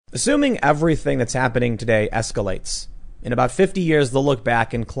Assuming everything that's happening today escalates, in about 50 years, they'll look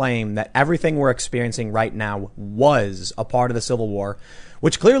back and claim that everything we're experiencing right now was a part of the Civil War,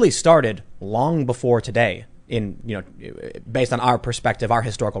 which clearly started long before today, based on our perspective, our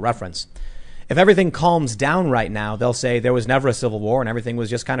historical reference. If everything calms down right now, they'll say there was never a Civil War and everything was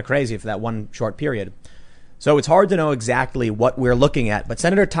just kind of crazy for that one short period. So it's hard to know exactly what we're looking at. But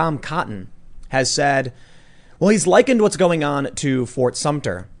Senator Tom Cotton has said, well, he's likened what's going on to Fort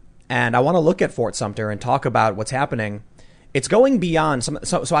Sumter. And I want to look at Fort Sumter and talk about what's happening. It's going beyond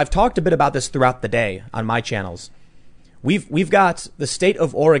so I've talked a bit about this throughout the day on my channels. We've got the state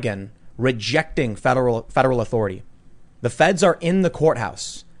of Oregon rejecting federal authority. The feds are in the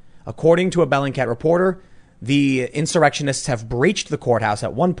courthouse. According to a Bellingcat reporter, the insurrectionists have breached the courthouse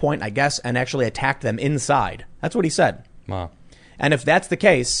at one point, I guess, and actually attacked them inside. That's what he said. Wow. And if that's the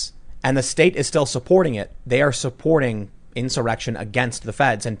case, and the state is still supporting it, they are supporting insurrection against the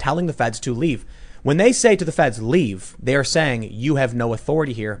feds and telling the feds to leave. When they say to the feds, leave, they are saying, you have no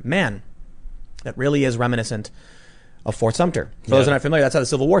authority here. Man, that really is reminiscent of Fort Sumter. For those who are not familiar, that's how the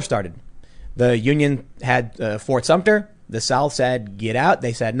Civil War started. The Union had Fort Sumter. The South said, get out.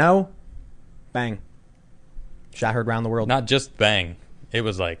 They said no. Bang. Shot heard around the world. Not just bang. It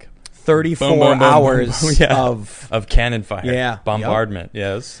was like 34 boom, boom, boom, hours boom, boom. Yeah. of cannon fire. Yeah. Bombardment. Yep.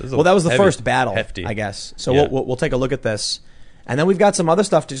 Yes. Well, that was the first battle, hefty. I guess. So we'll take a look at this. And then we've got some other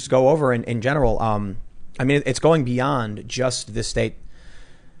stuff to just go over in general. I mean, it's going beyond just this state.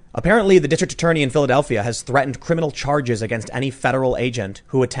 Apparently, the district attorney in Philadelphia has threatened criminal charges against any federal agent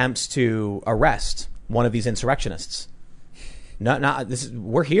who attempts to arrest one of these insurrectionists.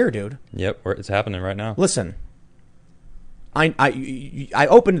 We're here, dude. Yep, it's happening right now. Listen, I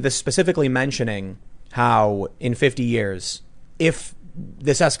opened this specifically mentioning how in 50 years, if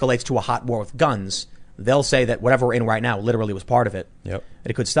this escalates to a hot war with guns, they'll say that whatever we're in right now literally was part of it. Yep. That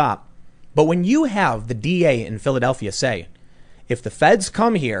it could stop. But when you have the DA in Philadelphia say, if the feds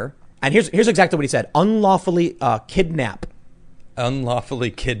come here, and here's exactly what he said, unlawfully kidnap.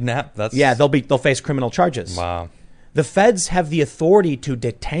 Unlawfully kidnap? They'll face criminal charges. Wow. The feds have the authority to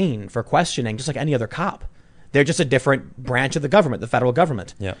detain for questioning, just like any other cop. They're just a different branch of the government, the federal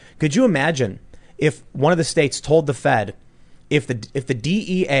government. Yeah. Could you imagine if one of the states told the Fed, if the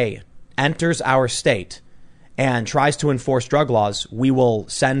DEA enters our state and tries to enforce drug laws, we will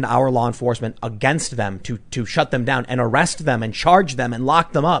send our law enforcement against them to shut them down and arrest them and charge them and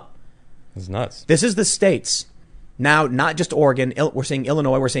lock them up? It's nuts. This is the states. Now, not just Oregon. We're seeing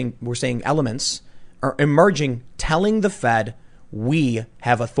Illinois. We're seeing elements are emerging, telling the Fed, we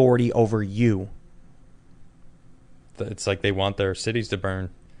have authority over you. It's like they want their cities to burn.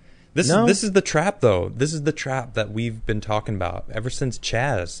 This is the trap, though. This is the trap that we've been talking about ever since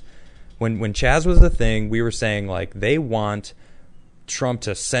Chaz. When Chaz was the thing, we were saying, like, they want Trump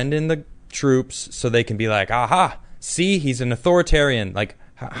to send in the troops so they can be like, aha, see, he's an authoritarian. Like,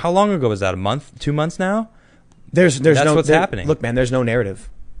 how long ago was that? A month? 2 months now? That's what's happening. Look, man, there's no narrative.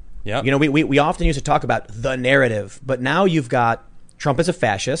 Yeah. You know, we often used to talk about the narrative, but now you've got Trump as a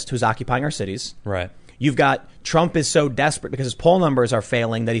fascist who's occupying our cities. Right. You've got Trump is so desperate because his poll numbers are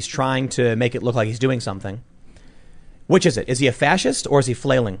failing that he's trying to make it look like he's doing something. Which is it? Is he a fascist or is he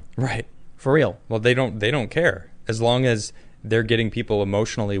flailing? Right. For real. Well, they don't care as long as they're getting people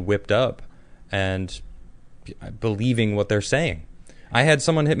emotionally whipped up and believing what they're saying. I had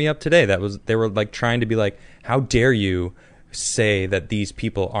someone hit me up today they were like trying to be like, how dare you say that these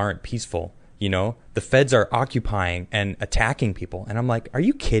people aren't peaceful? You know, the feds are occupying and attacking people. And I'm like, are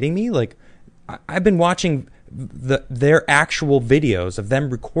you kidding me? Like, I've been watching their actual videos of them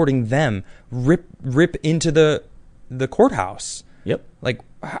recording them rip into the courthouse. Yep. Like,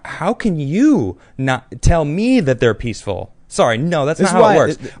 how can you not tell me that they're peaceful? Sorry, no, that's not how it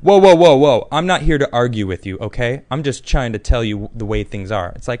works. Whoa. I'm not here to argue with you, okay? I'm just trying to tell you the way things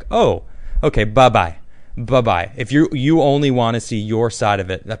are. It's like, oh, okay, bye-bye. If you only want to see your side of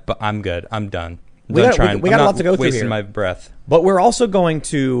it, I'm good. I'm done. We got a lot to go through here. Wasting my breath. But we're also going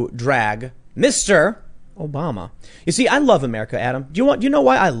to drag Mr. Obama. You see, I love America, Adam. Do you know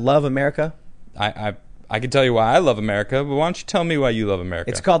why I love America? I can tell you why I love America, but why don't you tell me why you love America?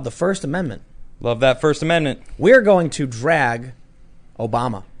 It's called the First Amendment. Love that First Amendment. We're going to drag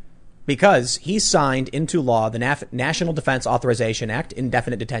Obama because he signed into law the National Defense Authorization Act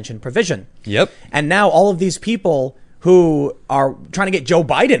indefinite detention provision. Yep. And now all of these people who are trying to get Joe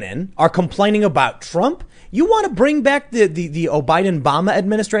Biden in are complaining about Trump. You want to bring back the Biden-Obama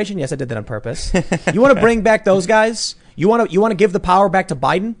administration? Yes, I did that on purpose. You want to bring back those guys? You want to give the power back to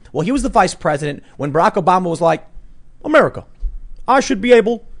Biden? Well, he was the vice president when Barack Obama was like, America, I should be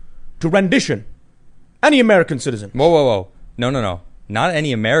able to rendition any American citizen. Whoa. No. Not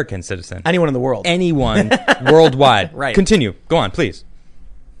any American citizen. Anyone in the world. Anyone worldwide. Right. Continue. Go on, please.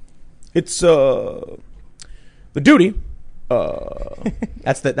 It's the duty.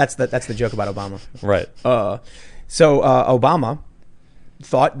 That's the joke about Obama. Right. So Obama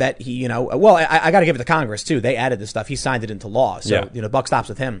thought that he, well, I got to give it to Congress too. They added this stuff. He signed it into law. So, buck stops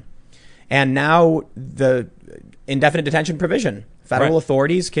with him. And now the indefinite detention provision, federal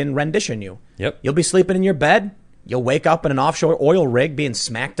authorities can rendition you. Yep. You'll be sleeping in your bed. You'll wake up in an offshore oil rig being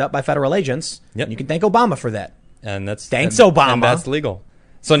smacked up by federal agents. Yep. And you can thank Obama for that. And that's Thanks, Obama. And that's legal.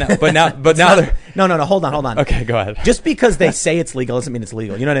 So now, but now they're no. Hold on. Okay, go ahead. Just because they say it's legal doesn't mean it's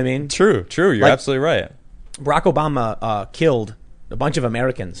legal. You know what I mean? True. You're absolutely right. Barack Obama killed a bunch of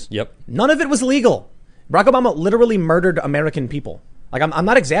Americans. Yep. None of it was legal. Barack Obama literally murdered American people. Like, I'm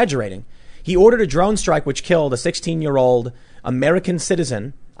not exaggerating. He ordered a drone strike which killed a 16-year-old American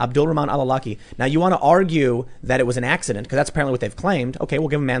citizen, Abdul Rahman al-Awlaki. Now, you want to argue that it was an accident, because that's apparently what they've claimed. Okay, we'll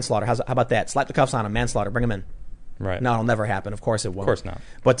give him manslaughter. How about that? Slap the cuffs on him, manslaughter, bring him in. Right. No, it'll never happen. Of course it won't. Of course not.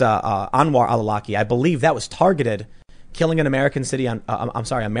 But Anwar al-Awlaki, I believe that was targeted, killing an American citizen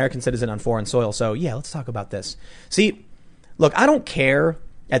on foreign soil. So, yeah, let's talk about this. See, look, I don't care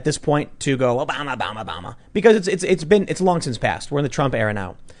at this point to go Obama, because it's long since passed. We're in the Trump era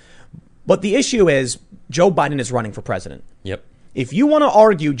now. But the issue is Joe Biden is running for president. Yep. If you want to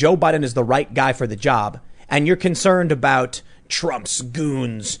argue Joe Biden is the right guy for the job, and you're concerned about Trump's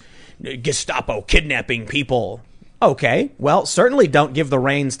goons, Gestapo kidnapping people, okay, well, certainly don't give the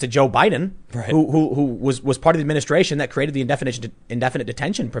reins to Joe Biden, right, who was part of the administration that created the indefinite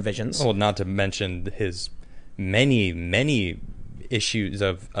detention provisions. Well, not to mention his many issues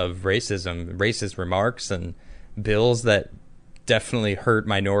of racism, racist remarks, and bills that definitely hurt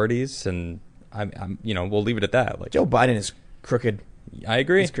minorities, and I'm we'll leave it at that. Like, Joe Biden is crooked. I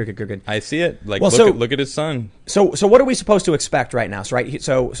agree. He's crooked. I see it. Like, well, look at his son. So what are we supposed to expect right now?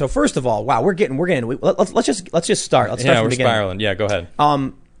 So first of all, wow, we're getting. Let's just start. Let's start from the beginning. Spiraling. Yeah, go ahead.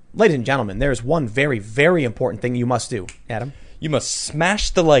 Ladies and gentlemen, there's one very, very important thing you must do, Adam. You must smash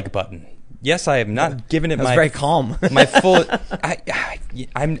the like button. Yes, I have not given it my very calm. my full.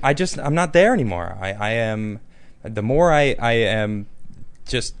 I'm not there anymore. I am. The more I am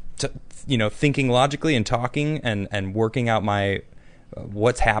just thinking logically and talking and working out my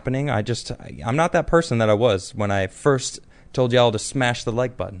what's happening. I'm not that person that I was when I first told y'all to smash the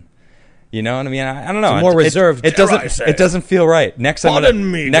like button. You know what I mean? I don't know. It's more reserved. It doesn't feel right. Next I'm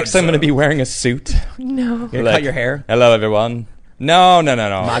gonna be wearing a suit. No. You're gonna cut your hair. Hello, everyone. No.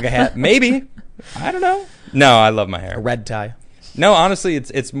 MAGA hat. Maybe. I don't know. No, I love my hair. A red tie. No, honestly,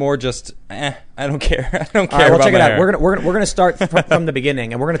 it's more just I don't care. I don't care. All right, well, about check it my out. hair. We're gonna start from the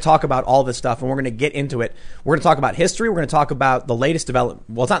beginning, and we're gonna talk about all this stuff, and we're gonna get into it. We're gonna talk about history. We're gonna talk about the latest development.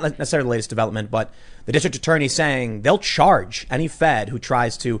 Well, it's not necessarily the latest development, but the district attorney saying they'll charge any Fed who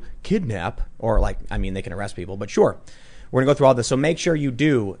tries to kidnap or they can arrest people. But sure, we're gonna go through all this. So make sure you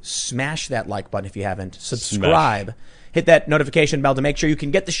do smash that like button if you haven't. Subscribe. Smash. Hit that notification bell to make sure you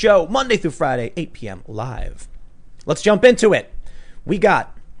can get the show Monday through Friday, 8 p.m. live. Let's jump into it. We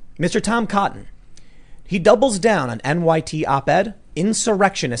got Mr. Tom Cotton. He doubles down on NYT op-ed.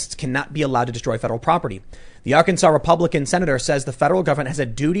 Insurrectionists cannot be allowed to destroy federal property. The Arkansas Republican senator says the federal government has a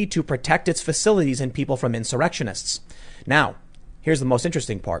duty to protect its facilities and people from insurrectionists. Now, here's the most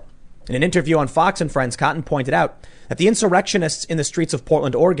interesting part. In an interview on Fox and Friends, Cotton pointed out that the insurrectionists in the streets of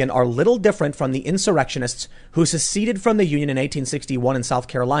Portland, Oregon are little different from the insurrectionists who seceded from the Union in 1861 in South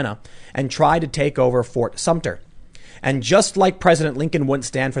Carolina and tried to take over Fort Sumter. And just like President Lincoln wouldn't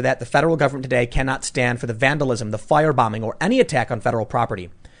stand for that, the federal government today cannot stand for the vandalism, the firebombing, or any attack on federal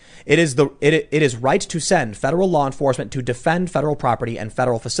property. It is right to send federal law enforcement to defend federal property and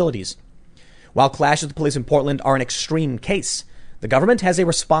federal facilities. While clashes with the police in Portland are an extreme case, the government has a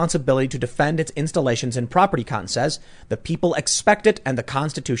responsibility to defend its installations and property, Cotton says. The people expect it and the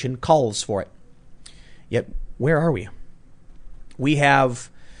Constitution calls for it. Yet, where are we? We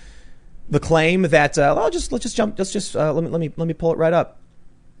have the claim that let me pull it right up.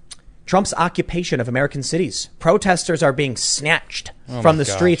 Trump's occupation of American cities. Protesters are being snatched from the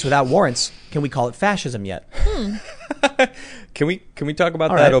streets without warrants. Can we call it fascism yet? Can we talk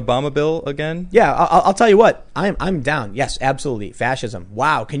about that Obama bill again? Yeah, I'll tell you what. I'm down. Yes, absolutely. Fascism.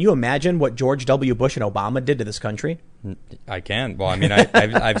 Wow. Can you imagine what George W. Bush and Obama did to this country? I can. Well, I mean,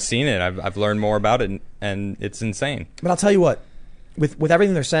 I've seen it. I've learned more about it, and it's insane. But I'll tell you what. With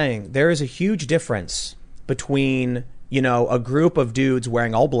everything they're saying, there is a huge difference between a group of dudes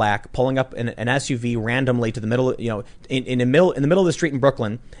wearing all black, pulling up an SUV randomly to the middle, in the middle of the street in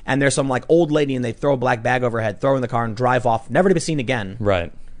Brooklyn, and there's some old lady and they throw a black bag over her head, throw in the car and drive off, never to be seen again.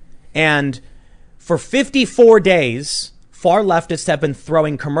 Right. And for 54 days, far leftists have been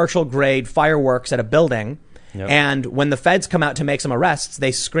throwing commercial grade fireworks at a building. Yep. And when the feds come out to make some arrests,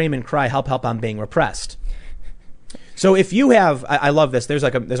 they scream and cry, help, help, I'm being repressed. So if you have, I love this. There's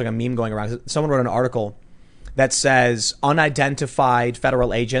like a meme going around. Someone wrote an article that says unidentified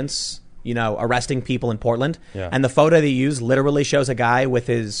federal agents, arresting people in Portland. Yeah. And the photo they use literally shows a guy with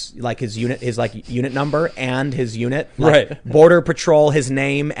his unit number and his unit, right? Border Patrol, his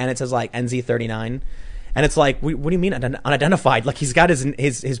name, and it says like NZ39. And it's like, what do you mean unidentified? Like he's got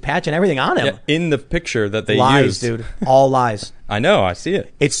his patch and everything on him. Yeah, in the picture that they lies, used. dude. All lies. I know. I see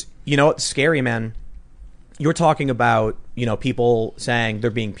it. It's, it's scary, man. You're talking about, people saying they're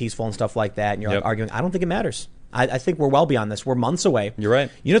being peaceful and stuff like that. And you're like arguing. I don't think it matters. I think we're well beyond this. We're months away. You're right.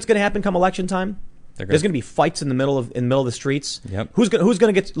 You know what's going to happen come election time? There's going to be fights in the middle of the streets. Yep. Who's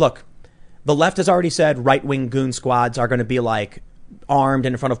going to get, look, the left has already said right-wing goon squads are going to be like armed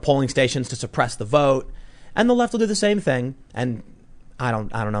in front of polling stations to suppress the vote. And the left will do the same thing. And I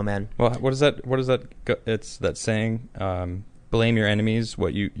don't know, man. Well, what is that? It's that saying, blame your enemies,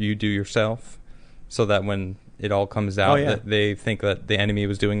 what you do yourself, so that when it all comes out, that they think that the enemy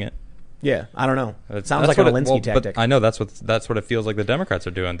was doing it. Yeah, I don't know. It sounds like a Alinsky tactic. But I know that's what it feels like the Democrats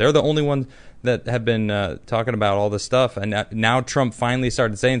are doing. They're the only ones that have been talking about all this stuff, and now Trump finally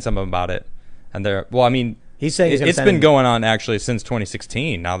started saying something about it. And he's saying it's been going on actually since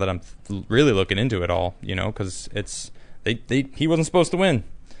 2016. Now that I'm really looking into it all, because he wasn't supposed to win.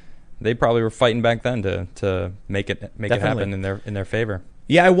 They probably were fighting back then to make it happen in their favor.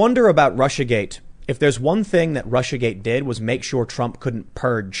 Yeah, I wonder about Russiagate. If there's one thing that Russiagate did was make sure Trump couldn't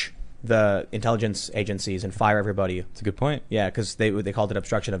purge the intelligence agencies and fire everybody. That's a good point. Yeah, because they called it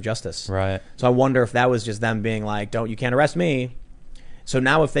obstruction of justice. Right. So I wonder if that was just them being like, you can't arrest me. So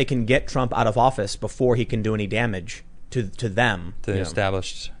now if they can get Trump out of office before he can do any damage to them. To the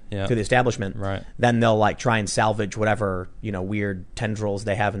established. Yeah. To the establishment. Right. Then they'll try and salvage whatever, weird tendrils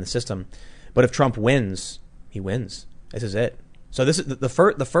they have in the system. But if Trump wins, he wins. This is it. So this is the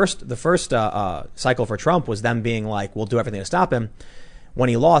first cycle for Trump was them being like, we'll do everything to stop him. When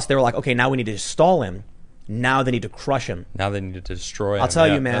he lost, they were like, okay, now we need to stall him. Now they need to crush him. Now they need to destroy him. I'll tell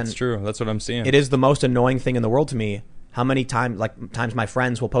you, man. That's true. That's what I'm seeing. It is the most annoying thing in the world to me. How many times my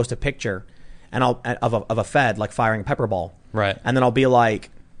friends will post a picture and of a Fed firing a pepper ball. Right. And then I'll be like,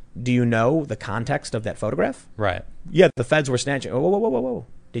 do you know the context of that photograph? Right. Yeah, the Feds were snatching. Whoa.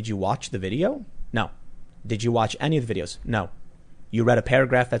 Did you watch the video? No. Did you watch any of the videos? No. You read a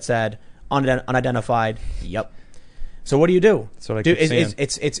paragraph that said unidentified? Yep. So what do you do? That's what I keep seeing.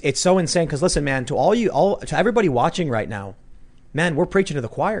 It's so insane because listen, man, to everybody watching right now, man, we're preaching to the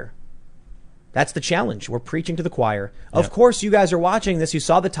choir. That's the challenge. We're preaching to the choir. Of course, you guys are watching this. You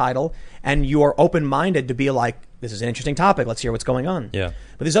saw the title, and you are open-minded to be like, this is an interesting topic. Let's hear what's going on. Yeah.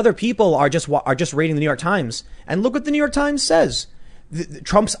 But these other people are just reading the New York Times, and look what the New York Times says.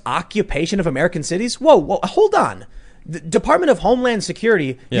 Trump's occupation of American cities. Whoa, hold on. The Department of Homeland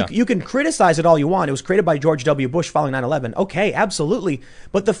Security, you can criticize it all you want. It was created by George W. Bush following 9/11. Okay, absolutely.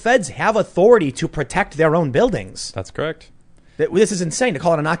 But the feds have authority to protect their own buildings. That's correct. This is insane to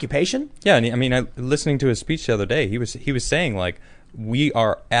call it an occupation. Yeah, and listening to his speech the other day, he was saying we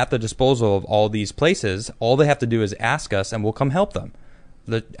are at the disposal of all these places. All they have to do is ask us, and we'll come help them.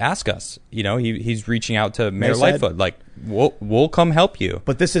 Ask us. He's reaching out to Mayor Lightfoot, we'll come help you.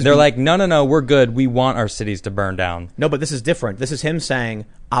 But they're like, no, we're good. We want our cities to burn down. No, but this is different. This is him saying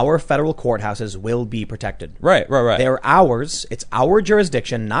our federal courthouses will be protected. Right. They're ours. It's our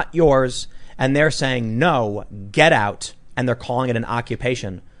jurisdiction, not yours. And they're saying, no, get out. And they're calling it an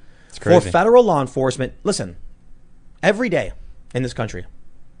occupation. It's crazy. For federal law enforcement, listen, every day in this country,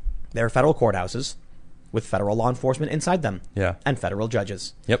 there are federal courthouses with federal law enforcement inside them. Yeah. And federal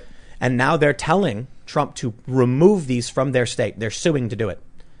judges. Yep. And now they're telling Trump to remove these from their state. They're suing to do it.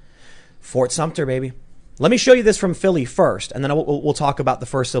 Fort Sumter, baby. Let me show you this from Philly first, and then we'll talk about the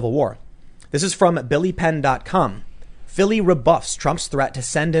first Civil War. This is from BillyPenn.com. Philly rebuffs Trump's threat to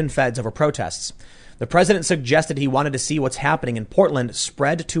send in feds over protests. The president suggested he wanted to see what's happening in Portland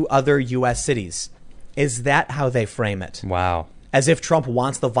spread to other U.S. cities. Is that how they frame it? Wow. As if Trump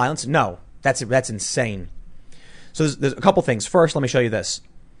wants the violence? No, that's insane. So there's a couple things. First, let me show you this.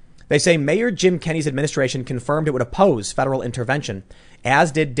 They say Mayor Jim Kenney's administration confirmed it would oppose federal intervention,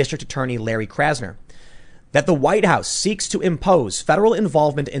 as did District Attorney Larry Krasner. That the White House seeks to impose federal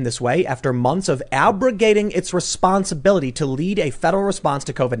involvement in this way after months of abrogating its responsibility to lead a federal response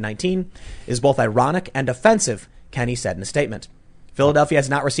to COVID-19 is both ironic and offensive, Kenney said in a statement. Philadelphia has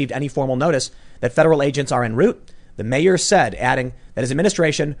not received any formal notice that federal agents are en route. The mayor said, adding that his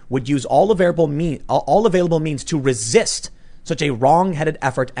administration would use all available means to resist such a wrong-headed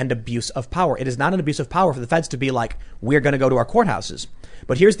effort and abuse of power. It is not an abuse of power for the feds to be like, we're going to go to our courthouses.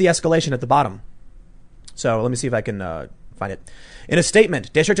 But here's the escalation at the bottom. So let me see if I can find it. In a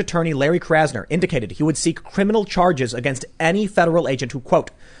statement, District Attorney Larry Krasner indicated he would seek criminal charges against any federal agent who,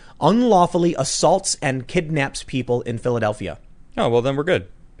 quote, unlawfully assaults and kidnaps people in Philadelphia. Oh, well, then we're good.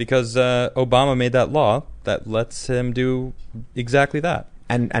 Because Obama made that law that lets him do exactly that.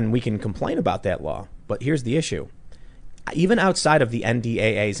 And we can complain about that law. But here's the issue. Even outside of the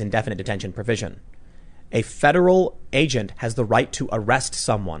NDAA's indefinite detention provision, a federal agent has the right to arrest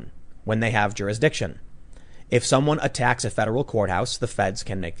someone when they have jurisdiction. If someone attacks a federal courthouse, the feds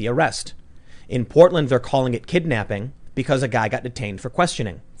can make the arrest. In Portland, they're calling it kidnapping because a guy got detained for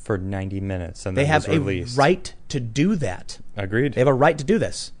questioning. For 90 minutes and they then have was released. A right to do that. Agreed. They have a right to do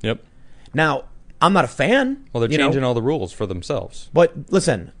this. Yep. Now, I'm not a fan. Well, they're changing all the rules for themselves. But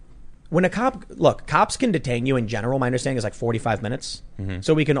listen, when a cop, look, cops can detain you in general. My understanding is like 45 minutes. Mm-hmm.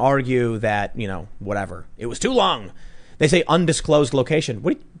 So we can argue that, whatever. It was too long. They say undisclosed location.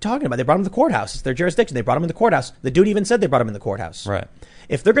 What are you talking about? They brought him to the courthouse. It's their jurisdiction. They brought him in the courthouse. The dude even said they brought him in the courthouse. Right.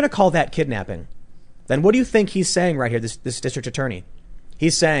 If they're going to call that kidnapping, then what do you think he's saying right here, this district attorney?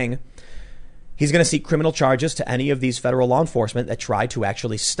 He's saying he's going to seek criminal charges to any of these federal law enforcement that try to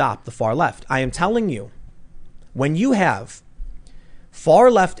actually stop the far left. I am telling you, when you have far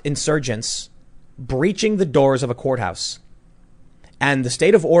left insurgents breaching the doors of a courthouse and the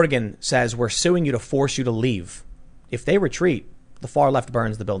state of Oregon says we're suing you to force you to leave, if they retreat, the far left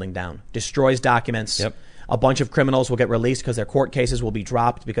burns the building down, destroys documents. Yep. A bunch of criminals will get released because their court cases will be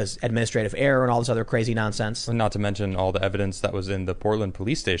dropped because administrative error and all this other crazy nonsense. And not to mention all the evidence that was in the Portland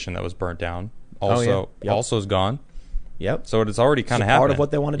police station that was burnt down. Also is gone. Yep. So it's already kind of happening. Part of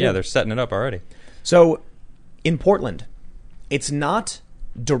what they want to do. Yeah, they're setting it up already. So in Portland, it's not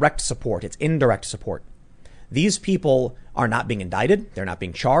direct support. It's indirect support. These people are not being indicted. They're not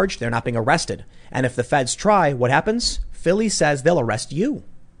being charged. They're not being arrested. And if the feds try, what happens? Philly says they'll arrest you.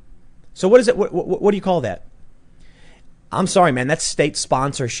 So what is it? What do you call that? I'm sorry, man. That's state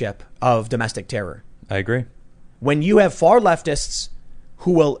sponsorship of domestic terror. I agree. When you have far leftists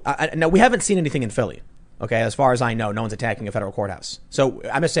who will now, we haven't seen anything in Philly. OK, as far as I know, no one's attacking a federal courthouse. So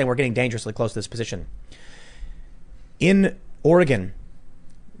I'm just saying we're getting dangerously close to this position. In Oregon,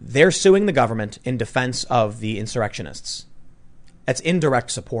 they're suing the government in defense of the insurrectionists. That's indirect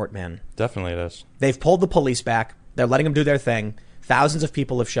support, man. Definitely it is. They've pulled the police back. They're letting them do their thing. Thousands of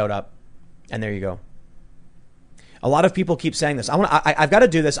people have showed up. And there you go. A lot of people keep saying this. I've got to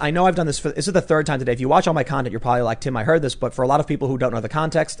do this. I know I've done this. This is the third time today. If you watch all my content, you're probably like, Tim, I heard this. But for a lot of people who don't know the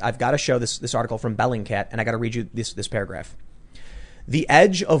context, I've got to show this article from Bellingcat. And I got to read you this paragraph. The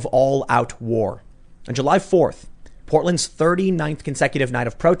edge of all-out war. On July 4th, Portland's 39th consecutive night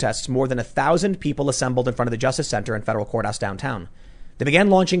of protests, more than 1,000 people assembled in front of the Justice Center and Federal Courthouse downtown. They began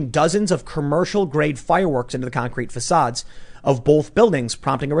launching dozens of commercial-grade fireworks into the concrete facades of both buildings,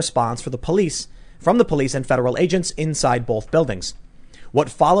 prompting a response from the police and federal agents inside both buildings. What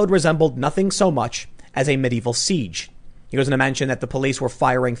followed resembled nothing so much as a medieval siege. He goes on to mention that the police were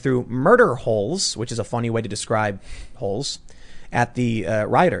firing through murder holes, which is a funny way to describe holes, at the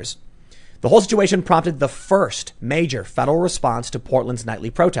rioters. The whole situation prompted the first major federal response to Portland's nightly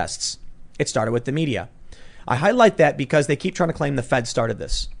protests. It started with the media. I highlight that because they keep trying to claim the Fed started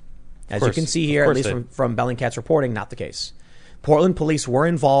this. As you can see here, at least from Bellingcat's reporting, not the case. Portland police were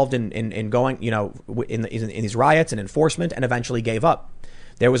involved in going, in these riots and enforcement, and eventually gave up.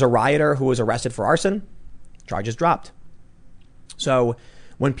 There was a rioter who was arrested for arson. Charges dropped. So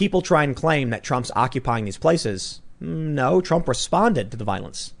when people try and claim that Trump's occupying these places, no, Trump responded to the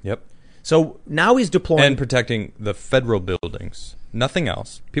violence. Yep. So now he's deploying and protecting the federal buildings. Nothing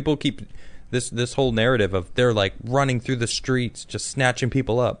else. People keep this whole narrative of they're like running through the streets, just snatching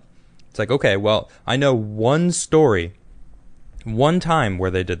people up. It's like, okay, well, I know one story, one time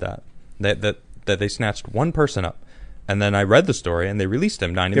where they did that they snatched one person up, and then I read the story and they released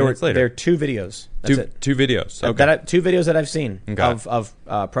him 90 minutes later. There are two videos. That's it. Two videos. Okay. Two videos that I've seen of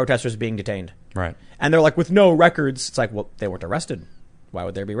protesters being detained. Right. And they're like, with no records. It's like, well, they weren't arrested. Why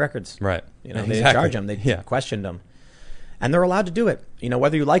would there be records? Right. They didn't charge them. They questioned them. And they're allowed to do it,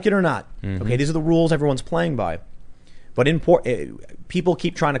 whether you like it or not. Mm-hmm. Okay, these are the rules everyone's playing by. But people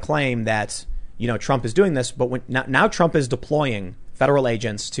keep trying to claim that, Trump is doing this. But now Trump is deploying federal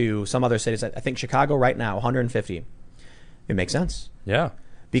agents to some other cities. I think Chicago right now, 150. It makes sense. Yeah.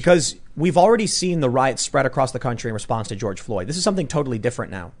 Because we've already seen the riots spread across the country in response to George Floyd. This is something totally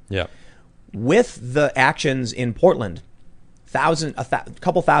different now. Yeah. With the actions in Portland, a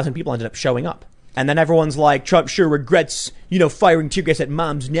couple thousand people ended up showing up. And then everyone's like, Trump sure regrets, firing tear gas at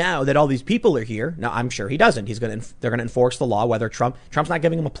moms now that all these people are here. No, I'm sure he doesn't. They're going to enforce the law, whether Trump's not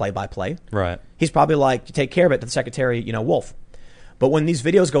giving him a play-by-play. Right. He's probably like, take care of it to the Secretary, Wolf. But when these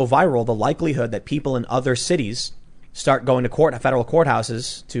videos go viral, the likelihood that people in other cities start going to federal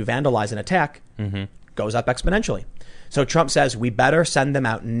courthouses to vandalize and attack goes up exponentially. So Trump says we better send them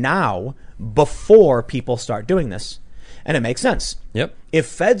out now before people start doing this. And it makes sense. Yep. If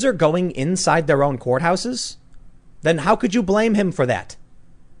feds are going inside their own courthouses, then how could you blame him for that?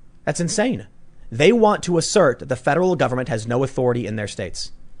 That's insane. They want to assert that the federal government has no authority in their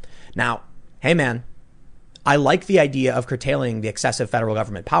states. Now, hey man, I like the idea of curtailing the excessive federal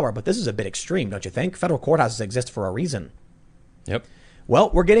government power, but this is a bit extreme, don't you think? Federal courthouses exist for a reason. Yep.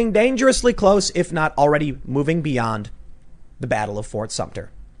 Well, we're getting dangerously close, if not already moving beyond the Battle of Fort Sumter.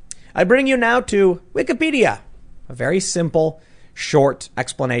 I bring you now to Wikipedia. A very simple, short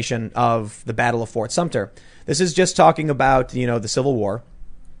explanation of the Battle of Fort Sumter. This is just talking about, the Civil War.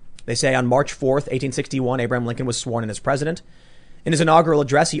 They say on March 4th, 1861, Abraham Lincoln was sworn in as president. In his inaugural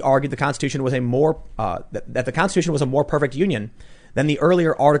address, he argued the Constitution was that the Constitution was a more perfect union than the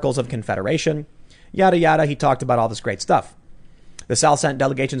earlier Articles of Confederation. Yada, yada. He talked about all this great stuff. The South sent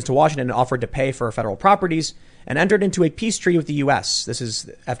delegations to Washington and offered to pay for federal properties and entered into a peace treaty with the U.S. This is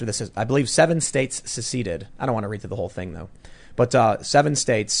after this, I believe 7 states seceded. I don't want to read through the whole thing, though. But 7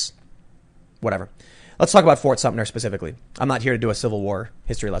 states, whatever. Let's talk about Fort Sumter specifically. I'm not here to do a Civil War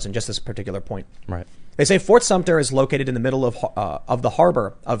history lesson, just this particular point. Right. They say Fort Sumter is located in the middle of the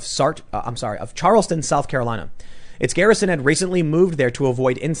harbor of Charleston, South Carolina. Its garrison had recently moved there to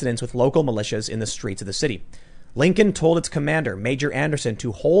avoid incidents with local militias in the streets of the city. Lincoln told its commander, Major Anderson,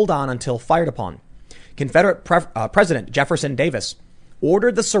 to hold on until fired upon. Confederate President Jefferson Davis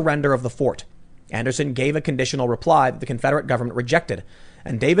ordered the surrender of the fort. Anderson gave a conditional reply that the Confederate government rejected,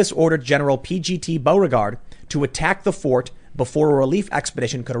 and Davis ordered General P.G.T. Beauregard to attack the fort before a relief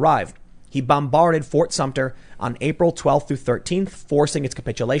expedition could arrive. He bombarded Fort Sumter on April 12th through 13th, forcing its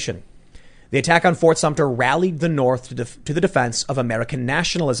capitulation. The attack on Fort Sumter rallied the North to the defense of American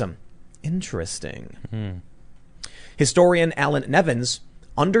nationalism. Interesting. Historian Alan Nevins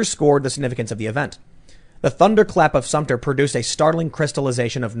underscored the significance of the event. The thunderclap of Sumter produced a startling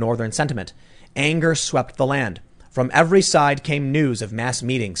crystallization of Northern sentiment. Anger swept the land. From every side came news of mass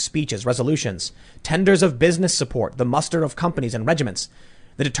meetings, speeches, resolutions, tenders of business support, the muster of companies and regiments,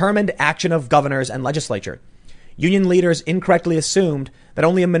 the determined action of governors and legislature. Union leaders incorrectly assumed that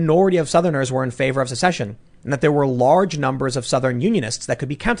only a minority of Southerners were in favor of secession, and that there were large numbers of Southern Unionists that could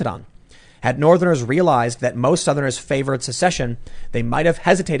be counted on. Had Northerners realized that most Southerners favored secession, they might have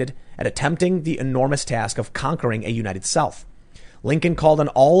hesitated at attempting the enormous task of conquering a united South. Lincoln called on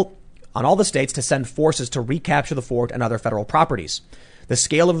all the states to send forces to recapture the fort and other federal properties. The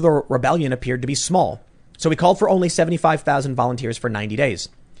scale of the rebellion appeared to be small, so he called for only 75,000 volunteers for 90 days.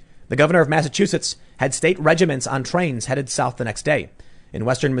 The governor of Massachusetts had state regiments on trains headed south the next day. In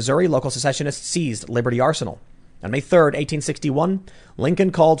western Missouri, local secessionists seized Liberty Arsenal. On May 3rd, 1861,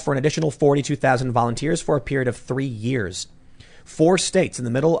 Lincoln called for an additional 42,000 volunteers for a period of 3 years. 4 states in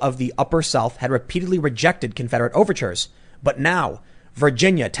the middle of the Upper South had repeatedly rejected Confederate overtures, but now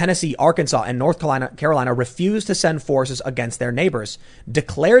Virginia, Tennessee, Arkansas, and North Carolina refused to send forces against their neighbors,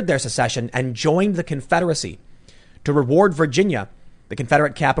 declared their secession, and joined the Confederacy. To reward Virginia, the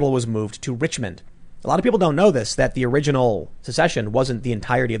Confederate capital was moved to Richmond. A lot of people don't know this, that the original secession wasn't the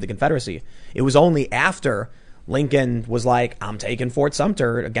entirety of the Confederacy. It was only after Lincoln was like, I'm taking Fort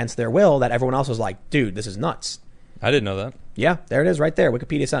Sumter against their will, that everyone else was like, dude, this is nuts. I didn't know that. Yeah, there it is right there.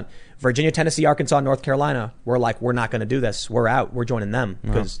 Wikipedia sent. Virginia, Tennessee, Arkansas, North Carolina were like, we're not going to do this. We're out. We're joining them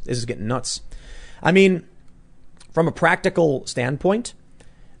because this is getting nuts. I mean, from a practical standpoint,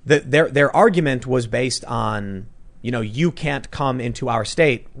 their argument was based on, you can't come into our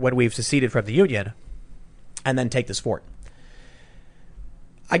state when we've seceded from the Union and then take this fort.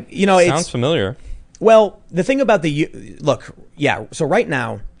 Sounds familiar. Well, the thing about so right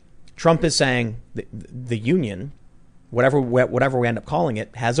now, Trump is saying the Union, whatever we end up calling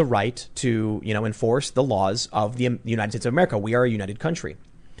it, has a right to, enforce the laws of the United States of America. We are a united country.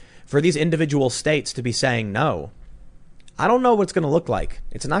 For these individual states to be saying no, I don't know what it's going to look like.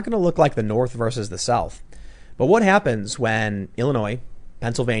 It's not going to look like the North versus the South. But what happens when Illinois,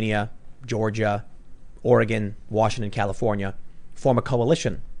 Pennsylvania, Georgia, Oregon, Washington, California form a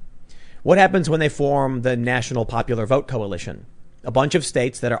coalition? What happens when they form the National Popular Vote Coalition? A bunch of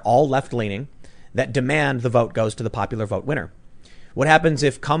states that are all left-leaning that demand the vote goes to the popular vote winner. What happens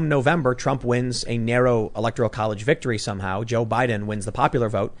if come November, Trump wins a narrow electoral college victory somehow, Joe Biden wins the popular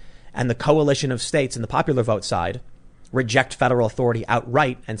vote, and the coalition of states in the popular vote side reject federal authority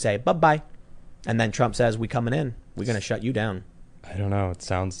outright and say, bye-bye. And then Trump says, we coming in. We're going to shut you down. I don't know. It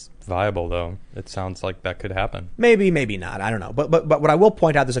sounds viable, though. It sounds like that could happen. Maybe, maybe not. I don't know. But what I will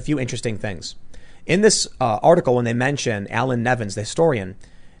point out, there's a few interesting things. In this article, when they mention Alan Nevins, the historian,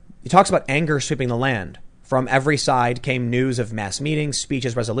 he talks about anger sweeping the land. From every side came news of mass meetings,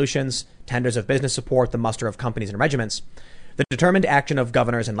 speeches, resolutions, tenders of business support, the muster of companies and regiments, the determined action of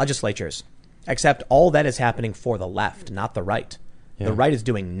governors and legislatures. Except all that is happening for the left, not the right. Yeah. The right is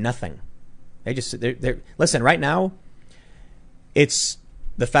doing nothing. They're listen, right now, it's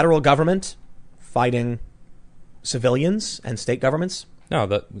the federal government fighting civilians and state governments.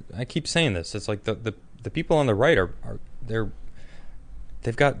 No, I keep saying this. It's like the people on the right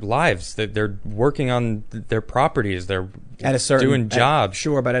they've got lives. They're working on their properties. They're doing jobs.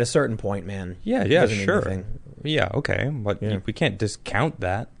 Sure, but at a certain point, man. Yeah, sure. Yeah, okay, but we can't discount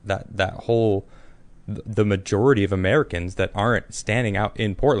that whole the majority of Americans that aren't standing out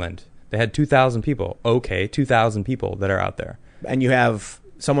in Portland. They had 2,000 people. Okay, 2,000 people that are out there. And you have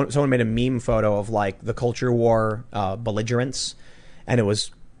someone made a meme photo of like the culture war belligerents, and it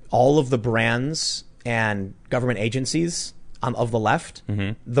was all of the brands and government agencies of the left.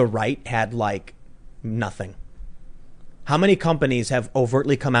 Mm-hmm. The right had like nothing. How many companies have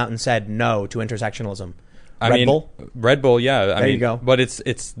overtly come out and said no to intersectionalism? Red Bull, yeah. There you go. But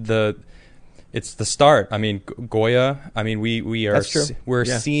it's the start. I mean, Goya. I mean, we're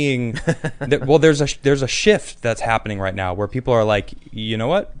seeing that. Well, there's a shift that's happening right now where people are like, you know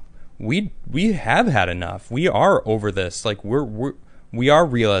what, we have had enough. We are over this. Like we are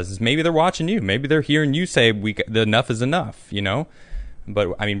realizing. Maybe they're watching you. Maybe they're hearing you say the enough is enough. You know.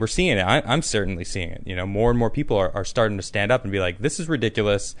 But I mean, we're seeing it. I'm certainly seeing it. You know, more and more people are starting to stand up and be like, "This is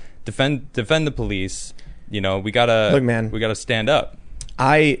ridiculous. Defend the police." You know, we gotta stand up.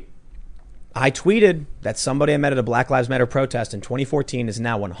 I tweeted that somebody I met at a Black Lives Matter protest in 2014 is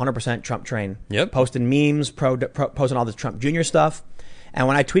now 100% Trump train. Yep. Posting memes, posting all this Trump Jr. stuff. And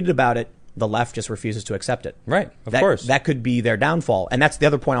when I tweeted about it, the left just refuses to accept it. Right, of course. That could be their downfall. And that's the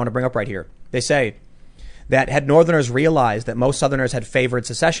other point I want to bring up right here. They say that had Northerners realized that most Southerners had favored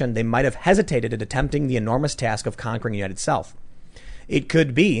secession, they might have hesitated at attempting the enormous task of conquering the United South. It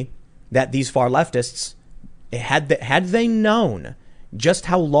could be that these far leftists, had they known just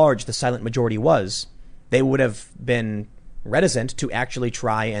how large the silent majority was, they would have been reticent to actually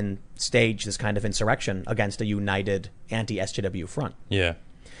try and stage this kind of insurrection against a united anti-SJW front. Yeah.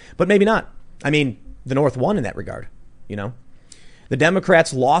 But maybe not. I mean, the North won in that regard, you know. The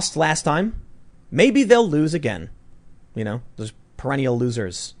Democrats lost last time. Maybe they'll lose again. You know, those perennial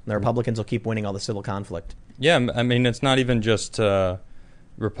losers. The Republicans will keep winning all the civil conflict. Yeah, I mean, it's not even just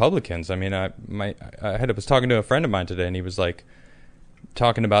Republicans. I mean, I was talking to a friend of mine today, and he was like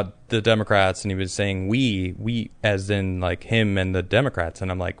talking about the Democrats, and he was saying we as in like him and the Democrats,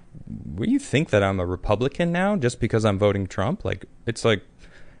 and I'm like, do you think that I'm a Republican now just because I'm voting Trump? Like, it's like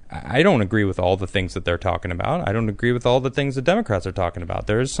I don't agree with all the things that they're talking about. I don't agree with all the things the Democrats are talking about.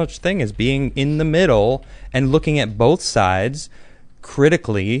 There is such thing as being in the middle and looking at both sides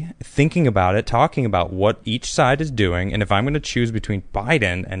critically, thinking about it, talking about what each side is doing. And if I'm going to choose between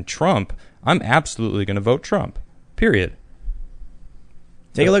Biden and Trump, I'm absolutely going to vote Trump. Period.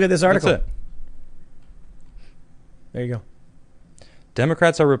 Take a look at this article. That's it. There you go.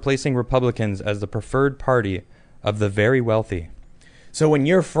 Democrats are replacing Republicans as the preferred party of the very wealthy. So when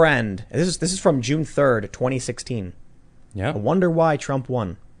your friend, this is from June 3rd, 2016. Yeah. I wonder why Trump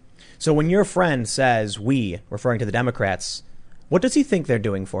won. So when your friend says we, referring to the Democrats, what does he think they're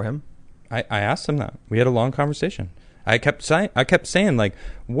doing for him? I asked him that. We had a long conversation. I kept saying, like,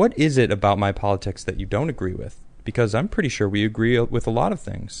 what is it about my politics that you don't agree with? Because I'm pretty sure we agree with a lot of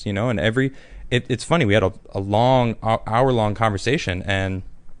things, you know, and it's funny. We had a long, hour-long conversation, and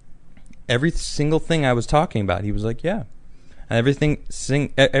every single thing I was talking about, he was like, yeah. And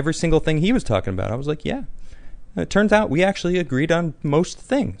every single thing he was talking about, I was like, yeah. And it turns out we actually agreed on most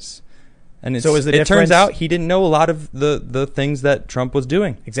things. And it turns out he didn't know a lot of the things that Trump was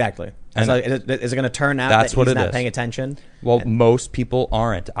doing. Exactly. And so is it going to turn out that he's not paying attention? Well, most people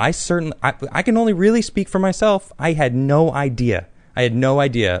aren't. I can only really speak for myself. I had no idea.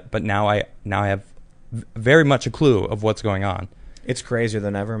 But now I have very much a clue of what's going on. It's crazier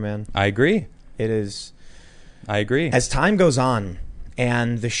than ever, man. I agree. It is. I agree. As time goes on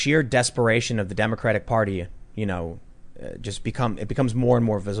and the sheer desperation of the Democratic Party, you know, it becomes more and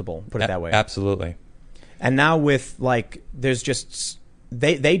more visible, put it that way. Absolutely. And now with like, there's just,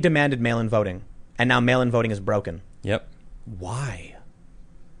 they demanded mail-in voting, and now mail-in voting is broken. Yep. Why?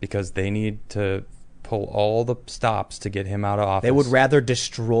 Because they need to pull all the stops to get him out of office. They would rather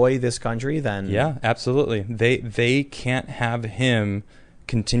destroy this country than... Yeah, absolutely. They can't have him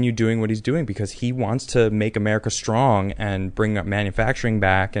continue doing what he's doing because he wants to make America strong and bring up manufacturing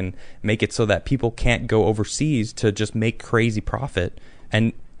back and make it so that people can't go overseas to just make crazy profit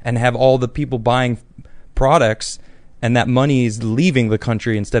and have all the people buying products and that money is leaving the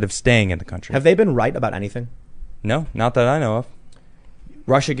country instead of staying in the country. Have they been right about anything? No, not that I know of.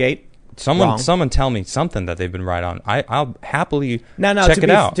 Russiagate. Someone tell me something that they've been right on. I'll happily No, check it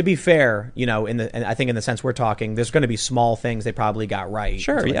out. To be fair, you know, and I think in the sense we're talking, there's going to be small things they probably got right.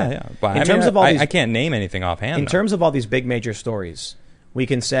 Sure, yeah. But In terms of all these, I can't name anything offhand. in terms of all these big major stories, we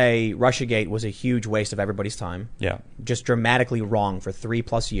can say Russiagate was a huge waste of everybody's time. Yeah. Just dramatically wrong for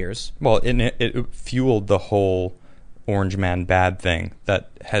 3+ years. Well, it fueled the whole Orange Man bad thing that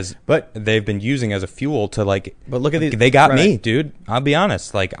they've been using as a fuel to like. But look at these. They got me, dude. I'll be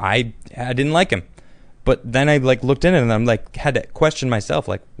honest. Like I didn't like him, but then I like looked in it and I'm like had to question myself.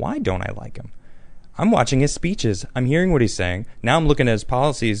 Like, why don't I like him? I'm watching his speeches. I'm hearing what he's saying. Now I'm looking at his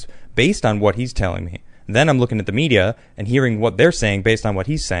policies based on what he's telling me. Then I'm looking at the media and hearing what they're saying based on what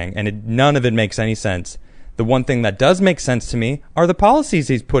he's saying, and none of it makes any sense. The one thing that does make sense to me are the policies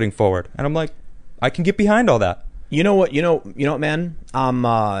he's putting forward, and I'm like, I can get behind all that. You know what, man?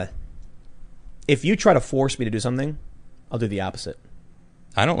 If you try to force me to do something, I'll do the opposite.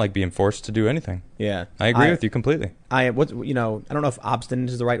 I don't like being forced to do anything. Yeah, I agree with you completely. I don't know if obstinate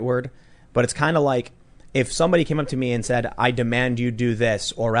is the right word, but it's kind of like if somebody came up to me and said, "I demand you do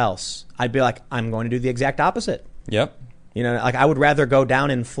this or else," I'd be like, "I'm going to do the exact opposite." Yep. You know, like I would rather go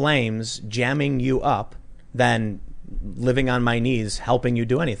down in flames jamming you up than living on my knees helping you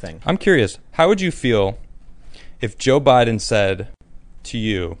do anything. I'm curious, how would you feel if Joe Biden said to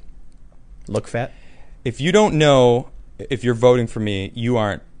you, "Look fat"? If you don't know if you're voting for me, you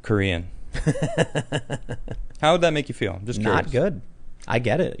aren't Korean. How would that make you feel? I'm just curious. Not good. I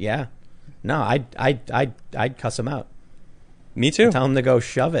get it. Yeah. No, I'd cuss him out. Me too. Tell him to go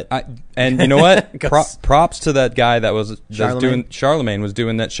shove it. And you know what? 'Cause- Props to that guy that was Charlemagne. Charlemagne was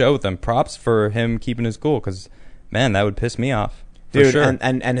doing that show with them. Props for him keeping his cool because, man, that would piss me off. For Dude, sure.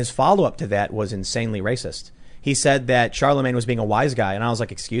 and his follow-up to that was insanely racist. He said that Charlemagne was being a wise guy, and I was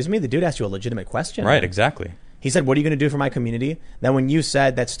like, excuse me? The dude asked you a legitimate question. Right, exactly. He said, what are you going to do for my community? Then when you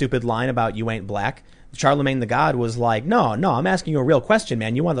said that stupid line about you ain't black, Charlemagne the God was like, no, I'm asking you a real question,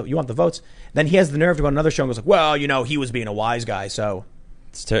 man. You want the votes. Then he has the nerve to go on another show and goes like, well, he was being a wise guy, so.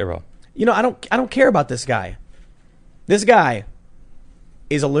 It's terrible. I don't care about this guy. This guy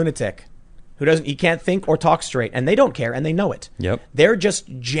is a lunatic he can't think or talk straight, and they don't care, and they know it. Yep. They're just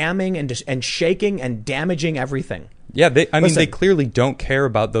jamming and shaking and damaging everything. Yeah, they Listen, clearly don't care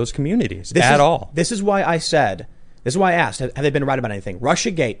about those communities at all. This is why I asked, have they been right about anything?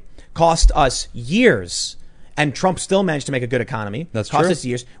 Russiagate cost us years, and Trump still managed to make a good economy. That's cost true. us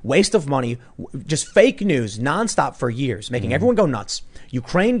years. Waste of money, just fake news nonstop for years, making everyone go nuts.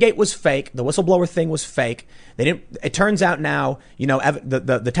 Ukraine Gate was fake. The whistleblower thing was fake. They didn't. It turns out now,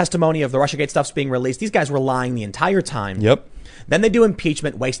 the testimony of the Russiagate stuff's being released. These guys were lying the entire time. Yep. Then they do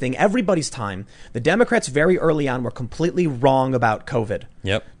impeachment, wasting everybody's time. The Democrats very early on were completely wrong about COVID.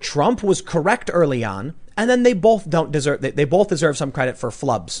 Yep. Trump was correct early on, and then they both deserve some credit for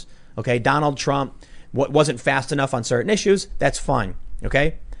flubs. Okay, Donald Trump wasn't fast enough on certain issues. That's fine.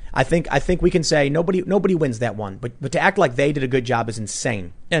 Okay, I think we can say nobody wins that one, but to act like they did a good job is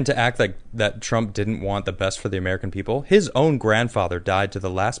insane. And to act like that Trump didn't want the best for the American people. His own grandfather died to the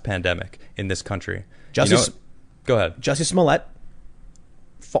last pandemic in this country. Go ahead. Jussie Smollett,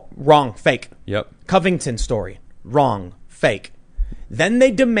 wrong, fake. Yep. Covington story, wrong, fake. Then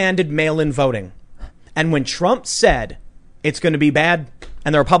they demanded mail-in voting, and when Trump said it's going to be bad,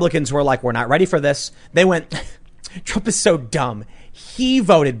 and the Republicans were like, we're not ready for this, they went, Trump is so dumb. He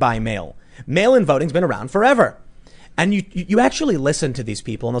voted by mail. Mail-in voting's been around forever. And you actually listen to these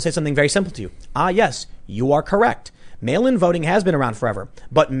people and they'll say something very simple to you. Yes, you are correct. Mail-in voting has been around forever,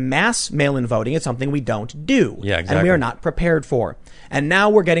 but mass mail-in voting is something we don't do. Yeah, exactly. And we are not prepared for. And now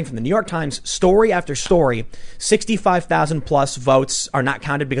we're getting from the New York Times story after story, 65,000 plus votes are not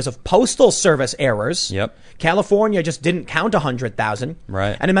counted because of postal service errors. Yep. California just didn't count 100,000.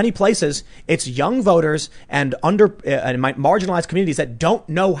 Right. And in many places, it's young voters and marginalized communities that don't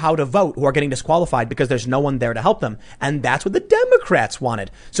know how to vote who are getting disqualified because there's no one there to help them. And that's what the Democrats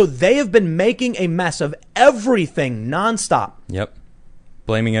wanted. So they have been making a mess of everything nonstop. Yep.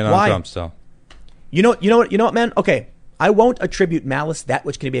 Blaming it on Why? Trump still. You know what, man? Okay. I won't attribute malice that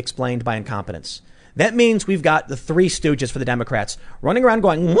which can be explained by incompetence. That means we've got the three stooges for the Democrats running around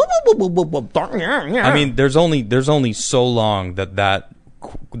going. I mean, there's only so long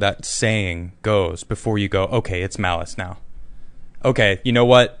that saying goes before you go, okay, it's malice now. Okay, you know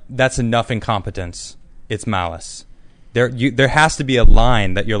what? That's enough incompetence. It's malice. there has to be a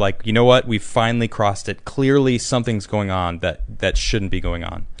line that you're like, you know what, we've finally crossed it. Clearly, something's going on that shouldn't be going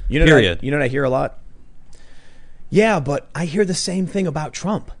on. Period. You know what I hear a lot? Yeah, but I hear the same thing about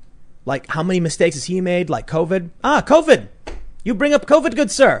Trump. Like, how many mistakes has he made? Like COVID. COVID. You bring up COVID,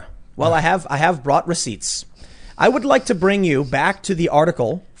 good sir. Well, I have brought receipts. I would like to bring you back to the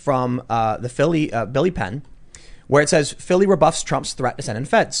article from the Philly Billy Penn, where it says Philly rebuffs Trump's threat to send in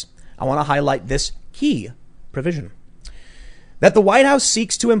feds. I want to highlight this key provision. That the White House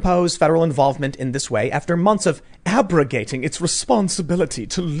seeks to impose federal involvement in this way after months of abrogating its responsibility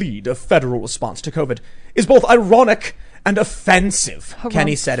to lead a federal response to COVID is both ironic and offensive, Harumph.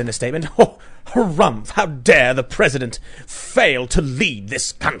 Kenny said in a statement. Oh, harumph, how dare the president fail to lead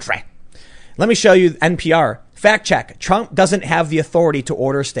this country. Let me show you NPR. Fact check. Trump doesn't have the authority to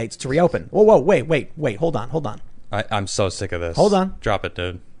order states to reopen. Whoa, wait. Hold on. I'm so sick of this. Hold on. Drop it,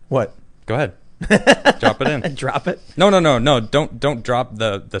 dude. What? Go ahead. Drop it in. Drop it? No. Don't drop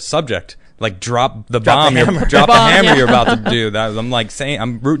the subject. Like drop the Drop bomb. the hammer. Drop the Bomb, hammer yeah. you're about to do. That I'm like saying.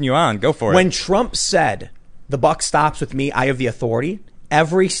 I'm rooting you on. Go for it. When Trump said, the buck stops with me, I have the authority,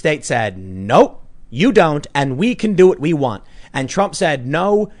 every state said, nope, you don't, and we can do what we want. And Trump said,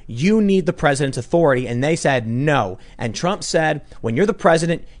 no, you need the president's authority. And they said, no. And Trump said, when you're the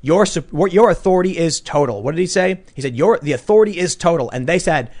president, your authority is total. What did he say? He said, the authority is total. And they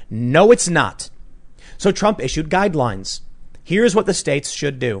said, no, it's not. So Trump issued guidelines. Here's what the states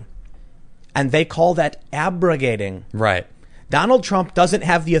should do. And they call that abrogating. Right. Donald Trump doesn't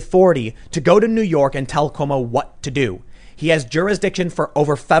have the authority to go to New York and tell Cuomo what to do. He has jurisdiction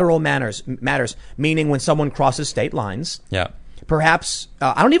over federal matters, meaning when someone crosses state lines. Yeah. Perhaps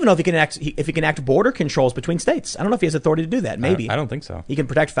I don't even know if he can act border controls between states. I don't know if he has authority to do that. Maybe I don't think so. He can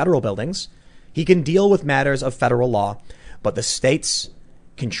protect federal buildings. He can deal with matters of federal law, but the states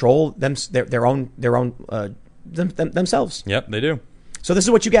control themselves. Yep, they do. So this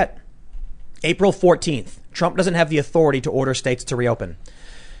is what you get. April 14th. Trump doesn't have the authority to order states to reopen.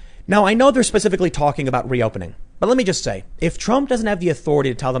 Now, I know they're specifically talking about reopening, but let me just say, if Trump doesn't have the authority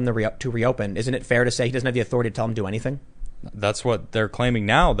to tell them to reopen, isn't it fair to say he doesn't have the authority to tell them to do anything? That's what they're claiming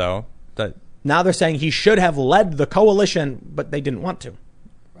now, though. That Now they're saying he should have led the coalition, but they didn't want to.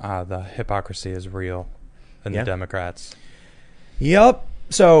 the hypocrisy is real in Yeah. the Democrats. Yep.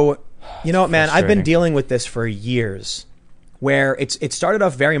 So, you know what, man, I've been Frustrating. dealing with this for years, where it started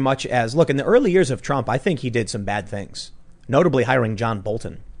off very much as, look, in the early years of Trump, I think he did some bad things, notably hiring John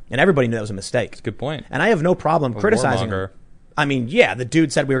Bolton. And everybody knew that was a mistake. Good point. And I have no problem criticizing him. warmonger. I mean, yeah, the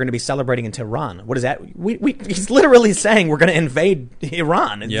dude said we were going to be celebrating in Tehran. What is that? He's literally saying we're going to invade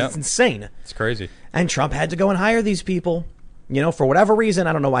Iran. It's, Yep. it's insane. It's crazy. And Trump had to go and hire these people, for whatever reason.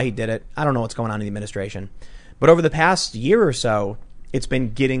 I don't know why he did it. I don't know what's going on in the administration. But over the past year or so, it's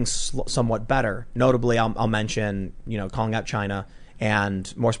been getting somewhat better. Notably, I'll mention, calling out China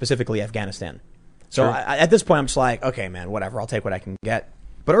and more specifically Afghanistan. So Sure. at this point, I'm just like, okay, man, whatever. I'll take what I can get.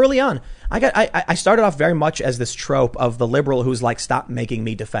 But early on, I started off very much as this trope of the liberal who's like, stop making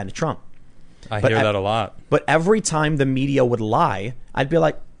me defend Trump. I But hear that a lot. But every time the media would lie, I'd be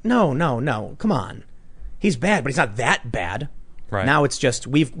like, no, come on. He's bad, but he's not that bad. Right. Now it's just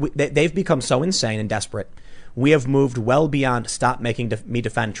they've become so insane and desperate. We have moved well beyond stop making me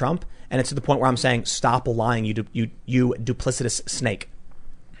defend Trump, and it's to the point where I'm saying stop lying, you duplicitous snake.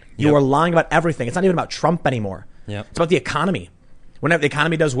 You Yep. are lying about everything. It's not even about Trump anymore. Yep. It's about the economy. Whenever the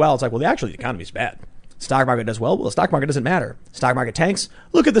economy does well, it's like, well, actually, the economy's bad. Stock market does well. Well, the stock market doesn't matter. Stock market tanks.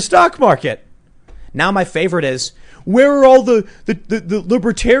 Look at the stock market. Now my favorite is, where are all the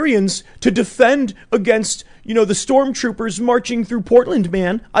libertarians to defend against, the stormtroopers marching through Portland,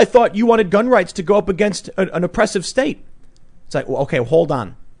 man? I thought you wanted gun rights to go up against an oppressive state. It's like, well, okay, hold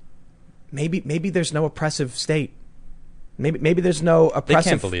on. Maybe there's no oppressive state. Maybe there's no They oppressive.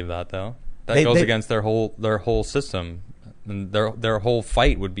 can't believe that, though. That They- goes they- against their whole system. And their whole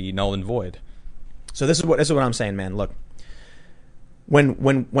fight would be null and void. So this is what I'm saying, man. Look,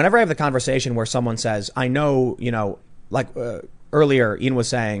 whenever I have the conversation where someone says, I know, earlier Ian was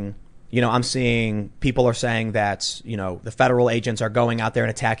saying, I'm seeing people are saying that, the federal agents are going out there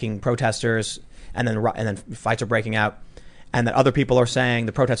and attacking protesters, and then fights are breaking out, and that other people are saying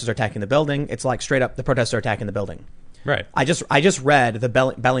the protesters are attacking the building. It's like straight up the protesters are attacking the building. Right. I just read the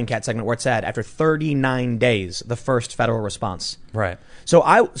Bellingcat segment where it said after 39 days, the first federal response. Right.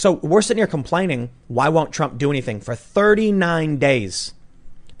 So we're sitting here complaining, why won't Trump do anything for 39 days?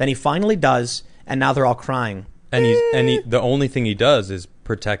 Then he finally does, and now they're all crying. And the only thing he does is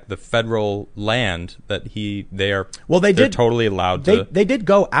protect the federal land that they're Well, they're totally allowed to. They did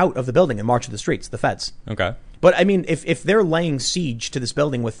go out of the building and march to the streets, the feds. Okay. But I mean, if they're laying siege to this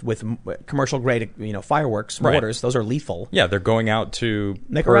building with commercial grade, fireworks, Right. mortars, those are lethal. Yeah, they're going out to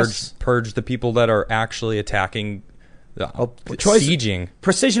Make arrests. purge the people that are actually attacking, sieging.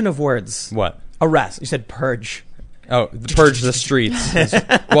 Precision of words. What? Arrest. You said purge. Oh, purge the streets.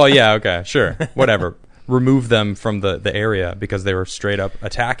 Well, yeah, okay, sure, whatever. Remove them from the area because they were straight up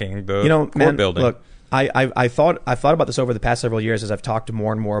attacking the court building. Look, I thought about this over the past several years as I've talked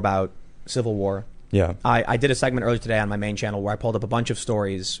more and more about Civil War. Yeah. I did a segment earlier today on my main channel where I pulled up a bunch of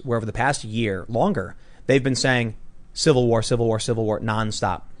stories where over the past year, longer, they've been saying Civil War, Civil War, Civil War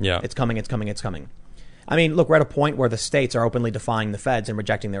nonstop. Yeah. It's coming, it's coming, it's coming. I mean, look, we're at a point where the states are openly defying the feds and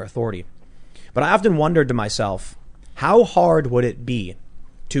rejecting their authority. But I often wondered to myself, how hard would it be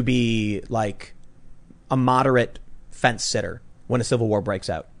to be like a moderate fence sitter when a civil war breaks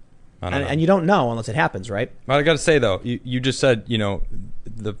out? And you don't know unless it happens, right? Well, I got to say though, you just said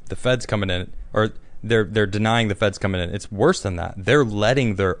the feds coming in, or they're denying the feds coming in. It's worse than that. They're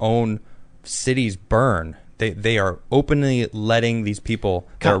letting their own cities burn. They are openly letting these people.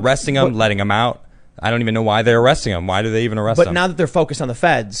 They're arresting them, letting them out. I don't even know why they're arresting them. Why do they even arrest them? But now that they're focused on the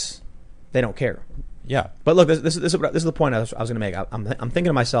feds, they don't care. Yeah. But look, this is the point I was going to make. I'm thinking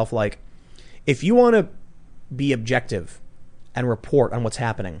to myself, like, if you want to be objective and report on what's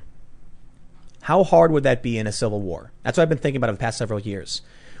happening, how hard would that be in a civil war? That's what I've been thinking about over the past several years.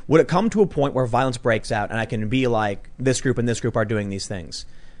 Would it come to a point where violence breaks out and I can be like, this group and this group are doing these things?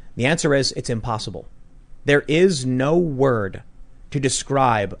 The answer is it's impossible. There is no word to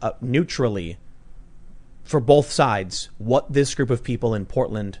describe neutrally for both sides what this group of people in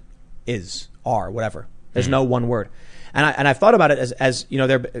Portland are, whatever. There's no one word. And I've thought about it as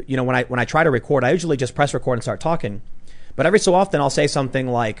when I try to record, I usually just press record and start talking. But every so often I'll say something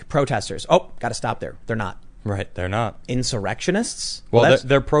like protesters. Oh, got to stop there. They're not. Right, they're not. Insurrectionists? Well,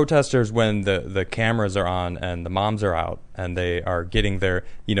 they're protesters when the cameras are on and the moms are out and they are getting their,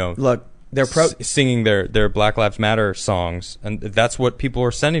 look, they're singing their Black Lives Matter songs, and that's what people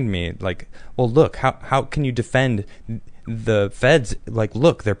are sending me. Like, well, look, how can you defend the feds? Like,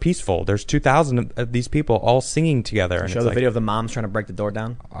 look, they're peaceful. There's 2,000 of these people all singing together. And show the video of the moms trying to break the door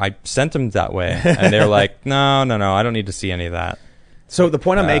down. I sent them that way, and they're like, no, I don't need to see any of that. So the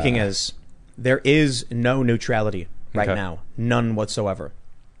point I'm making is there is no neutrality right Okay. now, none whatsoever.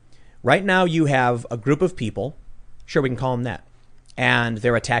 Right now, you have a group of people. Sure, we can call them that. And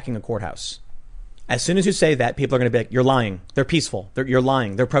they're attacking a courthouse. As soon as you say that, people are going to be like, you're lying. They're peaceful. You're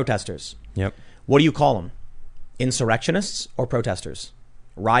lying. They're protesters. Yep. What do you call them? Insurrectionists or protesters?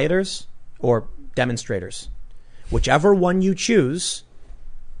 Rioters or demonstrators? Whichever one you choose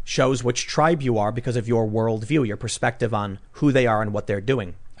shows which tribe you are because of your worldview, your perspective on who they are and what they're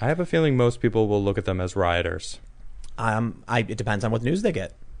doing. I have a feeling most people will look at them as rioters. It depends on what news they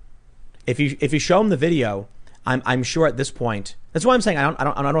get. If you show them the video, I'm sure at this point. That's why I'm saying I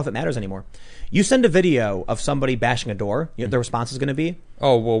don't know if it matters anymore. You send a video of somebody bashing a door, the response is going to be,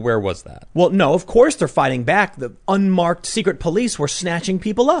 oh, well, where was that? well, no, of course they're fighting back. The unmarked secret police were snatching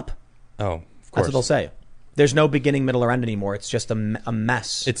people up. Oh, of course. That's what they'll say. There's no beginning, middle, or end anymore. It's just a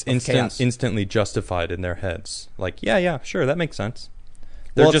mess. It's of chaos. instantly justified in their heads. Like, yeah, sure, that makes sense.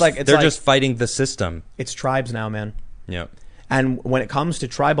 Well, They're just fighting the system. It's tribes now, man. Yeah. And when it comes to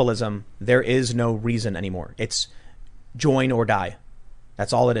tribalism, there is no reason anymore. It's join or die.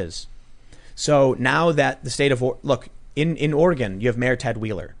 That's all it is. So now that the state of look in Oregon, you have Mayor Ted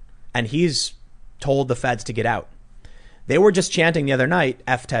Wheeler, and he's told the feds to get out. They were just chanting the other night,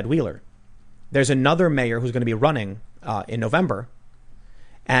 "F Ted Wheeler." There's another mayor who's going to be running in November,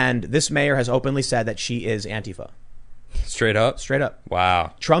 and this mayor has openly said that she is Antifa. Straight up? Straight up.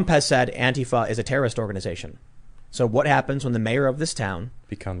 Wow. Trump has said Antifa is a terrorist organization. So what happens when the mayor of this town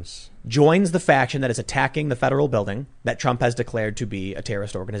joins the faction that is attacking the federal building that Trump has declared to be a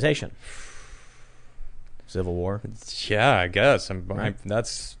terrorist organization? Civil war. Yeah, I guess. Right.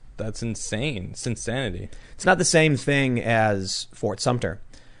 That's insane. It's insanity. It's not the same thing as Fort Sumter.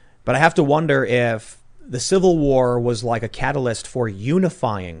 But I have to wonder if the Civil War was like a catalyst for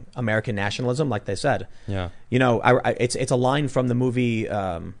unifying American nationalism, like they said. Yeah. It's a line from the movie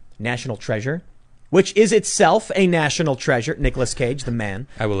National Treasure, which is itself a national treasure. Nicolas Cage, the man.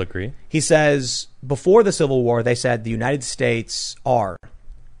 I will agree. He says, before the Civil War, they said the United States are.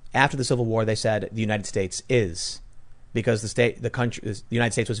 After the Civil War, they said the United States is. Because the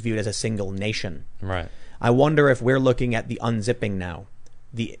United States was viewed as a single nation. Right. I wonder if we're looking at the unzipping now.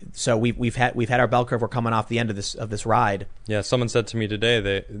 So we've had our bell curve. We're coming off the end of this ride. Yeah, someone said to me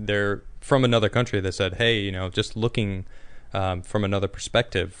today they're from another country. They said, "Hey, just looking from another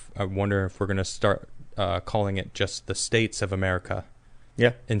perspective, I wonder if we're going to start calling it just the states of America."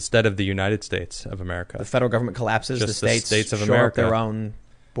 Yeah. instead of the United States of America. The federal government collapses. Just the the states, states of shore up America. their own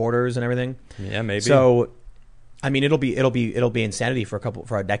borders and everything. Yeah, maybe. So, I mean, it'll be insanity for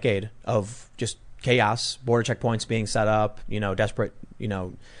a decade of just chaos, border checkpoints being set up, desperate,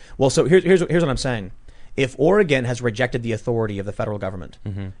 Well, so here's what I'm saying. If Oregon has rejected the authority of the federal government,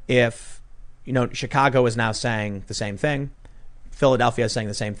 if, Chicago is now saying the same thing, Philadelphia is saying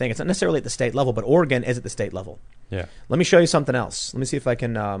the same thing. It's not necessarily at the state level, but Oregon is at the state level. Yeah. Let me show you something else. Let me see if I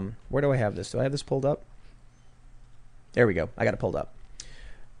can, where do I have this? Do I have this pulled up? There we go. I got it pulled up.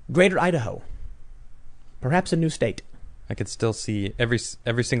 Greater Idaho. Perhaps a new state. I could still see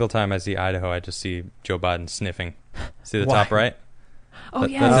every single time I see Idaho, I just see Joe Biden sniffing. See the Why? top right? Oh, That-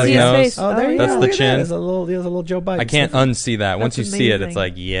 yeah, that's I his see his nose. face. Oh, there you That's go. the Look at chin. that. There's a little Joe Biden. I can't unsee that. Once you That's see it, it's amazing.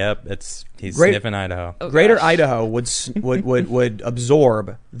 like, yep, he's Great- sniffing Idaho. Oh, Greater gosh. Idaho would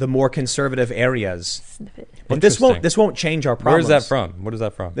absorb the more conservative areas, Sniff it. but this Interesting. won't change our Where problems. is that from? What is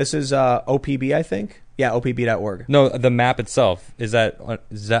that from? This is OPB, I think. Yeah, OPB.org. No, the map itself, is that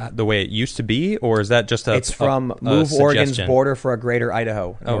the way it used to be, or is that just It's from Move Oregon's suggestion? Border for a Greater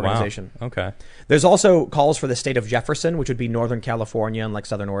Idaho, an Oh, organization. wow. Okay. There's also calls for the state of Jefferson, which would be Northern California and like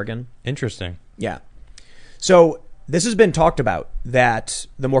Southern Oregon. Interesting. Yeah. So this has been talked about, that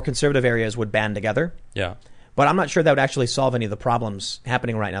the more conservative areas would band together. Yeah. But I'm not sure that would actually solve any of the problems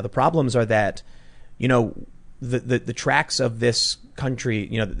happening right now. The problems are that, the tracks of this country,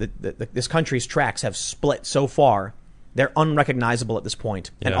 this country's tracks have split so far, they're unrecognizable at this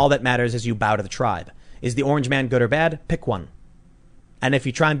point. And Yeah. all that matters is you bow to the tribe. Is the orange man good or bad? Pick one. And if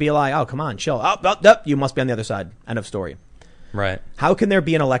you try and be like, oh, come on, chill. You must be on the other side. End of story. Right. How can there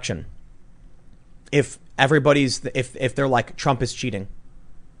be an election if if they're like Trump is cheating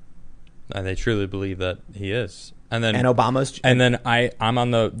And they truly believe that he is. And then and I'm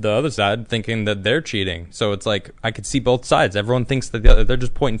on the other side thinking that they're cheating. So it's like I could see both sides. Everyone thinks that they're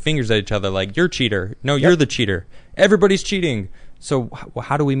just pointing fingers at each other like, you're a cheater. No, you're the cheater. Everybody's cheating. So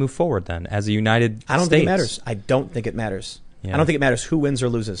how do we move forward then as a united I don't states? think it matters. I don't think it matters. Yeah. I don't think it matters who wins or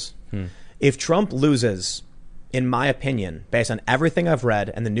loses. If Trump loses, in my opinion, based on everything I've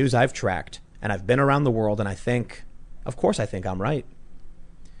read and the news I've tracked, and I've been around the world, and I think I'm right.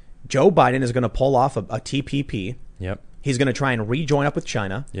 Joe Biden is going to pull off a TPP. Yep. He's going to try and rejoin up with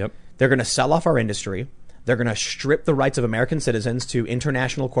China. Yep. They're going to sell off our industry. They're going to strip the rights of American citizens to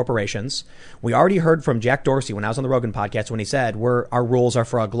international corporations. We already heard from Jack Dorsey when I was on the Rogan podcast when he said our rules are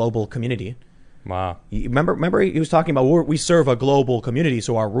for a global community. Wow. Remember he was talking about we serve a global community,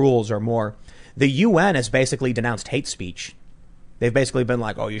 so our rules are more. The UN has basically denounced hate speech. They've basically been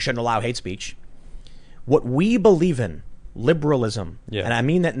like, oh, you shouldn't allow hate speech. What we believe in, liberalism, and I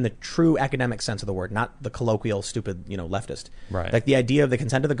mean that in the true academic sense of the word, not the colloquial, stupid, leftist. Right. Like the idea of the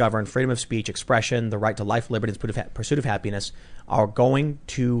consent of the governed, freedom of speech, expression, the right to life, liberty, and pursuit of happiness are going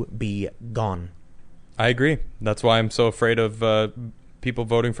to be gone. I agree. That's why I'm so afraid of people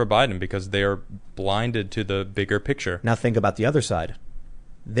voting for Biden, because they are blinded to the bigger picture. Now think about the other side.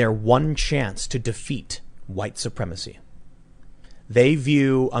 Their one chance to defeat white supremacy. They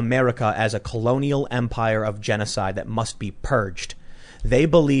view America as a colonial empire of genocide that must be purged. They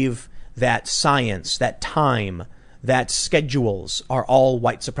believe that science, that time, that schedules are all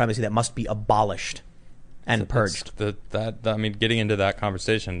white supremacy that must be abolished and purged. I mean, getting into that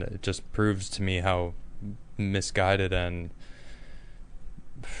conversation, it just proves to me how misguided and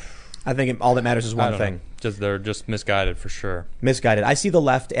I think all that matters is one thing. They're just misguided for sure. Misguided. I see the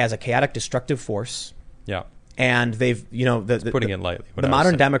left as a chaotic, destructive force. Yeah. And they've, Putting it lightly. The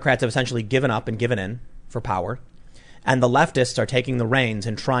modern Democrats have essentially given up and given in for power. And the leftists are taking the reins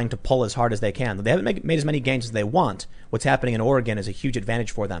and trying to pull as hard as they can. They haven't made as many gains as they want. What's happening in Oregon is a huge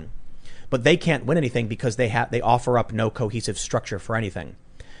advantage for them. But they can't win anything because they offer up no cohesive structure for anything.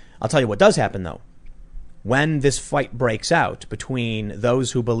 I'll tell you what does happen, though. When this fight breaks out between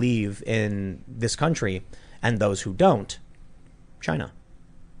those who believe in this country and those who don't, China.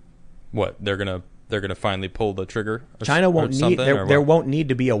 What? They're gonna finally pull the trigger? China won't need there what? won't need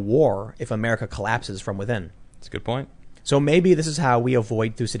to be a war if America collapses from within. That's a good point. So maybe this is how we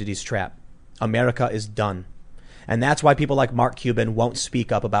avoid Thucydides' trap. America is done. And that's why people like Mark Cuban won't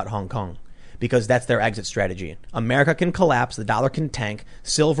speak up about Hong Kong, because that's their exit strategy. America can collapse, the dollar can tank,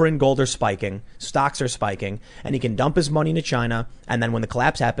 silver and gold are spiking, stocks are spiking, and he can dump his money into China, and then when the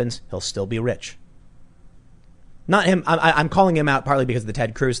collapse happens, he'll still be rich. Not him. I'm calling him out partly because of the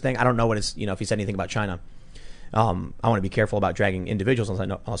Ted Cruz thing. I don't know if he said anything about China. I want to be careful about dragging individuals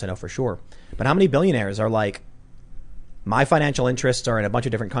unless I know for sure. But how many billionaires are like, my financial interests are in a bunch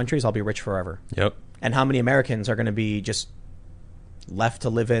of different countries, I'll be rich forever. Yep. And how many Americans are going to be just left to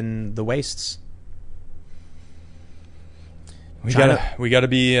live in the wastes? We gotta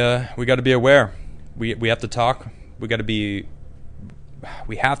be aware. We have to talk. We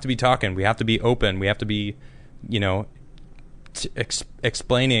have to be talking. We have to be open. We have to be,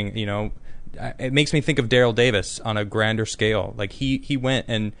 explaining. It makes me think of Daryl Davis on a grander scale. Like he went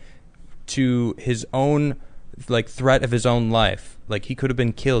and to his own threat of his own life. Like he could have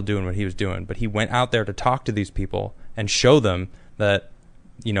been killed doing what he was doing, but he went out there to talk to these people and show them that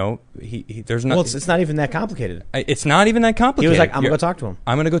there's no. Well, it's not even that complicated. It's not even that complicated. He was like, "I'm gonna go talk to him.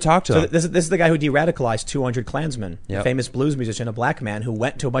 I'm gonna go talk to him." This is the guy who de-radicalized 200 Klansmen, Yep. a famous blues musician, a black man who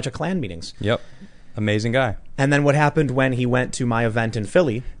went to a bunch of Klan meetings. Yep, amazing guy. And then what happened when he went to my event in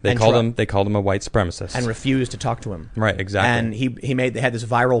Philly? They called him a white supremacist and refused to talk to him. Right, exactly. And they had this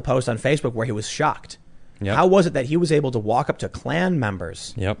viral post on Facebook where he was shocked. Yep. How was it that he was able to walk up to Klan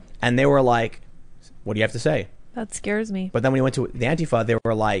members? Yep. And they were like, "What do you have to say?" That scares me. But then when he went to the Antifa, they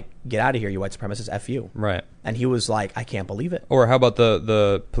were like, "Get out of here, you white supremacist, F you." Right. And he was like, "I can't believe it." Or how about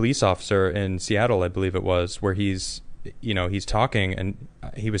the police officer in Seattle, I believe it was, where he's talking and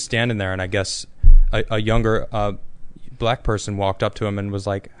he was standing there, and I guess a younger black person walked up to him and was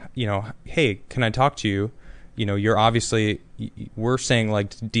like, "Hey, can I talk to you? You're obviously, we're saying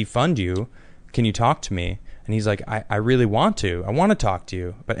to defund you. Can you talk to me?" And he's like, I really want to. I want to talk to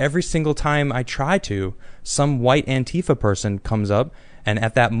you. But every single time I try to, some white Antifa person comes up. And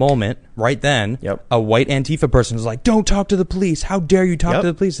at that moment, right then, Yep. a white Antifa person is like, "Don't talk to the police. How dare you talk Yep. to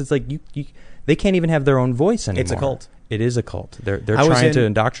the police?" It's like, they can't even have their own voice anymore. It's a cult. It is a cult. They're trying to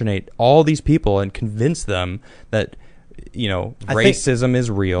indoctrinate all these people and convince them that, racism is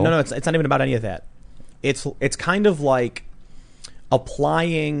real. No, it's not even about any of that. It's kind of like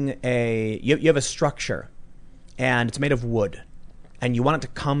applying you have a structure and it's made of wood and you want it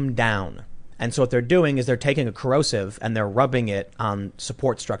to come down. And so what they're doing is they're taking a corrosive and they're rubbing it on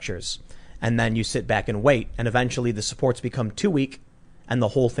support structures. And then you sit back and wait, and eventually the supports become too weak and the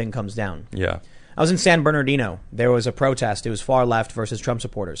whole thing comes down. Yeah. I was in San Bernardino. There was a protest. It was far left versus Trump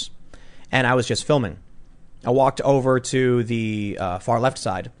supporters. And I was just filming. I walked over to the far left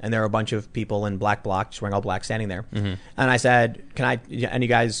side, and there were a bunch of people in black bloc, just wearing all black, standing there. Mm-hmm. And I said, any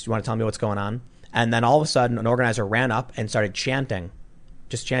guys, you want to tell me what's going on? And then all of a sudden, an organizer ran up and started chanting,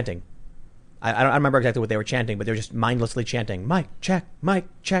 just chanting. I don't remember exactly what they were chanting, but they were just mindlessly chanting, "Mic, check, mic,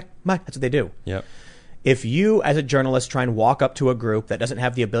 check, mic." That's what they do. Yep. If you, as a journalist, try and walk up to a group that doesn't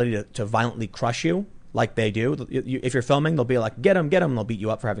have the ability to violently crush you like they do, if you're filming, they'll be like, "Get him, get him," and they'll beat you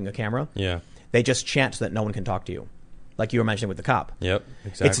up for having a camera. Yeah. They just chant so that no one can talk to you, like you were mentioning with the cop. Yep,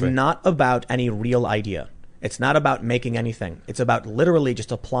 exactly. It's not about any real idea. It's not about making anything. It's about literally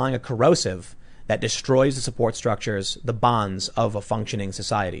just applying a corrosive that destroys the support structures, the bonds of a functioning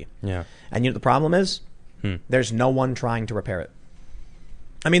society. Yeah. And the problem is, there's no one trying to repair it.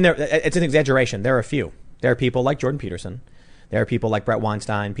 I mean, it's an exaggeration. There are a few. There are people like Jordan Peterson. There are people like Brett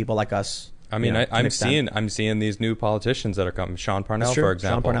Weinstein, people like us. I mean, I'm seeing these new politicians that are coming. Sean Parnell, for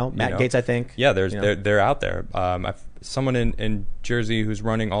example. Sean Parnell, Matt Gaetz, I think. Yeah, they're out there. Someone in Jersey who's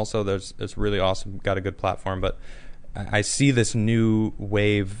running also. That's really awesome. Got a good platform, but I see this new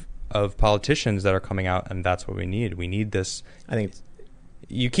wave of politicians that are coming out, and that's what we need. We need this. I think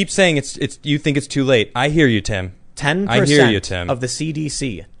you keep saying it's. You think it's too late. I hear you, Tim. 10% of the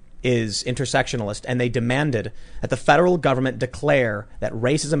CDC is intersectionalist, and they demanded that the federal government declare that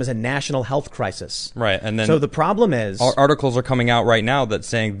racism is a national health crisis. Right, and then so the problem is articles are coming out right now that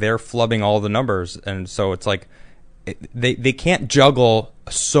saying they're flubbing all the numbers, and so it's like they can't juggle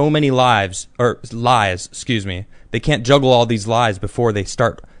so many lies. Excuse me. They can't juggle all these lies before they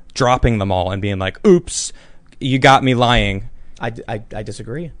start dropping them all and being like, "Oops, you got me lying." I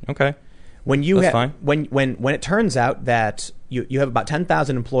disagree. Okay. When you That's fine. when it turns out that you have about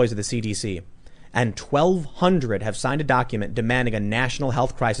 10,000 employees of the CDC, and 1,200 have signed a document demanding a national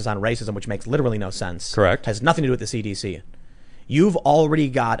health crisis on racism, which makes literally no sense. Correct. Has nothing to do with the CDC. You've already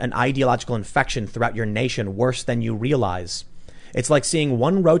got an ideological infection throughout your nation worse than you realize. It's like seeing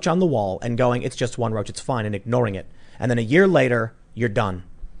one roach on the wall and going, "It's just one roach, it's fine," and ignoring it. And then a year later, you're done.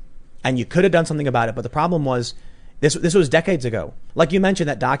 And you could have done something about it, but the problem was, this was decades ago. Like you mentioned,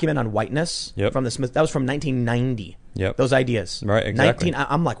 that document on whiteness from the Smith, that was from 1990. Yep. Those ideas. Right, exactly.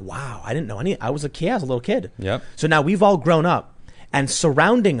 I'm like, wow, I didn't know any. I was a little kid. Yep. So now we've all grown up, and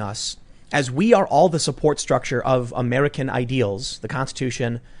surrounding us, as we are all the support structure of American ideals, the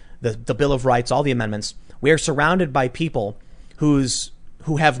Constitution, the Bill of Rights, all the amendments, we are surrounded by people whose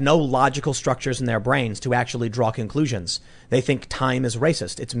who have no logical structures in their brains to actually draw conclusions. They think time is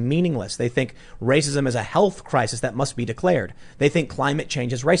racist. It's meaningless. They think racism is a health crisis that must be declared. They think climate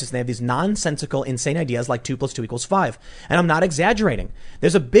change is racist. And they have these nonsensical, insane ideas like 2 + 2 = 5. And I'm not exaggerating.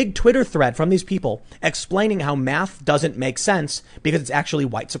 There's a big Twitter thread from these people explaining how math doesn't make sense because it's actually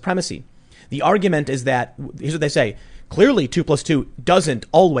white supremacy. The argument is that, here's what they say, clearly 2 + 2 doesn't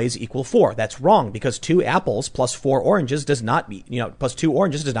always equal 4. That's wrong because 2 apples plus 4 oranges does not, plus 2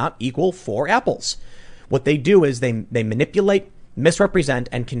 oranges does not equal 4 apples. What they do is they manipulate, misrepresent,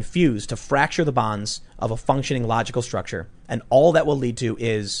 and confuse to fracture the bonds of a functioning logical structure. And all that will lead to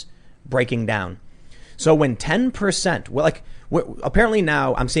is breaking down. So when 10%, apparently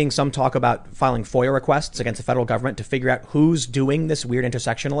now I'm seeing some talk about filing FOIA requests against the federal government to figure out who's doing this weird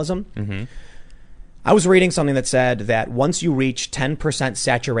intersectionalism. Mm-hmm. I was reading something that said that once you reach 10%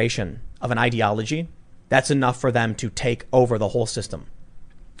 saturation of an ideology, that's enough for them to take over the whole system.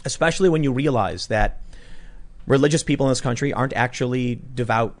 Especially when you realize that religious people in this country aren't actually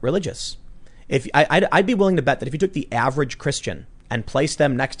devout religious. I'd be willing to bet that if you took the average Christian and placed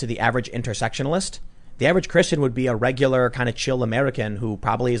them next to the average intersectionalist, the average Christian would be a regular kind of chill American who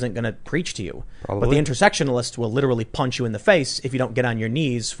probably isn't going to preach to you. Probably. But the intersectionalist will literally punch you in the face if you don't get on your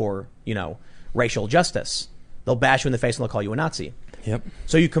knees for, racial justice. They'll bash you in the face and they'll call you a Nazi. Yep.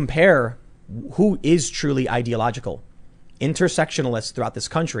 So you compare who is truly ideological. Intersectionalists throughout this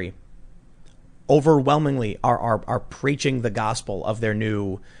country overwhelmingly are preaching the gospel of their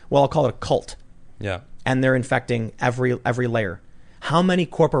new, I'll call it a cult. Yeah. And they're infecting every layer. How many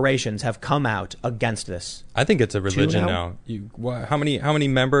corporations have come out against this? I think it's a religion now. How many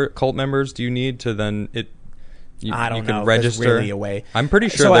cult members do you need to then I don't know. Register. There's really a way. I'm pretty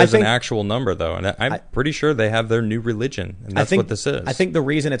sure there's an actual number, though, and I'm pretty sure they have their new religion, and that's what this is. I think the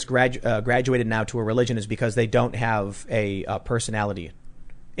reason it's graduated now to a religion is because they don't have a personality.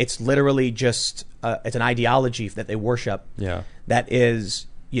 It's literally just it's an ideology that they worship. Yeah. That is,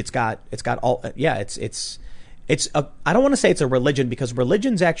 it's got all. Yeah. It's I don't want to say it's a religion because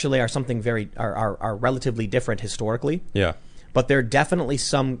religions actually are something are relatively different historically. Yeah. But they're definitely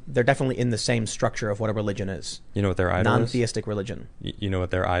in the same structure of what a religion is. You know what their idol is? Non-theistic religion. You know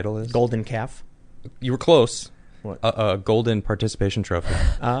what their idol is? Golden calf. You were close. What? A golden participation trophy.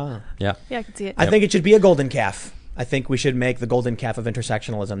 Ah. Yeah. Yeah, I can see it. I think it should be a golden calf. I think we should make the golden calf of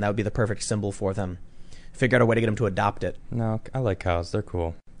intersectionalism. That would be the perfect symbol for them. Figure out a way to get them to adopt it. No, I like cows. They're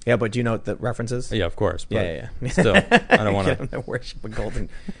cool. Yeah, but do you know what the reference is? Yeah, of course. But yeah. Still, I don't want to worship a golden.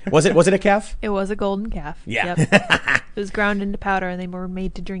 Was it a calf? It was a golden calf. Yeah. Yep. It was ground into powder, and they were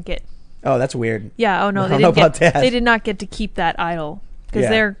made to drink it. Oh, that's weird. Yeah. Oh no, they did not get to keep that idol because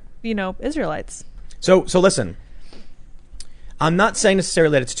they're Israelites. So listen. I'm not saying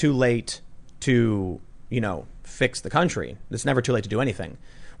necessarily that it's too late to fix the country. It's never too late to do anything.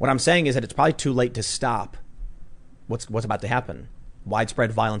 What I'm saying is that it's probably too late to stop what's about to happen.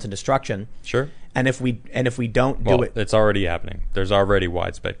 Widespread violence and destruction. Sure. And if we don't do it, it's already happening. There's already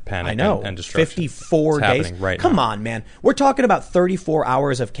widespread panic and destruction. 54 days. Happening right Come now. on, man. We're talking about 34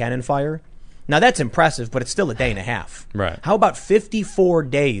 hours of cannon fire. Now that's impressive, but it's still a day and a half. Right. How about 54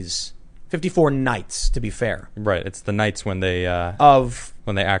 days? 54 nights, to be fair. Right. It's the nights when they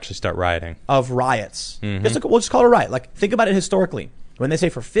when they actually start rioting. Of riots. Mm-hmm. We'll just call it a riot. Like, think about it historically. When they say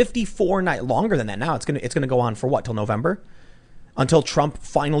for 54 nights, longer than that now, it's gonna go on for what, till November? Until Trump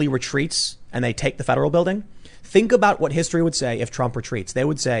finally retreats and they take the federal building. Think about what history would say if Trump retreats. They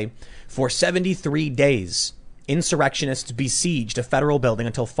would say, for 73 days, insurrectionists besieged a federal building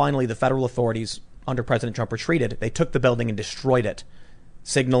until finally the federal authorities under President Trump retreated. They took the building and destroyed it,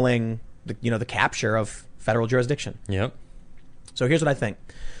 signaling the capture of federal jurisdiction. Yep. So here's what I think.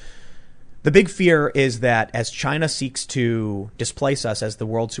 The big fear is that as China seeks to displace us as the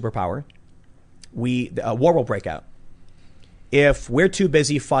world superpower, a war will break out. If we're too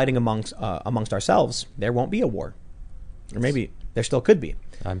busy fighting amongst ourselves, there won't be a war. Or maybe there still could be.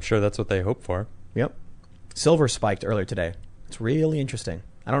 I'm sure that's what they hope for. Yep. Silver spiked earlier today. It's really interesting.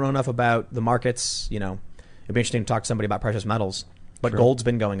 I don't know enough about the markets. It'd be interesting to talk to somebody about precious metals. But Sure. Gold's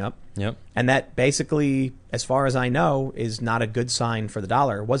been going up. Yep. And that basically, as far as I know, is not a good sign for the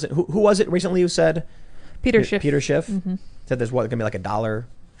dollar. Was it? Who was it recently who said? Peter Schiff. Peter Schiff Mm-hmm. said there's going to be like a dollar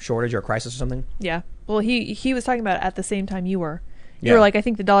shortage or a crisis or something. Yeah. Well, he was talking about it at the same time you were. You Yeah. were like, I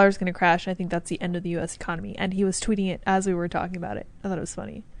think the dollar is going to crash. I think that's the end of the U.S. economy. And he was tweeting it as we were talking about it. I thought it was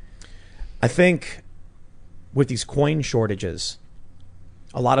funny. I think with these coin shortages,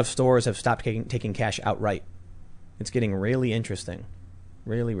 a lot of stores have stopped taking cash outright. It's getting really interesting.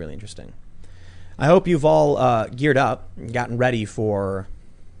 Really, really interesting. I hope you've all geared up and gotten ready for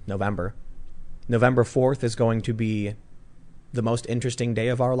November. November 4th is going to be the most interesting day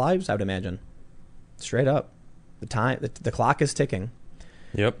of our lives, I would imagine. Straight up. The clock is ticking.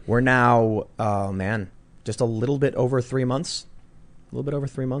 Yep. We're now, just a little bit over 3 months. A little bit over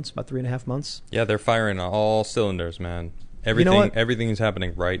 3 months, about 3.5 months. Yeah, they're firing on all cylinders, man. Everything is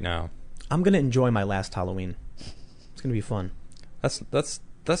happening right now. I'm going to enjoy my last Halloween. It's going to be fun.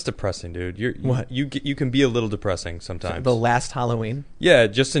 That's depressing, dude. What? You can be a little depressing sometimes. The last Halloween? Yeah,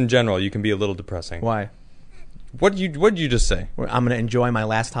 just in general, you can be a little depressing. Why? What did you just say? I'm going to enjoy my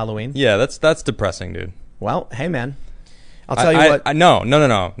last Halloween? Yeah, that's depressing, dude. Well, hey, man. I'll tell you what. No.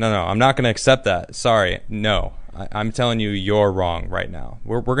 I'm not going to accept that. Sorry. No. I'm telling you, you're wrong right now.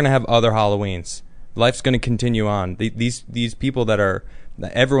 We're going to have other Halloweens. Life's going to continue on. These people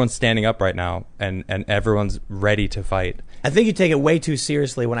everyone's standing up right now, and everyone's ready to fight. I think you take it way too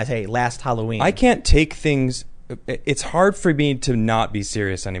seriously when I say last Halloween. I can't take things. It's hard for me to not be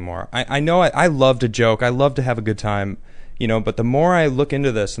serious anymore. I know I love to joke. I love to have a good time. But the more I look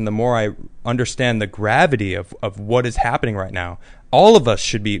into this and the more I understand the gravity of what is happening right now, all of us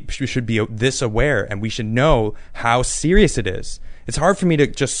should be this aware, and we should know how serious it is. It's hard for me to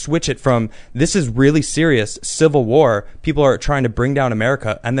just switch it from this is really serious civil war. People are trying to bring down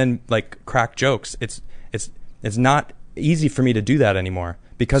America, and then like crack jokes. It's not easy for me to do that anymore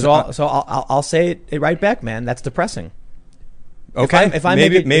because I'll say it right back, man. That's depressing. Okay,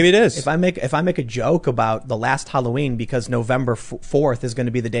 maybe it is. If I make a joke about the last Halloween because November 4th is going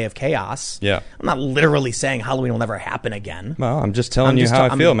to be the day of chaos, yeah, I'm not literally saying Halloween will never happen again. Well, I'm just telling you how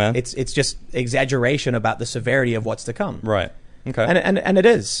I feel, man. It's just exaggeration about the severity of what's to come. Right. Okay. And it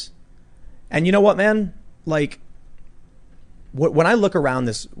is. And you know what, man? Like, when I look around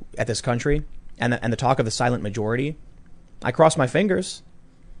at this country and the talk of the silent majority, I cross my fingers.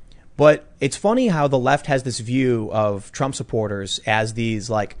 But it's funny how the left has this view of Trump supporters as these,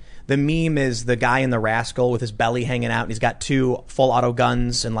 like, the meme is the guy in the Rascal with his belly hanging out and he's got 2 full auto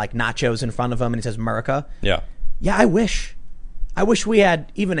guns and like nachos in front of him and he says America. Yeah. Yeah, I wish we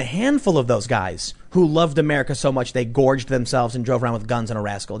had even a handful of those guys who loved America so much they gorged themselves and drove around with guns and a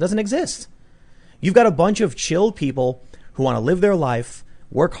Rascal. It doesn't exist. You've got a bunch of chill people who want to live their life,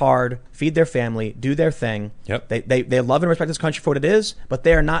 work hard, feed their family, do their thing. Yep. They love and respect this country for what it is, but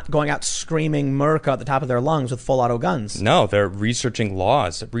they are not going out screaming America at the top of their lungs with full auto guns. No, they're researching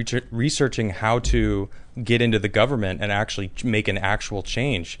laws, researching how to get into the government and actually make an actual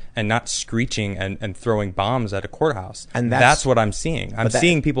change and not screeching and throwing bombs at a courthouse. And that's what I'm seeing. I'm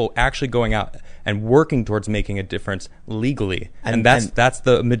seeing people actually going out and working towards making a difference legally. And that's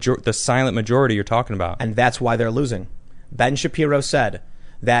the silent majority you're talking about. And that's why they're losing. Ben Shapiro said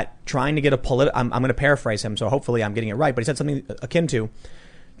that trying to get I'm going to paraphrase him, so hopefully I'm getting it right, but he said something akin to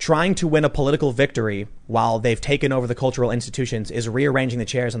trying to win a political victory while they've taken over the cultural institutions is rearranging the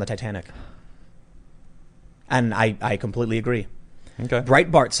chairs on the Titanic. And I completely agree. Okay.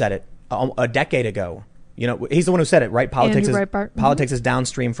 Breitbart said it a decade ago. He's the one who said it, right? Politics is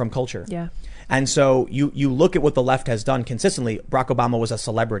downstream from culture. Yeah. And so you look at what the left has done consistently. Barack Obama was a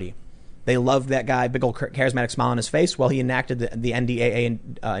celebrity. They loved that guy, big old charismatic smile on his face. Well, he enacted the NDAA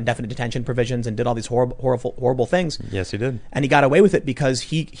and indefinite detention provisions and did all these horrible things. Yes, he did. And he got away with it because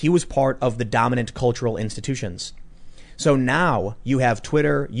he was part of the dominant cultural institutions. So now you have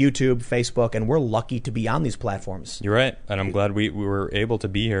Twitter, YouTube, Facebook, and we're lucky to be on these platforms. You're right. And I'm glad we were able to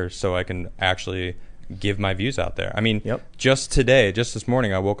be here so I can actually give my views out there. I mean, just this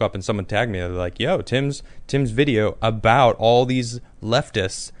morning, I woke up and someone tagged me. They're like, yo, Tim's video about all these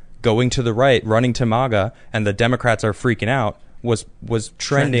leftists going to the right, running to MAGA, and the Democrats are freaking out, was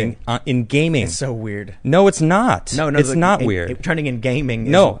trending. In gaming. It's so weird. No, it's not. No, it's not weird. Trending in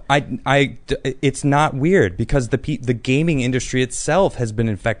gaming. No, it's not weird because the gaming industry itself has been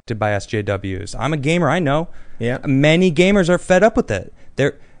infected by SJWs. I'm a gamer, I know. Yeah. Many gamers are fed up with it.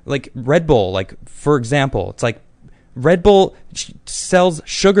 They're like Red Bull, like for example, it's like Red Bull sells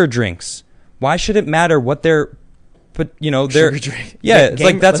sugar drinks. Why should it matter what they're they're it's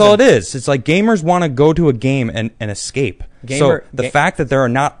like that's all it is. It's like gamers want to go to a game and escape. So the fact that they're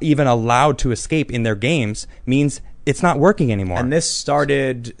not even allowed to escape in their games means it's not working anymore. And this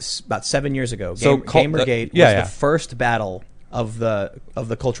started about 7 years ago. Gamergate was the first battle of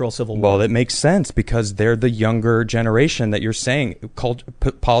the cultural civil war. Well, it makes sense because they're the younger generation that you're saying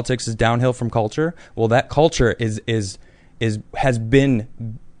politics is downhill from culture. Well, that culture has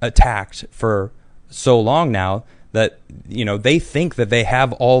been attacked for so long now that they think that they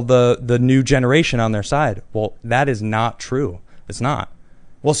have all the new generation on their side. Well, that is not true. It's not.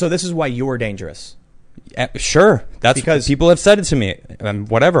 Well, so this is why you're dangerous. Sure, that's because people have said it to me.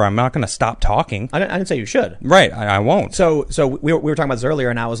 Whatever, I'm not going to stop talking. I didn't say you should. Right, I won't. So we were talking about this earlier,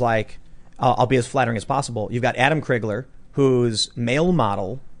 and I was like, I'll be as flattering as possible. You've got Adam Krigler, who's male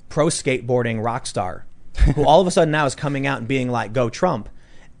model, pro skateboarding rock star, who all of a sudden now is coming out and being like, "Go Trump,"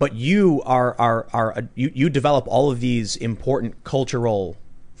 but you you develop all of these important cultural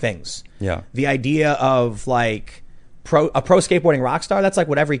things. Yeah. The idea of like a pro skateboarding rock star, that's like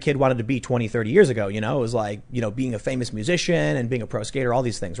what every kid wanted to be 20, 30 years ago, you know? It was like, you know, being a famous musician and being a pro skater, all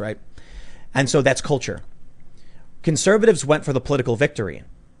these things, right? And so that's culture. Conservatives went for the political victory,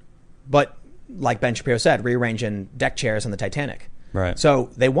 but like Ben Shapiro said, rearranging deck chairs on the Titanic. Right. So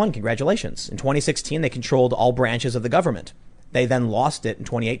they won. Congratulations. In 2016, they controlled all branches of the government. They then lost it in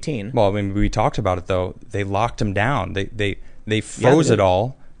 2018. Well, I mean, we talked about it though. They locked him down. They froze it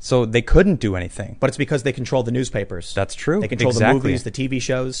all, so they couldn't do anything. But it's because they controlled the newspapers. That's true. They controlled the movies, the TV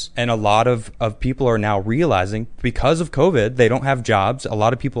shows. And a lot of people are now realizing because of COVID, they don't have jobs. A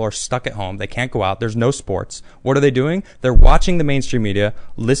lot of people are stuck at home. They can't go out. There's no sports. What are they doing? They're watching the mainstream media,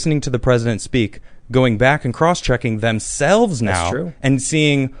 listening to the president speak, going back and cross-checking themselves now. That's true. And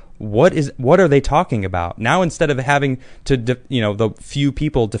seeing what are they talking about now, instead of having to the few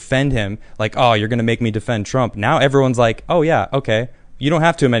people defend him, like, oh, you're going to make me defend Trump. Now everyone's like, oh yeah, okay, you don't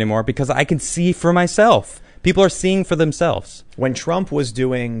have to him anymore because I can see for myself. People are seeing for themselves. When Trump was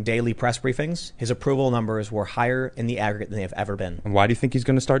doing daily press briefings, his approval numbers were higher in the aggregate than they have ever been. And why do you think he's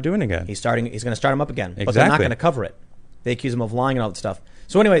going to start doing it again? He's going to start them up again, Exactly. but they're not going to cover it. They accuse him of lying and all that stuff.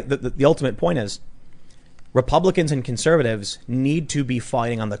 So anyway, the ultimate point is, Republicans and conservatives need to be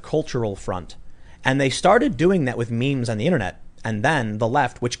fighting on the cultural front. And they started doing that with memes on the internet. And then the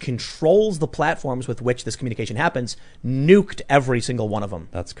left, which controls the platforms with which this communication happens, nuked every single one of them.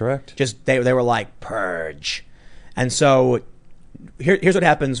 That's correct. Just they were like, purge. And so here's what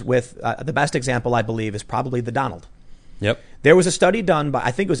happens with the best example, I believe, is probably the Donald. Yep. There was a study done by,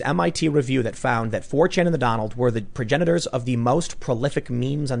 I think it was MIT Review, that found that 4chan and the Donald were the progenitors of the most prolific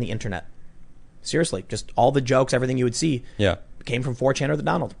memes on the internet. Seriously, just all the jokes, everything you would see came from 4chan or the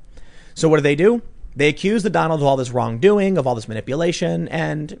Donald. So what do? They accuse the Donald of all this wrongdoing, of all this manipulation,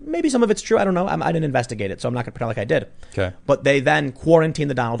 and maybe some of it's true. I don't know. I didn't investigate it, so I'm not going to pretend like I did. Okay. But they then quarantined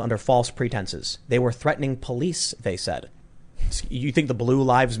the Donald under false pretenses. They were threatening police, they said. You think the Blue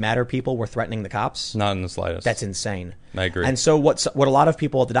Lives Matter people were threatening the cops? Not in the slightest. That's insane. I agree. And so what a lot of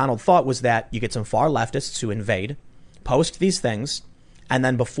people at the Donald thought was that you get some far leftists who invade, post these things, and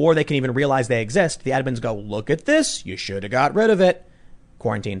then before they can even realize they exist, the admins go, look at this, you should have got rid of it.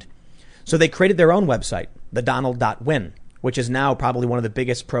 Quarantined. So they created their own website, thedonald.win, which is now probably one of the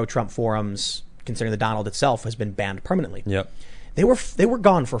biggest pro-Trump forums, considering the Donald itself has been banned permanently. Yep. They were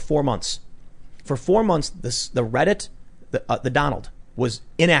gone for 4 months. For 4 months, the Reddit, the Donald, was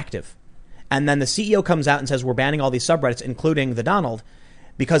inactive. And then the CEO comes out and says, we're banning all these subreddits, including the Donald,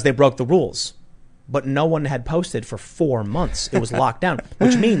 because they broke the rules. But no one had posted for 4 months. It was locked down,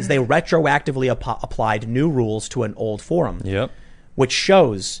 which means they retroactively applied new rules to an old forum. Yep. Which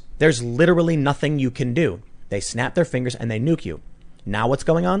shows there's literally nothing you can do. They snap their fingers and they nuke you. Now what's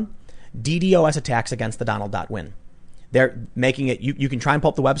going on? DDoS attacks against the Donald.win. They're making it, you can try and pull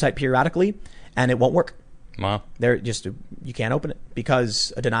up the website periodically and it won't work. Wow. You can't open it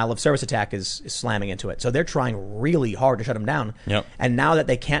because a denial of service attack is slamming into it. So they're trying really hard to shut them down. Yep. And now that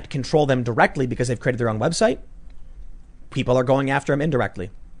they can't control them directly because they've created their own website, people are going after them indirectly.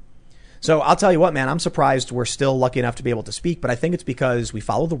 So I'll tell you what, man, I'm surprised we're still lucky enough to be able to speak, but I think it's because we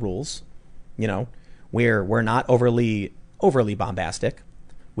follow the rules. You know, we're not overly bombastic.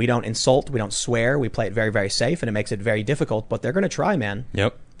 We don't insult. We don't swear. We play it very, very safe, and it makes it very difficult. But they're going to try, man.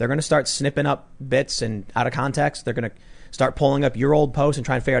 Yep. They're going to start snipping up bits and out of context. They're going to start pulling up your old posts and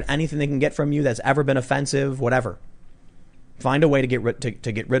trying to figure out anything they can get from you that's ever been offensive, whatever. Find a way to get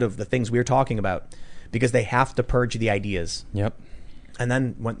rid of the things we're talking about, because they have to purge the ideas. Yep. And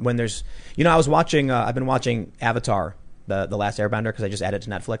then when there's, I've been watching Avatar, the Last Airbender, because I just added it to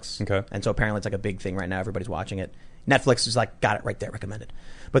Netflix. Okay. And so apparently it's like a big thing right now. Everybody's watching it. Netflix is like, got it right there, recommended.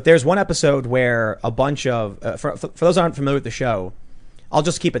 But there's one episode where a bunch of, for those who aren't familiar with the show, I'll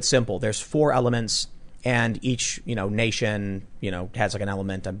just keep it simple. There's 4 elements, and each, nation, has like an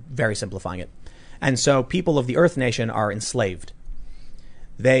element. I'm very simplifying it. And so people of the Earth nation are enslaved.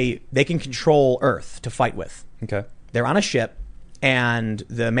 They can control Earth to fight with. Okay. They're on a ship, and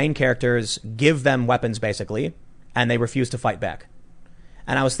the main characters give them weapons, basically, and they refuse to fight back.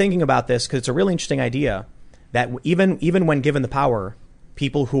 And I was thinking about this because it's a really interesting idea that even when given the power,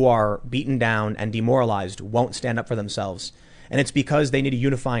 people who are beaten down and demoralized won't stand up for themselves. And it's because they need a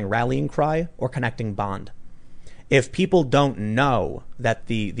unifying rallying cry or connecting bond. If people don't know that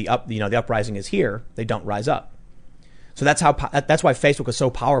the uprising is here, they don't rise up. So that's why Facebook was so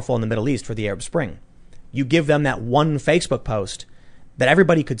powerful in the Middle East for the Arab Spring. You give them that one Facebook post that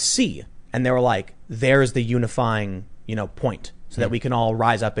everybody could see, and they were like, there's the unifying, point so that we can all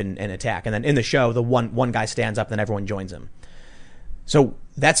rise up and attack. And then in the show, the one guy stands up and then everyone joins him. So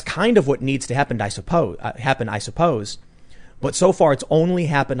that's kind of what needs to happen, I suppose. But so far, it's only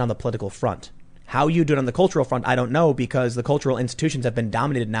happened on the political front. How you do it on the cultural front, I don't know, because the cultural institutions have been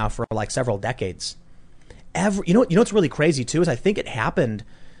dominated now for like several decades. You know what's really crazy too is I think it happened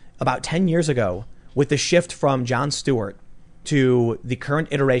about 10 years ago with the shift from Jon Stewart to the current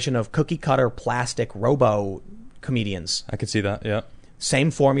iteration of cookie cutter plastic robo comedians. I could see that. Yeah.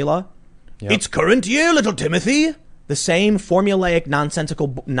 Same formula. Yep. It's current year, little Timothy. The same formulaic,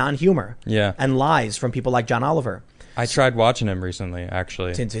 nonsensical non-humor. Yeah. And lies from people like John Oliver. I tried watching him recently,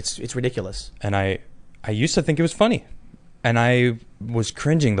 actually. It's ridiculous. And I used to think it was funny. And I was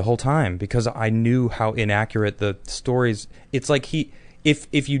cringing the whole time because I knew how inaccurate the stories. It's like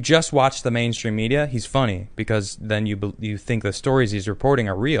if you just watch the mainstream media, he's funny because then you think the stories he's reporting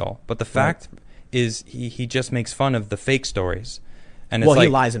are real. But the fact is he just makes fun of the fake stories. And it's he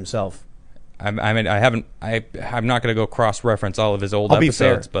lies himself. I'm not going to go cross-reference all of his old I'll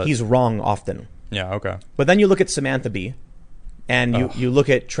episodes. Be fair. But he's wrong often. Yeah, okay. But then you look at Samantha Bee, and you look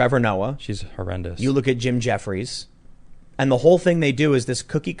at Trevor Noah. She's horrendous. You look at Jim Jeffries, and the whole thing they do is this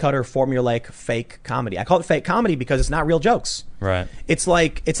cookie-cutter formulaic fake comedy. I call it fake comedy because it's not real jokes. Right. It's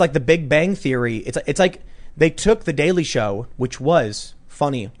like the Big Bang Theory. It's like they took The Daily Show, which was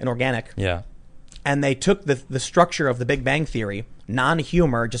funny and organic. Yeah. And they took the structure of The Big Bang Theory,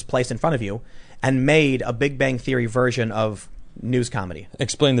 non-humor just placed in front of you, and made a Big Bang Theory version of news comedy.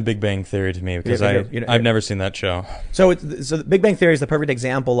 Explain The Big Bang Theory to me because I've never seen that show. So The Big Bang Theory is the perfect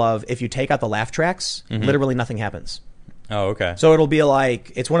example of if you take out the laugh tracks, literally nothing happens. Oh, okay. So it'll be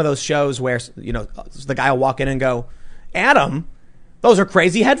like, it's one of those shows where, the guy will walk in and go, Adam, those are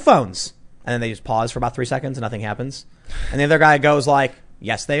crazy headphones. And then they just pause for about 3 seconds and nothing happens. And the other guy goes like,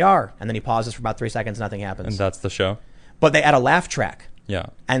 yes, they are. And then he pauses for about 3 seconds, nothing happens. And that's the show? But they add a laugh track. Yeah.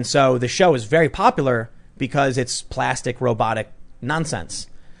 And so the show is very popular because it's plastic, robotic nonsense.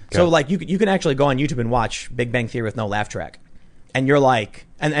 Okay. So like you can actually go on YouTube and watch Big Bang Theory with no laugh track. And you're like,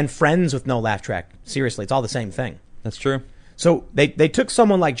 and Friends with no laugh track. Seriously, it's all the same thing. That's true. So they took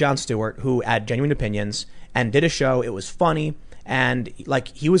someone like Jon Stewart who had genuine opinions and did a show. It was funny. And like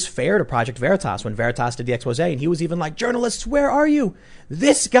he was fair to Project Veritas when Veritas did the expose, and he was even like, journalists, where are you?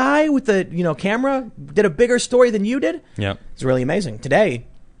 This guy with the camera did a bigger story than you did. Yeah, it's really amazing. Today,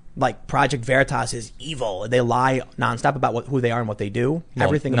 like Project Veritas is evil. They lie nonstop about who they are and what they do. Well,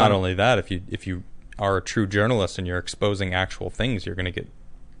 everything. Not only that, if you are a true journalist and you're exposing actual things, you're going to get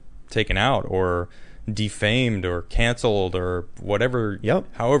taken out or defamed or canceled or whatever. Yep.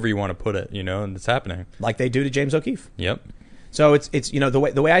 However you want to put it, and it's happening. Like they do to James O'Keefe. Yep. So it's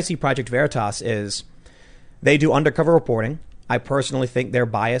the way I see Project Veritas is they do undercover reporting. I personally think they're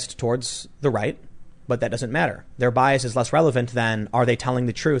biased towards the right, but that doesn't matter. Their bias is less relevant than are they telling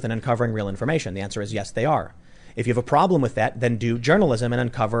the truth and uncovering real information? The answer is yes, they are. If you have a problem with that, then do journalism and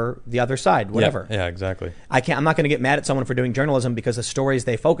uncover the other side, whatever. Yeah, exactly. I'm not going to get mad at someone for doing journalism because the stories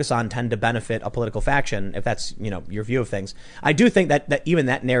they focus on tend to benefit a political faction, if that's, your view of things. I do think that even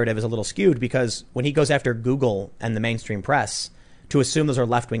that narrative is a little skewed because when he goes after Google and the mainstream press, to assume those are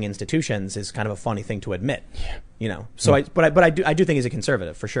left-wing institutions is kind of a funny thing to admit. Yeah. So I do think he's a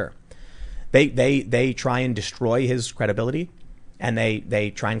conservative for sure. They try and destroy his credibility, and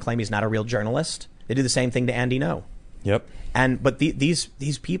they try and claim he's not a real journalist. They do the same thing to Andy Ngo. Yep. But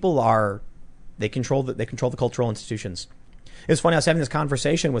these people they control the cultural institutions. It was funny. I was having this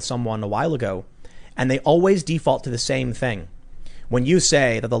conversation with someone a while ago, and they always default to the same thing. When you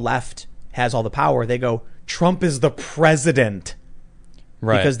say that the left has all the power, they go, Trump is the president.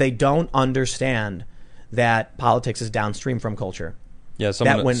 Right. Because they don't understand that politics is downstream from culture. Yeah,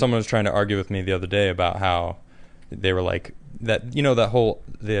 someone was trying to argue with me the other day about how they were like that. That whole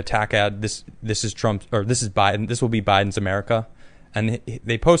the attack ad. This is Trump, or this is Biden. This will be Biden's America, and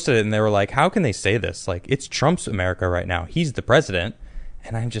they posted it and they were like, how can they say this? Like, it's Trump's America right now. He's the president,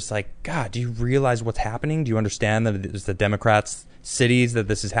 and I'm just like, God, do you realize what's happening? Do you understand that it's the Democrats' cities that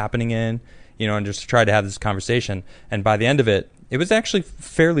this is happening in? And just try to have this conversation. And by the end of it, it was actually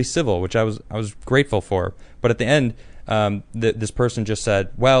fairly civil, which I was grateful for. But at the end, this person just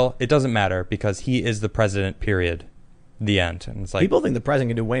said, well, it doesn't matter because he is the president, period. The end. And it's like, people think the president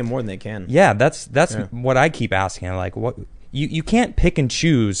can do way more than they can. Yeah, that's what I keep asking. I'm like, what? You can't pick and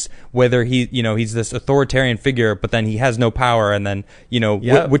choose whether he's this authoritarian figure, but then he has no power, and then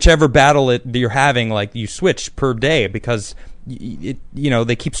whichever battle you're having, like you switch per day because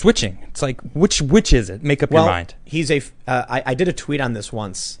they keep switching. It's like which is it? Make up your mind. He's I did a tweet on this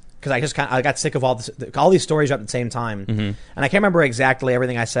once, because I got sick of all these stories at the same time, and I can't remember exactly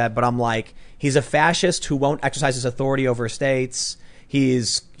everything I said, but I'm like, he's a fascist who won't exercise his authority over states.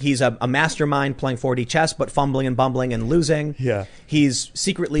 He's a mastermind playing 4D chess, but fumbling and bumbling and losing. Yeah. He's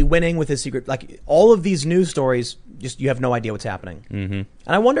secretly winning with his secret. Like, all of these news stories, just you have no idea what's happening. Mm-hmm. And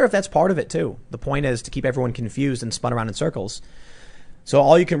I wonder if that's part of it too. The point is to keep everyone confused and spun around in circles. So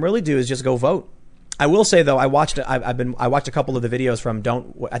all you can really do is just go vote. I will say though, I watched a couple of the videos from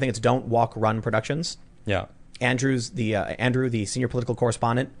I think it's Don't Walk Run Productions. Yeah. Andrew, the senior political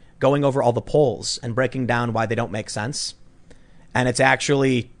correspondent, going over all the polls and breaking down why they don't make sense. And it's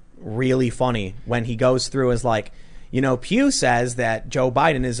actually really funny when he goes through as like, Pew says that Joe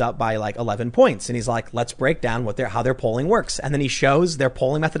Biden is up by like 11 points. And he's like, let's break down how their polling works. And then he shows their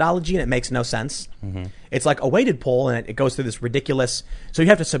polling methodology and it makes no sense. Mm-hmm. It's like a weighted poll and it goes through this ridiculous. So you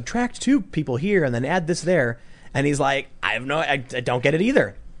have to subtract 2 people here and then add this there. And he's like, I don't get it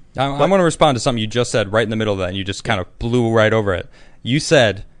either. I want to respond to something you just said right in the middle of that. And you just kind of blew right over it. You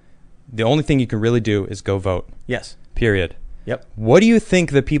said the only thing you can really do is go vote. Yes. Period. Yep. What do you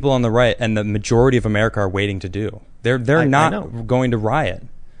think the people on the right and the majority of America are waiting to do? They're not going to riot.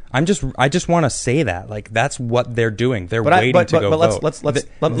 I just want to say that, like, that's what they're doing. They're waiting to go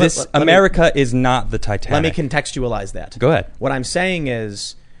vote. America is not the Titanic. Let me contextualize that. Go ahead. What I'm saying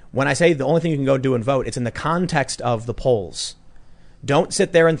is, when I say the only thing you can go do and vote, it's in the context of the polls. Don't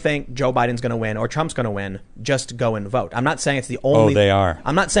sit there and think Joe Biden's going to win or Trump's going to win. Just go and vote. I'm not saying it's the only. Oh, they are.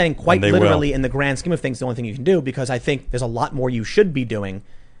 I'm not saying quite literally in the grand scheme of things the only thing you can do, because I think there's a lot more you should be doing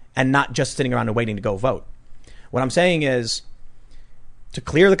and not just sitting around and waiting to go vote. What I'm saying is, to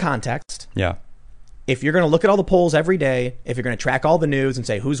clear the context. Yeah. If you're going to look at all the polls every day, if you're going to track all the news and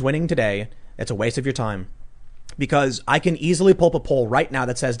say who's winning today, it's a waste of your time. Because I can easily pull up a poll right now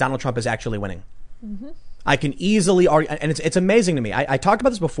that says Donald Trump is actually winning. Mm-hmm. I can easily argue, and it's amazing to me. I talked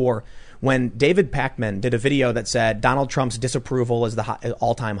about this before when David Pakman did a video that said Donald Trump's disapproval is the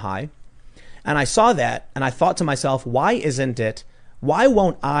all-time high. And I saw that, and I thought to myself, why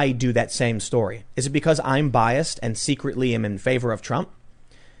won't I do that same story? Is it because I'm biased and secretly am in favor of Trump?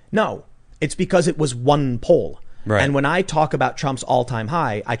 No, it's because it was one poll. Right. And when I talk about Trump's all-time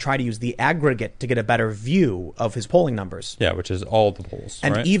high, I try to use the aggregate to get a better view of his polling numbers. Yeah, which is all the polls.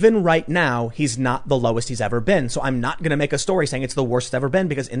 And right? even right now, he's not the lowest he's ever been. So I'm not going to make a story saying it's the worst it's ever been,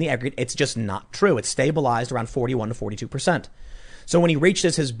 because in the aggregate, it's just not true. It's stabilized around 41 to 42%. So when he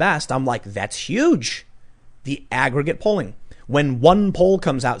reaches his best, I'm like, that's huge. The aggregate polling. When one poll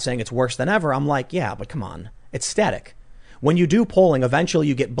comes out saying it's worse than ever, I'm like, yeah, but come on. It's static. When you do polling, eventually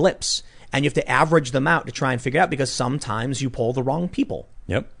you get blips. And you have to average them out to try and figure it out, because sometimes you poll the wrong people.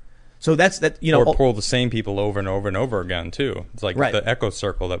 Yep. So that's that. Or poll the same people over and over and over again too. It's like the echo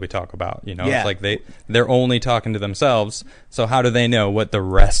circle that we talk about. Yeah. It's like they're only talking to themselves. So how do they know what the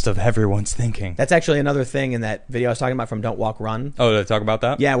rest of everyone's thinking? That's actually another thing in that video I was talking about from Don't Walk Run. Oh, did they talk about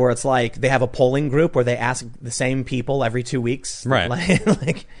that? Yeah, where it's like they have a polling group where they ask the same people every 2 weeks. Right.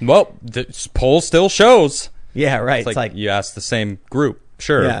 Well, the poll still shows. Yeah, right. It's like you ask the same group.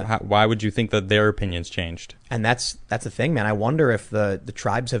 Sure. Yeah. Why would you think that their opinions changed? And that's the thing, man. I wonder if the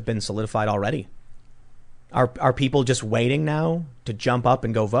tribes have been solidified already. Are people just waiting now to jump up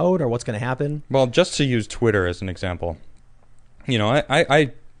and go vote, or what's going to happen? Well, just to use Twitter as an example,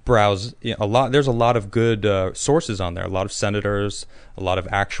 I browse a lot. There's a lot of good sources on there. A lot of senators, a lot of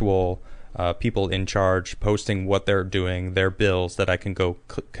actual people in charge posting what they're doing, their bills that I can go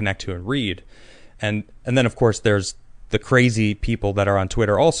connect to and read. And then, of course, there's the crazy people that are on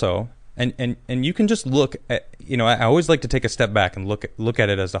Twitter also, and you can just look at, I always like to take a step back and look at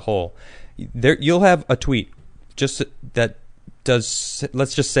it as a whole. There, you'll have a tweet just that does,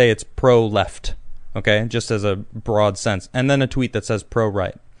 let's just say it's pro-left, okay, just as a broad sense, and then a tweet that says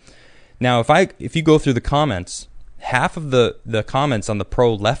pro-right. Now, if you go through the comments, half of the comments on the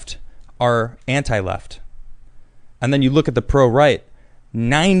pro-left are anti-left, and then you look at the pro-right,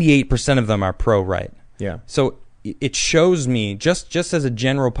 98% of them are pro-right. Yeah. So it shows me, just as a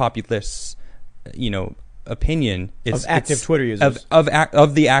general populace, opinion, of active Twitter users,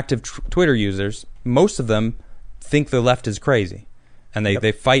 of the active Twitter users, most of them think the left is crazy, and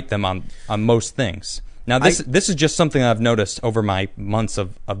they fight them on most things. Now this is just something I've noticed over my months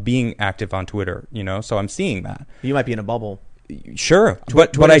of being active on Twitter. So I'm seeing that. You might be in a bubble. Sure,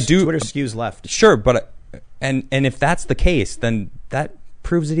 but I do. Twitter skews left. Sure, but and if that's the case, then that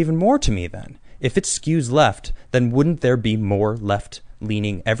proves it even more to me. Then, if it skews left, then wouldn't there be more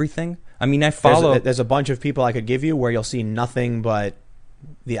left-leaning everything? I mean, I follow. There's a bunch of people I could give you where you'll see nothing but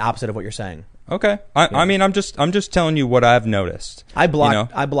the opposite of what you're saying. Okay. I mean, I'm just telling you what I've noticed. I blocked. You know?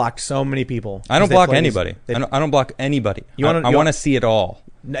 I blocked so many people. I don't 'cause they block play anybody. these- I don't block anybody. You I want to see it all.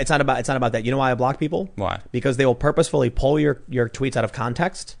 It's not about that. You know why I block people? Why? Because they will purposefully pull your tweets out of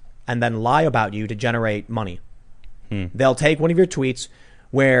context and then lie about you to generate money. They'll take one of your tweets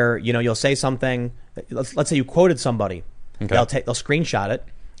where you'll say something. Let's say you quoted somebody. Okay. They'll screenshot it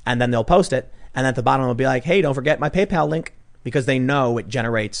and then they'll post it, and at the bottom it'll be like, "Hey, don't forget my PayPal link," because they know it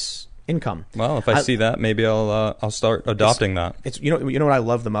generates income. Well, if I see that, maybe I'll start adopting that. It's you know what I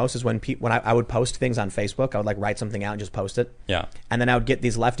love the most is when I would post things on Facebook. I would like write something out and just post it. Yeah. And then I would get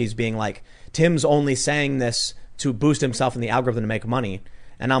these lefties being like, "Tim's only saying this to boost himself in the algorithm to make money,"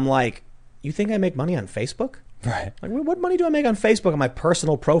 and I'm like, "You think I make money on Facebook? Right. Like, what money do I make on Facebook on my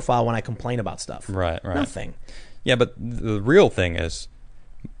personal profile when I complain about stuff? Right. Nothing." Yeah, but the real thing is,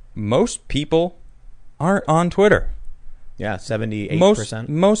 most people aren't on Twitter. Yeah, 78%.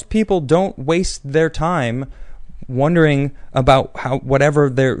 Most people don't waste their time wondering about whatever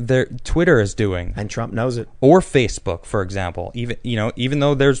their Twitter is doing, And Trump knows it. or Facebook, for example. Even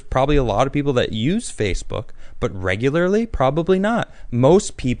though there's probably a lot of people that use Facebook, but regularly, probably not.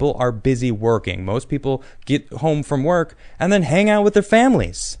 Most people are busy working. Most people get home from work and then hang out with their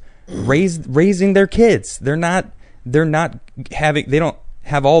families, raising their kids. They don't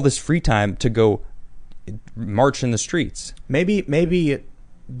have all this free time to go march in the streets. Maybe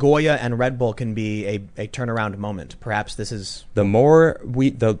Goya and Red Bull can be a turnaround moment. Perhaps this is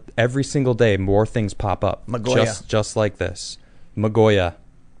Every single day, more things pop up. Magoya. Just like this. Magoya.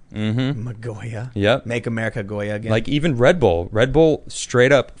 Magoya. Yep. Make America Goya again. Like even Red Bull. Red Bull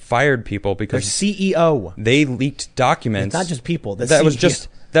straight up fired people their because CEO. they leaked documents. It's not just people. The That was CEO.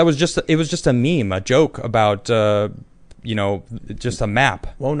 it was just a meme, a joke about just a map.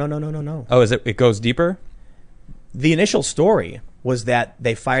 Whoa, no. Oh, is it goes deeper? The initial story was that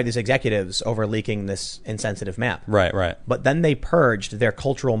they fired these executives over leaking this insensitive map. Right. But then they purged their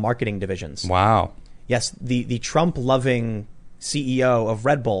cultural marketing divisions. Wow. Yes, the Trump-loving CEO of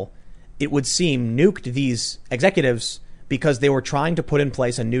Red Bull, it would seem, nuked these executives because they were trying to put in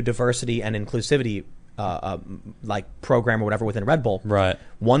place a new diversity and inclusivity like program or whatever within Red Bull. Right.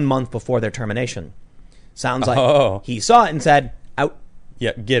 1 month before their termination. Sounds like Oh. he saw it and said, "Out,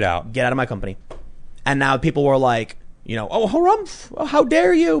 Yeah, get out. get out of my company." And now people were like, "Oh, harumph! Oh, how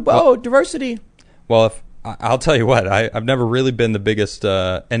dare you? Oh, diversity." Well, I'll tell you what, I've never really been the biggest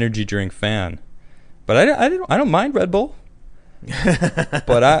energy drink fan, but I don't mind Red Bull.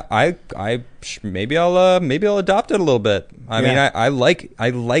 But maybe I'll adopt it a little bit. I mean, I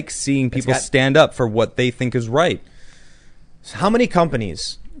like seeing people stand up for what they think is right. How many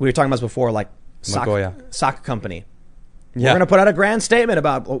companies we were talking about this before, like Magoya. sock company? Yeah. We're going to put out a grand statement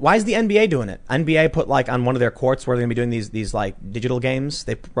about why is the NBA doing it? NBA put like on one of their courts where they're going to be doing these like digital games.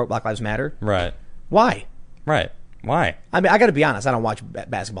 They wrote Black Lives Matter. Right. Why? Right. Why? I mean, I got to be honest. I don't watch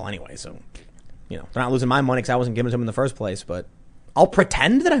basketball anyway, so they're not losing my money because I wasn't giving it to them in the first place. But I'll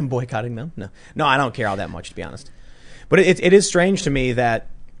pretend that I'm boycotting them. No, I don't care all that much, to be honest. But it is strange to me that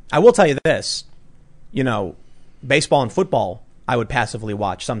I will tell you this. Baseball and football, I would passively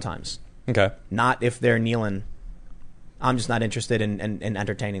watch sometimes. Okay. Not if they're kneeling. I'm just not interested in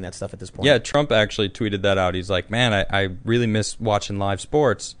entertaining that stuff at this point. Yeah, Trump actually tweeted that out. He's like, man, I really miss watching live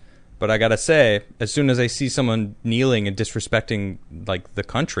sports. But I got to say, as soon as I see someone kneeling and disrespecting like the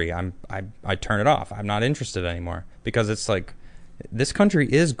country, I turn it off. I'm not interested anymore because it's like, this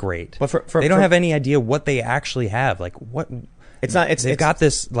country is great. But they don't have any idea what they actually have. Like what they've got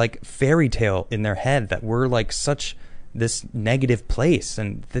this like fairy tale in their head that we're like such this negative place,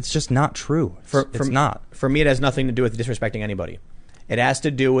 and it's just not true. It's not. For me, it has nothing to do with disrespecting anybody. It has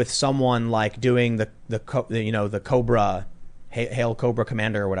to do with someone like doing the Cobra, Hail Cobra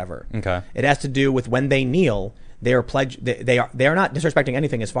Commander or whatever. Okay. It has to do with when they kneel, they are not disrespecting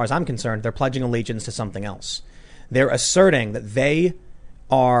anything as far as I'm concerned. They're pledging allegiance to something else. They're asserting that they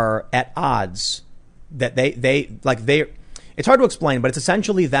are at odds, that they it's hard to explain, but it's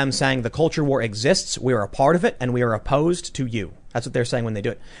essentially them saying the culture war exists, we are a part of it, and we are opposed to you. That's what they're saying when they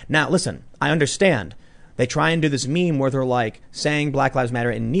do it. Now, listen, I understand. They try and do this meme where they're like, saying Black Lives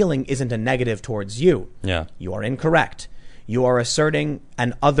Matter and kneeling isn't a negative towards you. Yeah. You are incorrect. You are asserting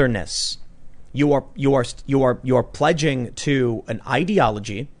an otherness. You are pledging to an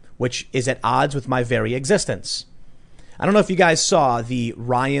ideology which is at odds with my very existence. I don't know if you guys saw the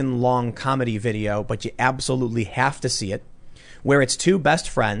Ryan Long comedy video, but you absolutely have to see it, where it's two best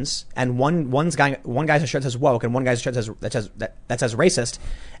friends and one guy's shirt says woke and one guy's shirt says that says racist,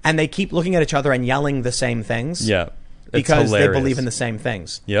 and they keep looking at each other and yelling the same things. Yeah. Because they hilarious. believe in the same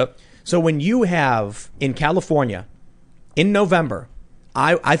things. Yep. So when you have in California in November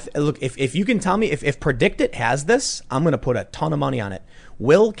Look, if you can tell me if Predict It has this, I'm going to put a ton of money on it.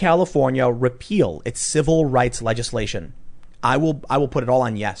 Will California repeal its civil rights legislation? I will put it all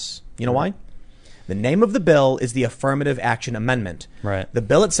on yes. You know why? The name of the bill is the Affirmative Action Amendment. Right. The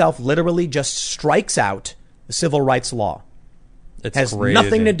bill itself literally just strikes out the civil rights law. It's has crazy.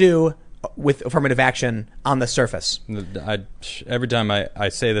 nothing to do with affirmative action on the surface. Every time I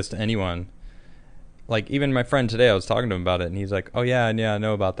say this to anyone, like even my friend today, I was talking to him about it, and he's like, "Oh yeah, I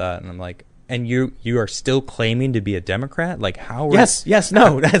know about that," and I'm like, "And you are still claiming to be a Democrat? Like how?" Yes,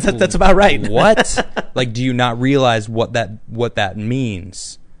 no, that's about right. What? Like, do you not realize what that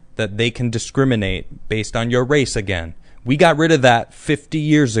means? That they can discriminate based on your race again. We got rid of that 50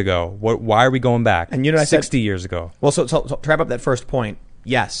 years ago. Why are we going back? And you know, 60 years ago. Well, so to wrap up that first point,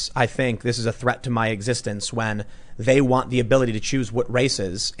 yes, I think this is a threat to my existence when they want the ability to choose what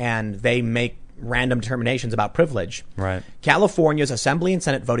races and they make random determinations about privilege. Right. California's Assembly and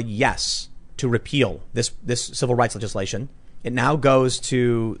Senate voted yes to repeal this civil rights legislation. It now goes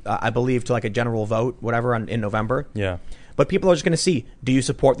to, I believe, to like a general vote, whatever, in November. Yeah. But people are just going to see, do you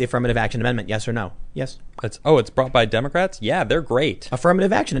support the Affirmative Action Amendment? Yes or no? Yes. It's brought by Democrats? Yeah, they're great.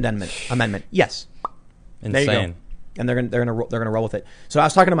 Affirmative Action Amendment. Yes. Insane. There you go. And they're gonna roll with it. So I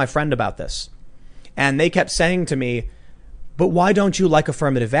was talking to my friend about this, and they kept saying to me, "But why don't you like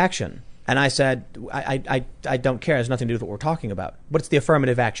affirmative action?" And I said, I don't care. It has nothing to do with what we're talking about. But it's the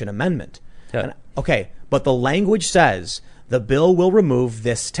Affirmative Action Amendment. Yeah. And, okay, but the language says the bill will remove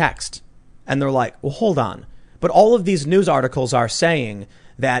this text. And they're like, well, hold on. But all of these news articles are saying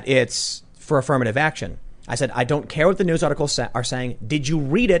that it's for affirmative action. I said, I don't care what the news articles are saying. Did you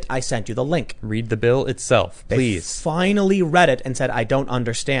read it? I sent you the link. Read the bill itself, please. They finally read it and said, I don't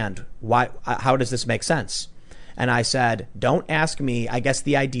understand. Why? How does this make sense? And I said, don't ask me. I guess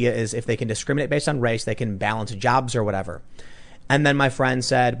the idea is if they can discriminate based on race, they can balance jobs or whatever. And then my friend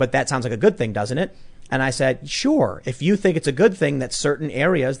said, but that sounds like a good thing, doesn't it? And I said, sure, if you think it's a good thing that certain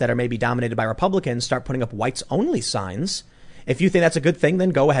areas that are maybe dominated by Republicans start putting up whites only signs, if you think that's a good thing, then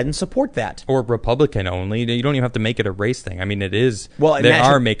go ahead and support that. Or Republican only. You don't even have to make it a race thing. I mean, it is. Well, they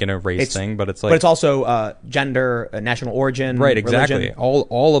are making a race thing, but it's like. But it's also gender, national origin, right? Exactly. Religion.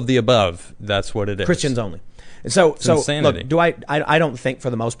 All of the above. That's what it is. Christians only. So insanity. Look, I don't think for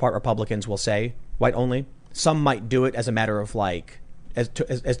the most part Republicans will say white only. Some might do it as a matter of like. As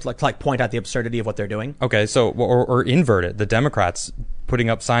to point out the absurdity of what they're doing. Okay, so or invert it. The Democrats putting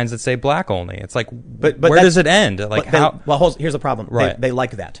up signs that say black only. It's like, but where does it end? Like how? Here's the problem. Right. They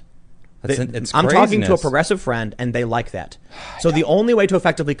like that. It's I'm craziness. talking to a progressive friend, and they like that. So the only way to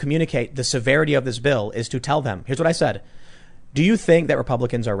effectively communicate the severity of this bill is to tell them. Here's what I said. Do you think that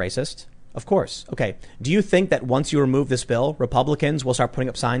Republicans are racist? Of course. Okay. Do you think that once you remove this bill, Republicans will start putting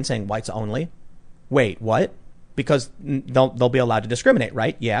up signs saying whites only? Wait, what? Because they'll be allowed to discriminate,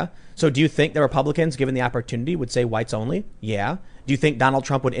 right? Yeah. So do you think the Republicans, given the opportunity, would say whites only? Yeah. Do you think Donald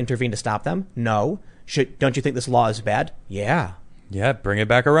Trump would intervene to stop them? No. Don't you think this law is bad? Yeah. Yeah, bring it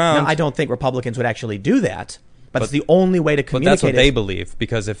back around. Now, I don't think Republicans would actually do that, but it's the only way to communicate. But that's what they believe,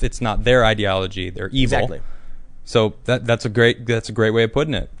 because if it's not their ideology, they're evil. Exactly. So that's a great way of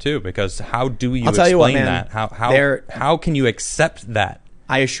putting it too, because how do you I'll tell you what, explain man, that? How can you accept that?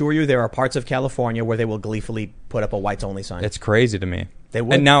 I assure you, there are parts of California where they will gleefully put up a whites only sign. It's crazy to me. They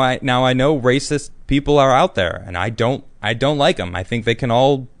would. And now I know racist people are out there, and I don't like them. I think they can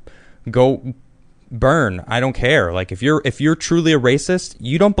all go burn. I don't care. Like if you're truly a racist,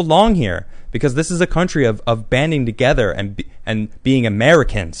 you don't belong here, because this is a country of banding together and being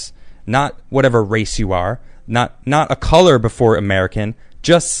Americans, not whatever race you are, not a color before American.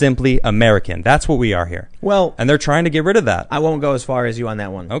 Just simply American. That's what we are here. Well, and they're trying to get rid of that. I won't go as far as you on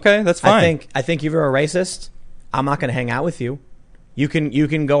that one. Okay, that's fine. I think if you're a racist, I'm not going to hang out with you. You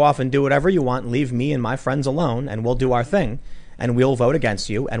can go off and do whatever you want and leave me and my friends alone, and we'll do our thing, and we'll vote against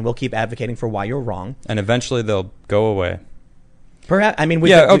you, and we'll keep advocating for why you're wrong. And eventually they'll go away. Perhaps. I mean,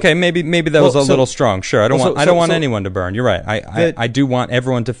 maybe that was a little strong. Sure, I don't want anyone to burn. You're right. I do want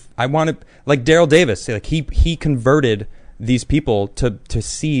everyone to. I want to, like Daryl Davis. Like he converted these people to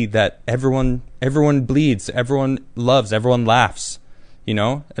see that everyone bleeds, everyone loves, everyone laughs. You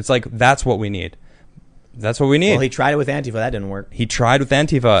know, it's like that's what we need. That's what we need. Well, he tried it with Antifa. That didn't work. He tried with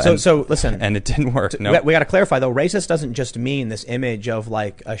Antifa. So listen, and it didn't work. No, we got to clarify though. Racist doesn't just mean this image of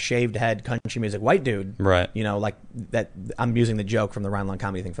like a shaved head country music white dude. Right. You know, like that. I'm using the joke from the Rhineland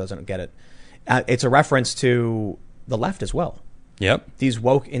comedy thing for those who don't get it. It's a reference to the left as well. Yep. These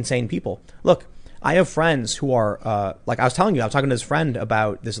woke, insane people. Look, I have friends who are like I was telling you. I was talking to this friend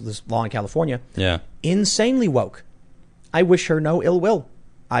about this law in California. Yeah. Insanely woke. I wish her no ill will.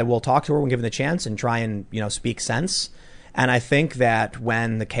 I will talk to her when given the chance and try and speak sense. And I think that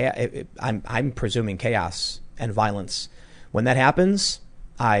when the chaos, I'm presuming chaos and violence, when that happens,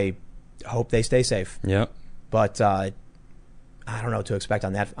 I hope they stay safe. Yep. But I don't know what to expect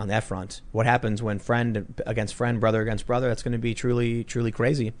on that front. What happens when friend against friend, brother against brother? That's going to be truly, truly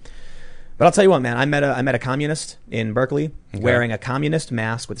crazy. But I'll tell you what, man. I met a communist in Berkeley wearing a communist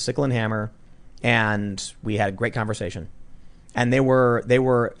mask with a sickle and hammer, and we had a great conversation. And they were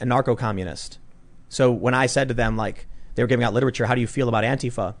a narco-communist. So when I said to them, like, they were giving out literature, how do you feel about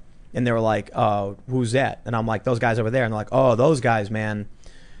Antifa? And they were like, oh, who's that? And I'm like, those guys over there. And they're like, oh, those guys, man.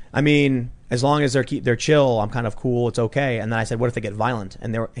 I mean, as long as they're chill, I'm kind of cool. It's okay. And then I said, what if they get violent?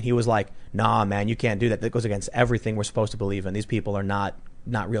 And he was like, nah, man, you can't do that. That goes against everything we're supposed to believe in. These people are not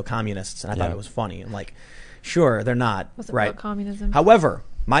real communists. And I thought it was funny. I'm like, sure, they're not. Wasn't right. about communism. However,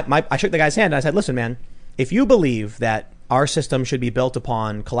 I shook the guy's hand and I said, listen, man, if you believe that our system should be built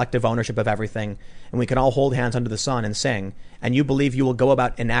upon collective ownership of everything, and we can all hold hands under the sun and sing, and you believe you will go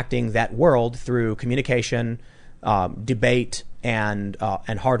about enacting that world through communication, debate, and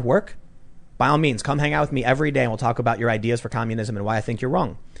hard work, by all means, come hang out with me every day and we'll talk about your ideas for communism and why I think you're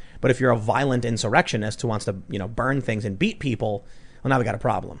wrong. But if you're a violent insurrectionist who wants to, burn things and beat people, well, now we got a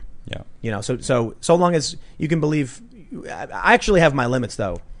problem. Yeah. So long as you can believe. I actually have my limits,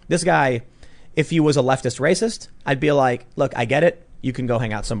 though. This guy, if he was a leftist racist, I'd be like, look, I get it. You can go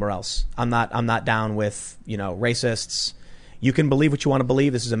hang out somewhere else. I'm not down with, racists. You can believe what you want to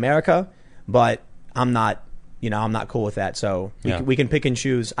believe. This is America, but I'm not cool with that. So we can pick and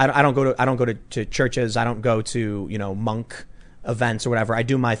choose. I don't go to churches. I don't go to, monk events or whatever. I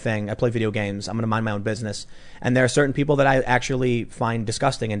do my thing. I play video games. I'm going to mind my own business. And there are certain people that I actually find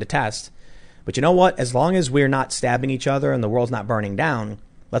disgusting and detest. But you know what? As long as we're not stabbing each other and the world's not burning down,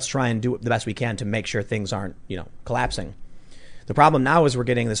 let's try and do the best we can to make sure things aren't, collapsing. The problem now is we're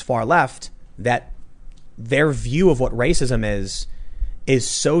getting this far left that their view of what racism is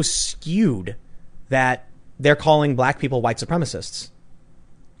so skewed that they're calling black people white supremacists.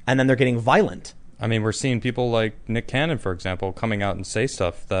 And then they're getting violent. I mean, we're seeing people like Nick Cannon, for example, coming out and say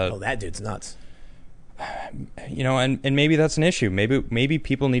stuff that... Oh, that dude's nuts. And maybe that's an issue. Maybe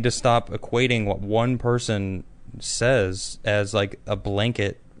people need to stop equating what one person says as like a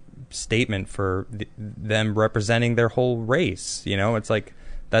blanket statement for them representing their whole race. It's like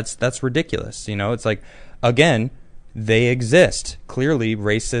that's ridiculous. It's like, again, they exist. Clearly,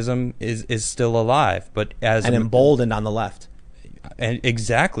 racism is still alive, but as and emboldened on the left. And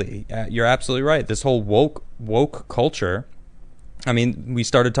exactly, you're absolutely right. This whole woke culture. I mean, we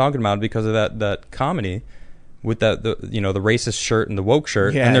started talking about it because of that comedy with the racist shirt and the woke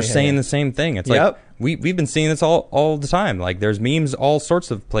shirt, and they're saying the same thing. It's like we've been seeing this all the time. Like there's memes all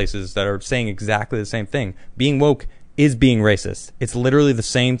sorts of places that are saying exactly the same thing. Being woke is being racist. It's literally the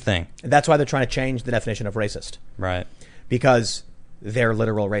same thing. That's why they're trying to change the definition of racist. Right. Because they're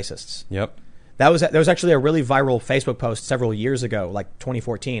literal racists. Yep. There was actually a really viral Facebook post several years ago, like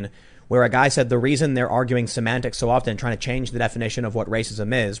 2014, where a guy said the reason they're arguing semantics so often, trying to change the definition of what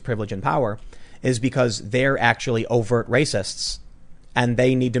racism is, privilege and power, is because they're actually overt racists, and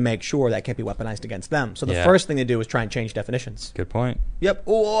they need to make sure that can't be weaponized against them. So the first thing they do is try and change definitions. Good point. Yep.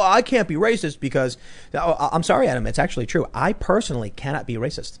 Oh, I can't be racist because... I'm sorry, Adam. It's actually true. I personally cannot be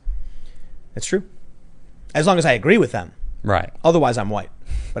racist. It's true. As long as I agree with them. Right. Otherwise, I'm white.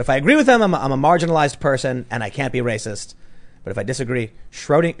 But if I agree with them, I'm a marginalized person, and I can't be racist. But if I disagree,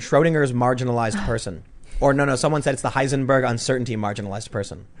 Schrodinger's marginalized person. Or no, someone said it's the Heisenberg uncertainty marginalized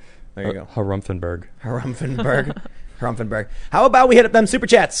person. There you go. Harumphenberg. Harumphenberg. How about we hit up them super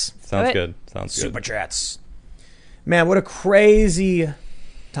chats? Sounds good. Super chats. Man, what a crazy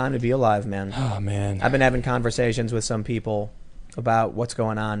time to be alive, man. Oh, man. I've been having conversations with some people about what's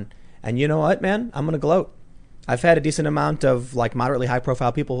going on. And you know what, man? I'm going to gloat. I've had a decent amount of like moderately high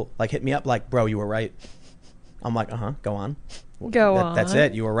profile people like hit me up like, bro, you were right. I'm like, go on. Go on. That's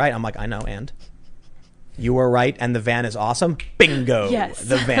it. You were right. I'm like, I know. And you were right. And the van is awesome. Bingo. Yes.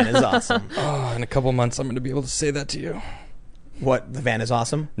 The van is awesome. Oh, in a couple months, I'm going to be able to say that to you. What? The van is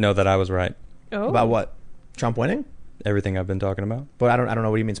awesome? No, that I was right. Oh. About what? Trump winning? Everything I've been talking about. But I don't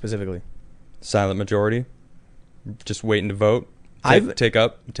know what you mean specifically. Silent majority. Just waiting to vote. Take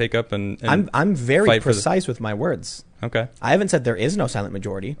up and I'm very precise with my words. Okay. I haven't said there is no silent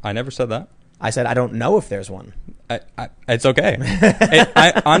majority. I never said that. I said I don't know if there's one. It's okay.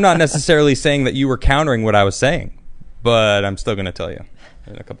 I'm not necessarily saying that you were countering what I was saying, but I'm still going to tell you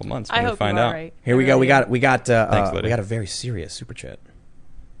in a couple months. I hope find you are out. right. Here we go. We got Thanks, Lydia. we got a very serious super chat.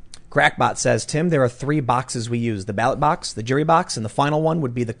 Crackbot says, Tim, there are 3 boxes we use: the ballot box, the jury box, and the final one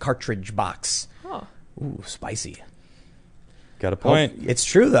would be the cartridge box. Oh. Ooh, spicy. Got a point. It's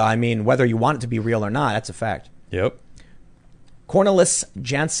true, though. I mean, whether you want it to be real or not, that's a fact. Yep. Cornelis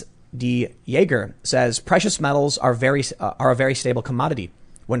Jans de Jaeger says precious metals are a very stable commodity.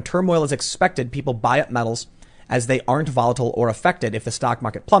 When turmoil is expected, people buy up metals as they aren't volatile or affected if the stock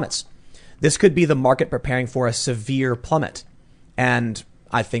market plummets. This could be the market preparing for a severe plummet. And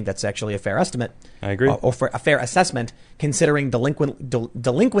I think that's actually a fair estimate. I agree. Or for a fair assessment, considering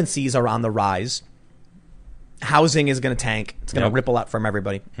delinquencies are on the rise. Housing is going to tank. It's going to ripple out from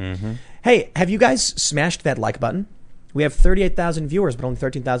everybody. Mm-hmm. Hey, have you guys smashed that like button? We have 38,000 viewers, but only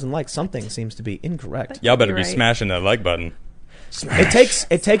 13,000 likes. Something seems to be incorrect. Y'all better be Right. smashing that like button. It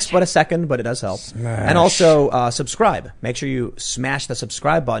takes but a second, but it does help. And also subscribe. Make sure you smash the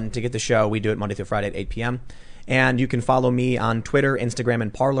subscribe button to get the show. We do it Monday through Friday at 8 p.m. And you can follow me on Twitter, Instagram,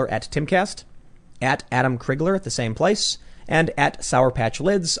 and Parler at Timcast, at Adam Krigler at the same place, and at Sour Patch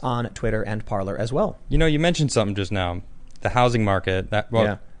Lids on Twitter and Parler as well. You know, you mentioned something just now. The housing market. That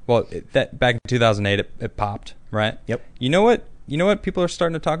back in 2008, it popped, right? Yep. You know what people are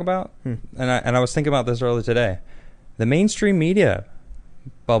starting to talk about? And I was thinking about this earlier today. The mainstream media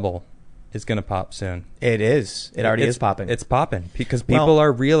bubble is going to pop soon. It is. It already is popping. It's popping because people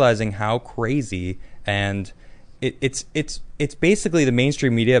are realizing how crazy, and it's basically the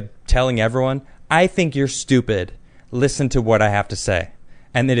mainstream media telling everyone, I think you're stupid. Listen to what I have to say.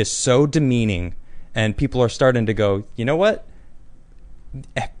 And it is so demeaning. And people are starting to go, you know what?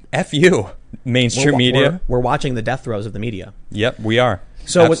 F you, mainstream media. We're watching the death throes of the media. Yep, we are.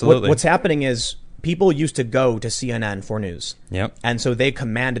 So Absolutely. what's happening is people used to go to CNN for news. Yep. And so they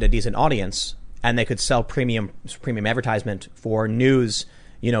commanded a decent audience, and they could sell premium advertisement for news,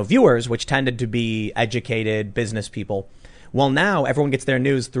 viewers, which tended to be educated business people. Well, now everyone gets their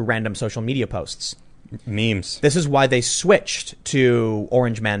news through random social media posts. Memes. This is why they switched to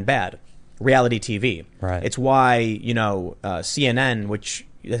Orange Man Bad, reality TV. Right. It's why, CNN, which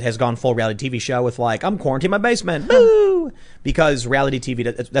has gone full reality TV show with I'm quarantined in my basement, boo! Because reality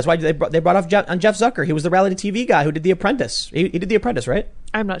TV, that's why they brought off Jeff Zucker. He was the reality TV guy who did The Apprentice. He did The Apprentice, right?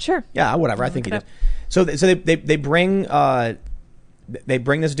 I'm not sure. Yeah, whatever. I think he did. So they bring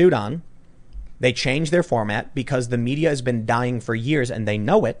this dude on. They change their format because the media has been dying for years and they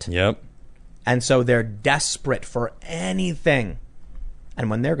know it. Yep. And so they're desperate for anything. And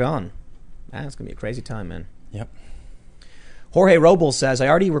when they're gone, it's going to be a crazy time, man. Yep. Jorge Robles says, I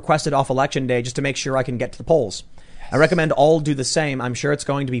already requested off election day just to make sure I can get to the polls. Yes. I recommend all do the same. I'm sure it's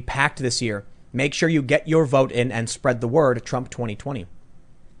going to be packed this year. Make sure you get your vote in and spread the word, Trump 2020.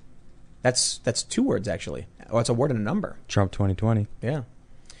 That's 2 words, actually. Or it's a word and a number. Trump 2020. Yeah.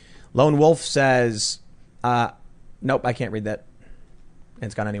 Lone Wolf says, nope, I can't read that. And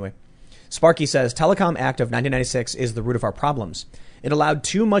it's gone anyway. Sparky says, Telecom Act of 1996 is the root of our problems. It allowed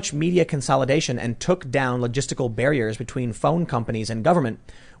too much media consolidation and took down logistical barriers between phone companies and government,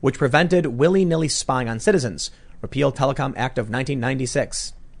 which prevented willy-nilly spying on citizens. Repeal Telecom Act of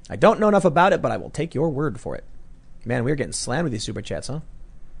 1996. I don't know enough about it, but I will take your word for it. Man, we're getting slammed with these super chats, huh?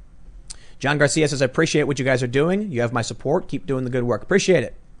 John Garcia says, I appreciate what you guys are doing. You have my support. Keep doing the good work. Appreciate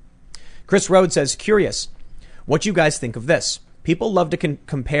it. Chris Rhodes says, curious, what you guys think of this? People love to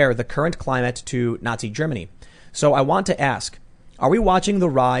compare the current climate to Nazi Germany. So I want to ask, are we watching the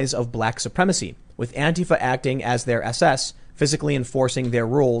rise of black supremacy, with Antifa acting as their SS, physically enforcing their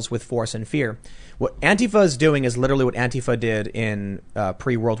rules with force and fear? What Antifa is doing is literally what Antifa did in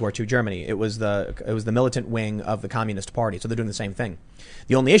pre-World War II Germany. It was the militant wing of the Communist Party, so they're doing the same thing.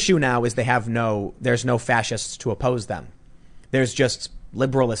 The only issue now is there's no fascists to oppose them. There's just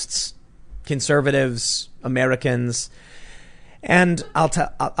liberalists, conservatives, Americans. And I'll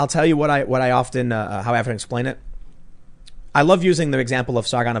tell you what I often how I often explain it. I love using the example of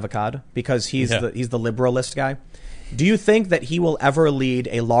Sargon of Akkad because he's the liberalist guy. Do you think that he will ever lead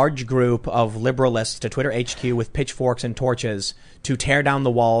a large group of liberalists to Twitter HQ with pitchforks and torches to tear down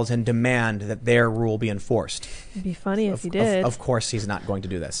the walls and demand that their rule be enforced? It'd be funny if he did. Of course, he's not going to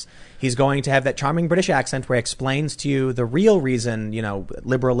do this. He's going to have that charming British accent where he explains to you the real reason,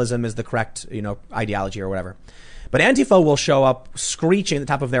 liberalism is the correct, ideology or whatever. But Antifa will show up screeching at the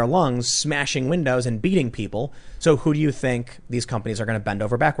top of their lungs, smashing windows and beating people. So who do you think these companies are going to bend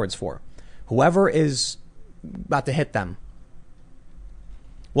over backwards for? Whoever is about to hit them.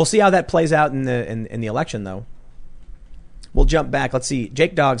 We'll see how that plays out in the election, though. We'll jump back. Let's see.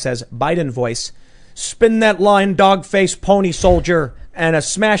 Jake Dog says, Biden voice, spin that line, dog face, pony soldier, and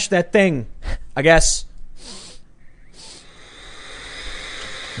smash that thing, I guess.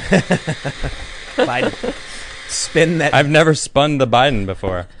 Biden. Spin that. I've never spun the Biden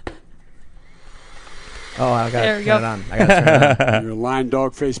before. Oh, I got to turn it on. You're a lion,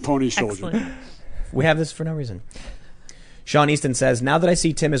 dog face, pony soldier. Excellent. We have this for no reason. Sean Easton says, now that I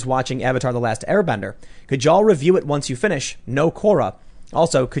see Tim is watching Avatar The Last Airbender, could y'all review it once you finish? No Korra.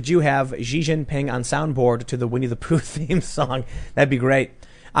 Also, could you have Xi Jinping on soundboard to the Winnie the Pooh theme song? That'd be great.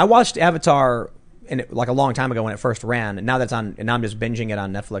 I watched Avatar like a long time ago when it first ran, and now and now I'm just binging it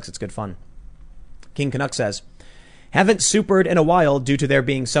on Netflix. It's good fun. King Canuck says, haven't supered in a while due to there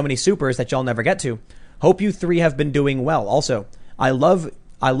being so many supers that y'all never get to. Hope you three have been doing well. Also, I love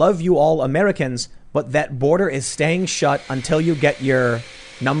you all Americans, but that border is staying shut until you get your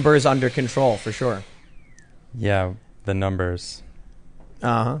numbers under control, for sure. Yeah, the numbers.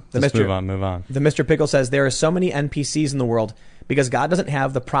 Uh-huh. Move on. The Mr. Pickle says, there are so many NPCs in the world because God doesn't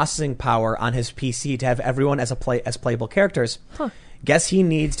have the processing power on his PC to have everyone as playable characters. Huh. Guess he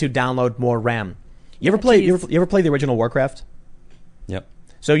needs to download more RAM. You ever play the original Warcraft? Yep.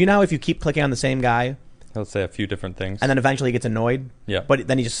 So you know if you keep clicking on the same guy, He'll say a few different things. and then eventually he gets annoyed, Yeah. but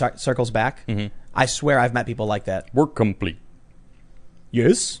then he just circles back? Mm-hmm. I swear I've met people like that. Work complete.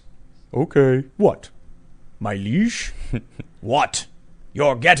 Yes? Okay. What? My liege? What?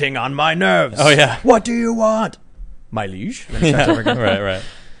 You're getting on my nerves. Oh, yeah. What do you want? My liege? And then it starts over again. Right.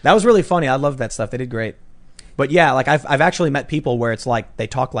 That was really funny. I loved that stuff. They did great. But yeah, like I've actually met people where it's like they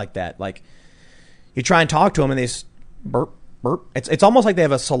talk like that. Like you try and talk to them and they burp, burp. It's almost like they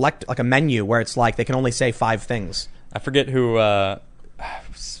have a menu where it's like they can only say 5 things. I forget who. Was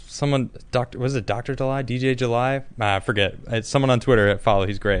it Dr. July? DJ July? I forget. It's someone on Twitter I follow.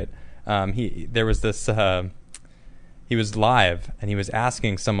 He's great. There was this. He was live and he was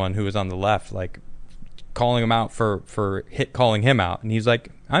asking someone who was on the left, like calling him out for calling him out, and he's like,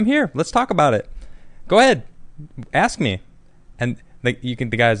 "I'm here. Let's talk about it. Go ahead, ask me." And the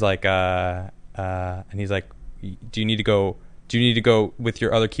guy's like, and he's like, "Do you need to go with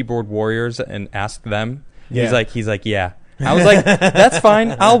your other keyboard warriors and ask them?" Yeah. He's like, "Yeah." I was like, "That's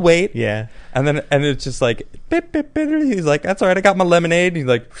fine. I'll wait." Yeah. And it's just like, bip, bip, bip. He's like, "That's all right. I got my lemonade." He's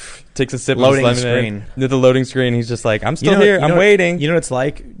like, takes a sip Loading of his lemonade. screen. The loading screen. He's just like, "I'm still here. I'm waiting." You know what it's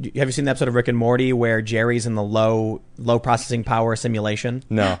like? Have you seen the episode of Rick and Morty where Jerry's in the low processing power simulation?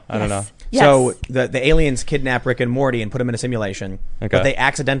 No, I don't know. Yes. So the aliens kidnap Rick and Morty and put them in a simulation, Okay. but they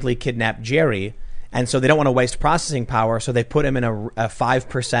accidentally kidnap Jerry, and so they don't want to waste processing power, so they put him in a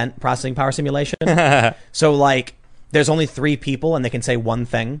 5% processing power simulation. So like, there's only 3 people and they can say one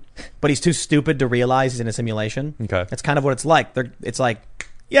thing, but he's too stupid to realize he's in a simulation. Okay. That's kind of what it's like. It's like,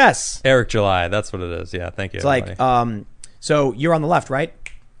 yes. Eric July. That's what it is. Yeah, thank you. It's like, so you're on the left, right?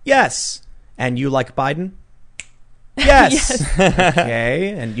 Yes. And you like Biden? Yes.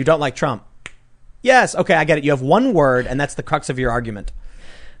 Okay. And you don't like Trump? Yes. Okay, I get it. You have one word, and that's the crux of your argument.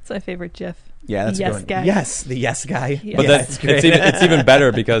 It's my favorite GIF. Yeah, that's a Yes good one. guy. Yes, the yes guy. Yeah. But Yeah, that's great. it's even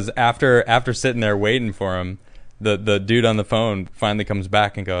better because after sitting there waiting for him, the dude on the phone finally comes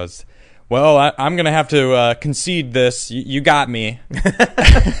back and goes, "Well, I'm gonna have to concede this. You got me."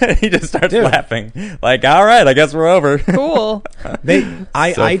 He just starts laughing, like, "All right, I guess we're over." Cool.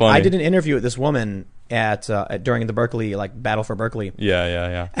 I funny. did an interview with this woman at during the Berkeley Battle for Berkeley.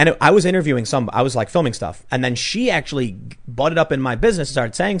 Yeah. And I was interviewing I was like filming stuff, and then she actually butted up in my business and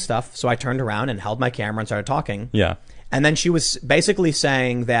started saying stuff. So I turned around and held my camera and started talking. Yeah. And then she was basically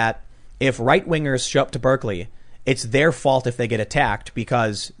saying that if right wingers show up to Berkeley, it's their fault if they get attacked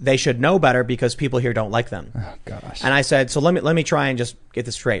because they should know better because people here don't like them. Oh gosh. And I said, so let me try and just get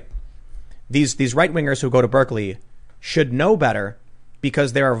this straight. These right wingers who go to Berkeley should know better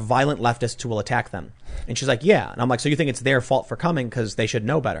because there are violent leftists who will attack them. And she's like, yeah. And I'm like, so you think it's their fault for coming because they should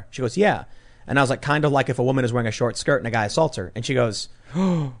know better? She goes, yeah. And I was like, kind of like if a woman is wearing a short skirt and a guy assaults her. And she goes,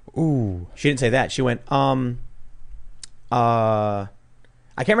 Ooh. she didn't say that. She went, I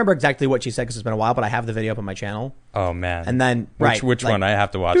can't remember exactly what she said because it's been a while, but I have the video up on my channel. Oh man. And then, which one? I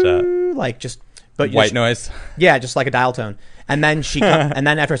have to watch that. Like just, but White noise. Yeah, just like a dial tone. And then and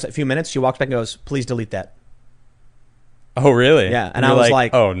then after a few minutes, she walks back and goes, "Please delete that." Oh really? Yeah, and you're I was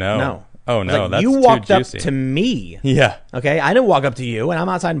like, "Oh no, no." oh I was no, like, that's you too walked up juicy." to me. Yeah. Okay, I didn't walk up to you, and I'm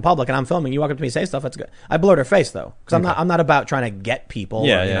outside in public, and I'm filming. You walk up to me, say stuff. That's good. I blurred her face though, because I'm not about trying to get people.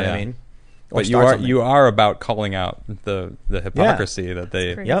 Yeah, or, you yeah, know what yeah. I mean. Or But start something. you are about calling out the hypocrisy that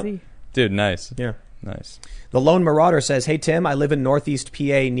they. Crazy. Yep. Dude, nice. Yeah. Nice. The Lone Marauder says, "Hey Tim, I live in Northeast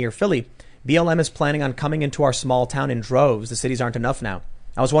PA near Philly. BLM is planning on coming into our small town in droves. The cities aren't enough now.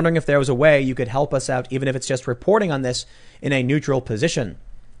 I was wondering if there was a way you could help us out, even if it's just reporting on this in a neutral position."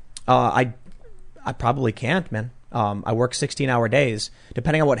 I probably can't, man. I work 16-hour days.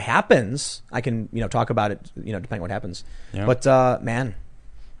 Depending on what happens, I can talk about it. Depending on what happens. Yeah. But man,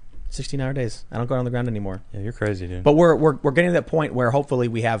 16-hour days. I don't go on the ground anymore. Yeah, you're crazy, dude. But we're getting to that point where hopefully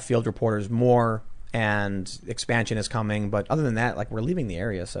we have field reporters more and expansion is coming. But other than that, like we're leaving the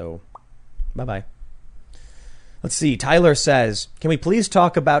area, so bye-bye. Let's see. Tyler says, can we please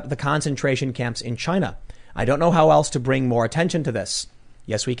talk about the concentration camps in China? I don't know how else to bring more attention to this.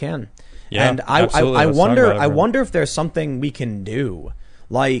 Yes, we can. Yeah, and I absolutely. Let's talk wonder, about it, I bro. wonder if there's something we can do.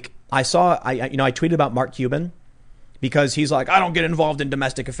 Like I tweeted about Mark Cuban because he's like, I don't get involved in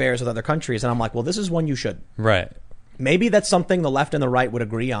domestic affairs with other countries. And I'm like, well, this is one you should. Right. Maybe that's something the left and the right would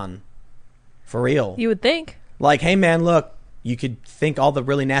agree on. For real. You would think. Like, hey man, look, you could think all the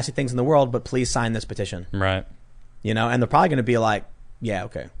really nasty things in the world, but please sign this petition. Right. You know, and they're probably going to be like, yeah,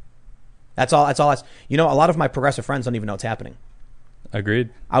 okay. That's all. You know, a lot of my progressive friends don't even know what's happening. Agreed.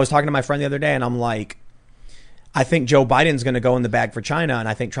 I was talking to my friend the other day and I'm like, I think Joe Biden's going to go in the bag for China and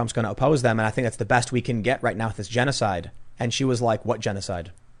I think Trump's going to oppose them. And I think that's the best we can get right now with this genocide. And she was like, what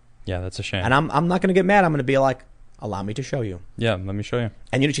genocide? Yeah, that's a shame. And I'm not going to get mad. I'm going to be like, allow me to show you. Yeah, let me show you.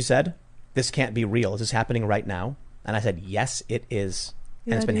 And you know what she said? This can't be real. Is this happening right now? And I said, yes, it is.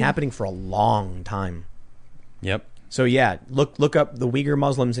 And Yeah, it's been dude. happening for a long time. Yep. So yeah, look up the Uyghur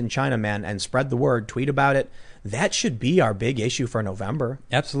Muslims in China, man, and spread the word. Tweet about it. That should be our big issue for November.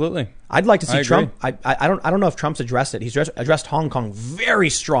 Absolutely. I'd like to see I Trump. I don't know if Trump's addressed it. He's addressed Hong Kong very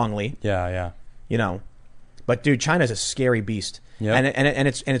strongly, Yeah, yeah. you know. But dude, China's a scary beast. Yep. And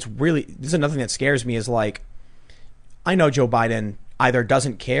it's really, this is another thing that scares me is like, I know Joe Biden either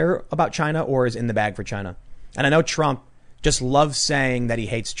doesn't care about China or is in the bag for China. And I know Trump just loves saying that he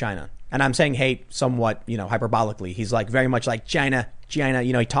hates China. And I'm saying hate somewhat, you know, hyperbolically. He's like very much like China.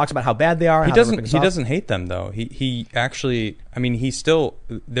 You know, he talks about how bad they are. And He how they're doesn't. ripping us He off. doesn't hate them though. He actually. I mean,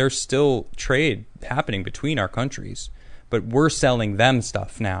 there's still trade happening between our countries, but we're selling them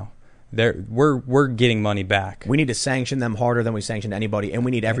stuff now. We're getting money back. We need to sanction them harder than we sanctioned anybody, and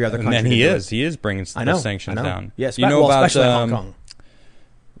we need every other And country. then to he do is. it. He is bringing I know the sanctions I know. down. Yes, you know about especially Hong Kong.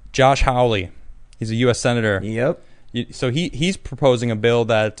 Josh Hawley. He's a U.S. senator. Yep. So he's proposing a bill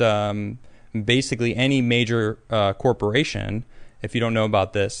that basically any major corporation, if you don't know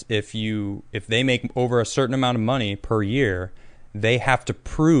about this, if they make over a certain amount of money per year, they have to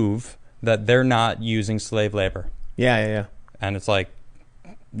prove that they're not using slave labor. Yeah. And it's like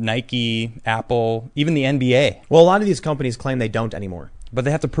Nike, Apple, even the NBA. Well, a lot of these companies claim they don't anymore. But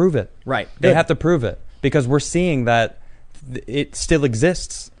they have to prove it. Right. They Good. have to prove it because we're seeing that it still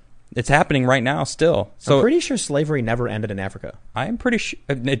exists. It's happening right now still. So I'm pretty sure slavery never ended in Africa. I'm pretty sure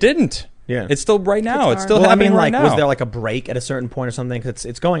it didn't. Yeah. It's still right now. It's still Well, I happening mean, right like, now. was there like a break at a certain point or something? 'Cause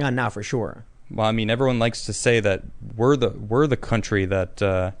it's going on now for sure. Well, I mean, everyone likes to say that we're the country that.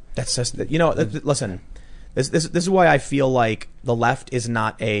 That's just, you know, listen, this is why I feel like the left is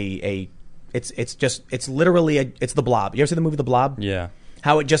not it's literally it's the Blob. You ever see the movie The Blob? Yeah.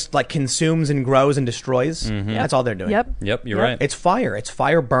 How it just like consumes and grows and destroys. Mm-hmm. That's all they're doing. Yep. Yep. You're Yep. right. It's fire. It's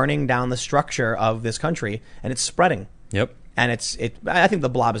fire burning down the structure of this country, and it's spreading. Yep. And I think the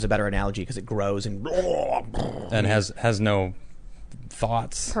Blob is a better analogy because it grows and And has no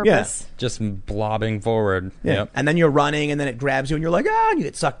thoughts. Purpose. Just blobbing forward. Yeah. Yep. And then you're running, and then it grabs you, and you're like, and you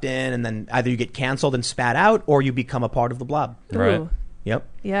get sucked in, and then either you get canceled and spat out, or you become a part of the Blob. Right. Ooh. Yep.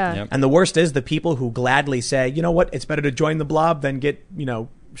 Yeah. Yep. And the worst is the people who gladly say, you know what, it's better to join the Blob than get, you know,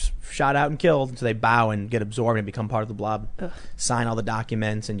 shot out and killed. So they bow and get absorbed and become part of the Blob. Ugh. Sign all the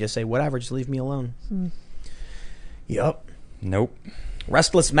documents and just say, whatever, just leave me alone. Yep. Nope.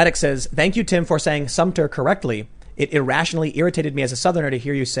 Restless Medic says, thank you, Tim, for saying Sumter correctly. It irrationally irritated me as a Southerner to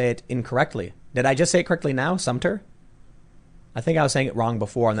hear you say it incorrectly. Did I just say it correctly now, Sumter? I think I was saying it wrong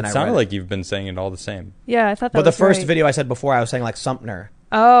before, and then It I sounded read like you've been saying it all the same. Yeah, I thought that But the was first right. video I said before, I was saying like Sumter,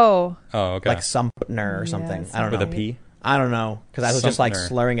 Oh. Oh, okay. like Sumner or something. Yeah, I don't know. With a P. I don't know, because I was just like Sumter.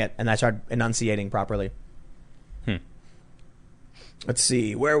 slurring it, and I started enunciating properly. Let's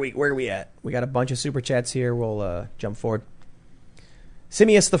see, where are we at? We got a bunch of super chats here. We'll jump forward.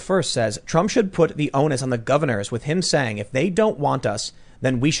 Simius the First says Trump should put the onus on the governors, with him saying if they don't want us,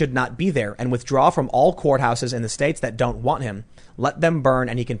 then we should not be there, and withdraw from all courthouses in the states that don't want him. Let them burn,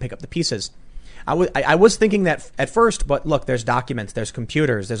 and he can pick up the pieces. I was thinking that at first, but look, there's documents, there's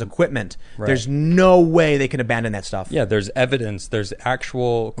computers, there's equipment. Right. There's no way they can abandon that stuff. Yeah, there's evidence. There's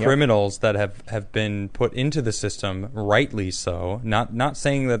actual criminals that have been put into the system, rightly so. Not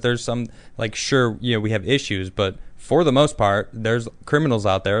saying that there's some, like, sure, you know, we have issues, but for the most part, there's criminals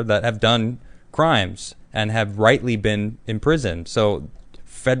out there that have done crimes and have rightly been imprisoned. So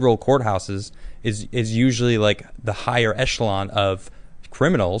federal courthouses is usually like the higher echelon of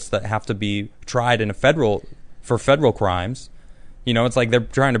criminals that have to be tried in for federal crimes. You know, it's like they're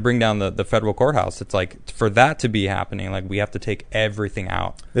trying to bring down the federal courthouse. It's like, for that to be happening, like, we have to take everything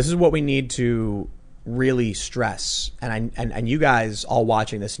out. This is what we need to really stress, and you guys all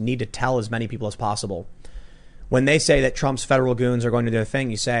watching this need to tell as many people as possible. When they say that Trump's federal goons are going to do a thing,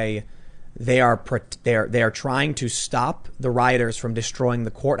 you say They are trying to stop the rioters from destroying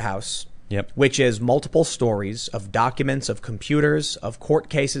the courthouse. Yep. Which is multiple stories of documents, of computers, of court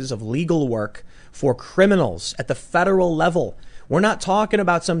cases, of legal work for criminals at the federal level. We're not talking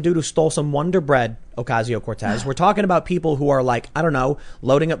about some dude who stole some Wonder Bread, Ocasio-Cortez. We're talking about people who are like, I don't know,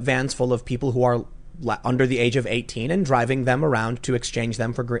 loading up vans full of people who are under the age of 18 and driving them around to exchange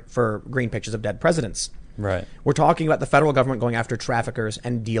them for green pictures of dead presidents. Right. We're talking about the federal government going after traffickers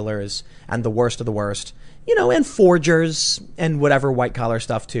and dealers and the worst of the worst, you know, and forgers and whatever white collar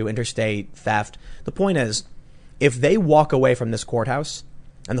stuff too, interstate theft. The point is, if they walk away from this courthouse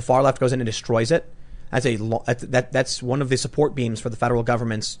and the far left goes in and destroys it, that's one of the support beams for the federal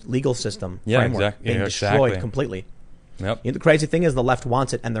government's legal system framework being destroyed completely. Yep. You know, the crazy thing is the left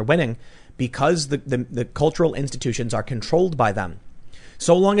wants it and they're winning because the cultural institutions are controlled by them.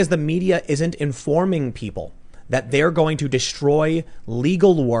 So long as the media isn't informing people that they're going to destroy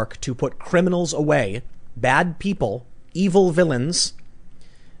legal work to put criminals away, bad people, evil villains,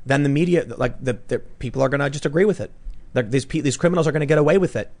 then the media, like the people are going to just agree with it. These criminals are going to get away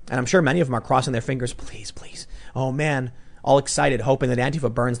with it. And I'm sure many of them are crossing their fingers, please, please. Oh, man, all excited, hoping that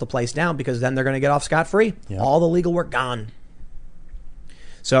Antifa burns the place down because then they're going to get off scot-free. Yeah. All the legal work gone.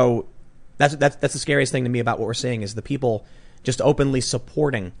 So that's the scariest thing to me about what we're seeing is the people just openly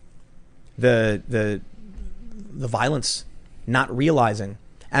supporting the violence, not realizing.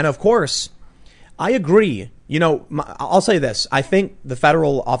 And, of course, I agree. You know, I'll say this. I think the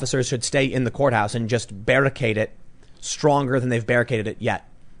federal officers should stay in the courthouse and just barricade it stronger than they've barricaded it yet.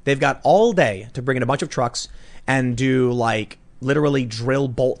 They've got all day to bring in a bunch of trucks and do like literally drill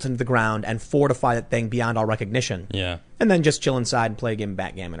bolts into the ground and fortify that thing beyond all recognition. Yeah. And then just chill inside and play a game of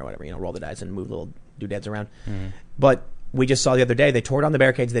backgammon or whatever, you know, roll the dice and move little doodads around. Mm-hmm. But we just saw the other day, they tore down the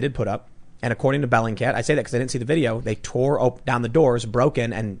barricades they did put up. And according to Bellingcat, I say that because I didn't see the video, they tore down the doors, broke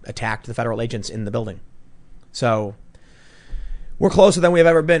in, and attacked the federal agents in the building. So we're closer than we've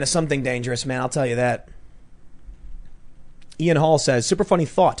ever been to something dangerous, man. I'll tell you that. Ian Hall says, super funny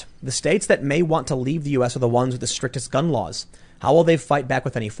thought. The states that may want to leave the U.S. are the ones with the strictest gun laws. How will they fight back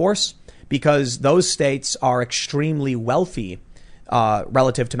with any force? Because those states are extremely wealthy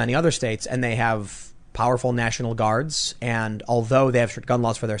relative to many other states, and they have powerful national guards. And although they have strict gun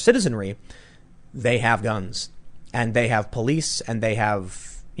laws for their citizenry, they have guns. And they have police, and they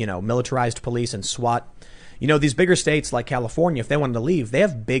have, you know, militarized police and SWAT. You know, these bigger states like California, if they wanted to leave, they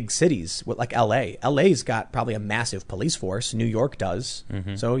have big cities like L.A. L.A.'s got probably a massive police force. New York does.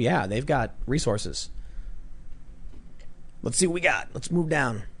 Mm-hmm. So, yeah, they've got resources. Let's see what we got. Let's move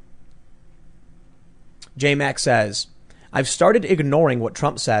down. J-Max says, I've started ignoring what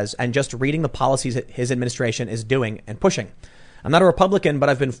Trump says and just reading the policies his administration is doing and pushing. I'm not a Republican, but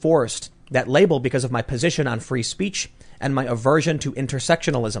I've been forced that label because of my position on free speech and my aversion to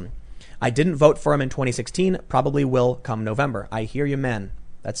intersectionalism. I didn't vote for him in 2016, probably will come November. I hear you, man.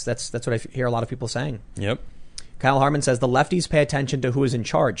 That's what I hear a lot of people saying. Yep. Kyle Harmon says the lefties pay attention to who is in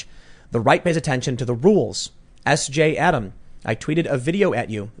charge. The right pays attention to the rules. S.J. Adam, I tweeted a video at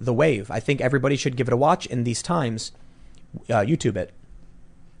you, The Wave. I think everybody should give it a watch in these times. YouTube it.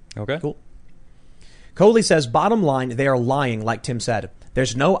 Okay. Cool. Coley says, bottom line, they are lying, like Tim said.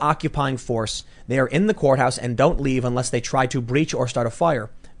 There's no occupying force. They are in the courthouse and don't leave unless they try to breach or start a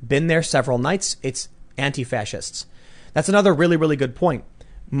fire. Been there several nights. It's anti-fascists. That's another really, really good point.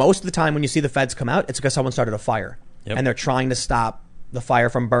 Most of the time when you see the feds come out, it's because someone started a fire. Yep. And they're trying to stop the fire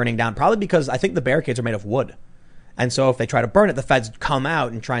from burning down. Probably because I think the barricades are made of wood. And so if they try to burn it, the feds come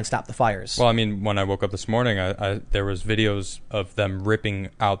out and try and stop the fires. Well, I mean, when I woke up this morning, there was videos of them ripping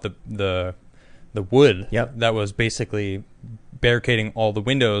out the wood. Yep. That was basically barricading all the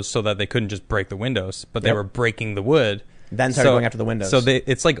windows so that they couldn't just break the windows, but they were breaking the wood. Then started going after the windows. So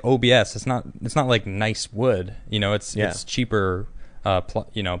it's like OBS. It's not like nice wood. You know, it's cheaper.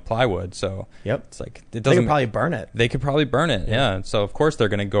 Plywood. So it's like it doesn't. They could probably burn it. They could probably burn it. Yeah. So of course they're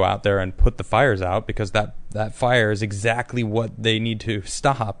going to go out there and put the fires out because that fire is exactly what they need to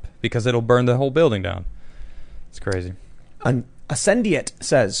stop because it'll burn the whole building down. It's crazy. Ascendiate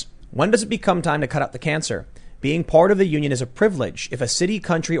says, when does it become time to cut out the cancer? Being part of the union is a privilege. If a city,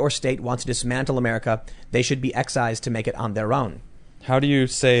 country, or state wants to dismantle America, they should be excised to make it on their own. How do you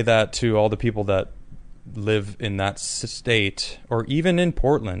say that to all the people that live in that state or even in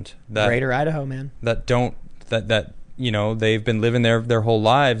Portland, that Greater Idaho, man, that don't that you know, they've been living there their whole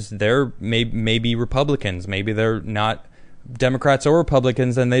lives? They're maybe Republicans, maybe they're not Democrats or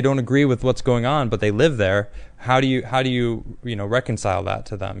Republicans, and they don't agree with what's going on, but they live there. How do you reconcile that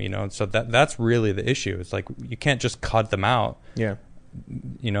to them? You know, so that's really the issue. It's like you can't just cut them out. Yeah,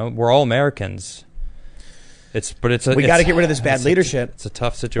 you know, we're all Americans. We got to get rid of this bad leadership. It's a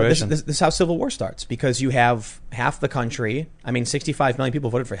tough But situation. this is how civil war starts, because you have half the country. I mean, 65 million people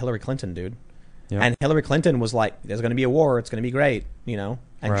voted for Hillary Clinton, dude. Yep. And Hillary Clinton was like, "There's going to be a war. It's going to be great," you know.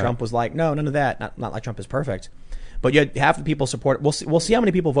 And Right. Trump was like, "No, none of that. Not like Trump is perfect." But yet half the people support. We'll see how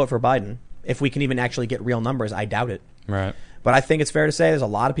many people vote for Biden. If we can even actually get real numbers, I doubt it. Right. But I think it's fair to say there's a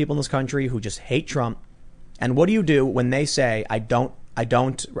lot of people in this country who just hate Trump. And what do you do when they say, "I don't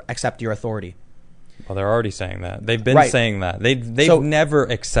accept your authority"? Well, they're already saying that. They've been Right. saying that. They've So- never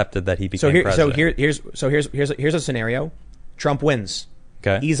accepted that he became president. Here's a scenario. Trump wins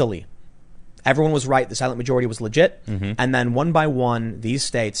Okay. easily. Everyone was right. The silent majority was legit. Mm-hmm. And then one by one, these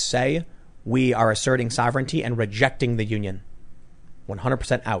states say, we are asserting sovereignty and rejecting the union.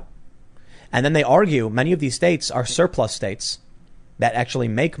 100% out. And then they argue many of these states are surplus states that actually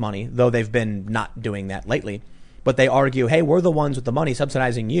make money, though they've been not doing that lately. But they argue, hey, we're the ones with the money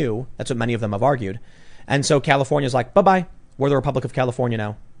subsidizing you. That's what many of them have argued. And so California's like, bye-bye. We're the Republic of California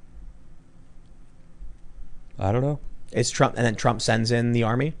now. I don't know. It's Trump, and then Trump sends in the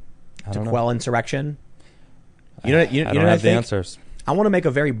army I to don't know. quell insurrection. I don't have the think? answers. I want to make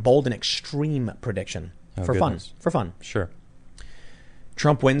a very bold and extreme prediction Oh, for goodness. fun. For fun. Sure.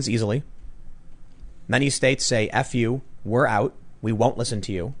 Trump wins easily. Many states say, F you, we're out. We won't listen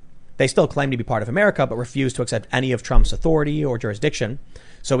to you. They still claim to be part of America, but refuse to accept any of Trump's authority or jurisdiction.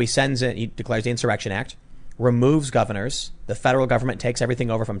 So he declares the Insurrection Act, removes governors. The federal government takes everything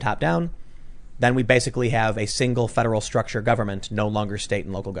over from top down. Then we basically have a single federal structure government, no longer state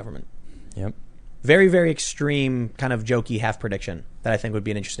and local government. Yep. Very, very extreme, kind of jokey half prediction that I think would be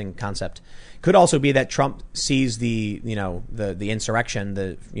an interesting concept. Could also be that Trump sees the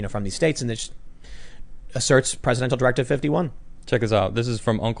insurrection, from these states and just asserts Presidential Directive 51. Check this out. This is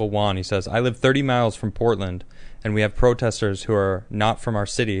from Uncle Juan. He says, I live 30 miles from Portland, and we have protesters who are not from our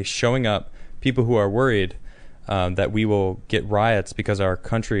city showing up, people who are worried that we will get riots because our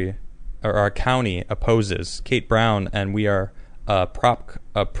country or our county opposes Kate Brown, and we are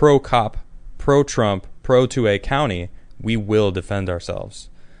pro-cop, pro-Trump, pro to a county. We will defend ourselves.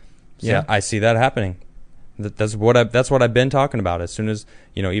 So Yeah. I see that happening. That's what I've been talking about. As soon as,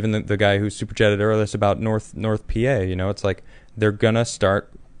 even the guy who super chatted earlier about North PA, it's like they're gonna start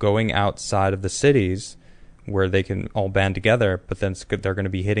going outside of the cities where they can all band together, but then they're gonna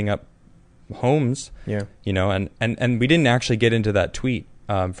be hitting up homes. Yeah. And we didn't actually get into that tweet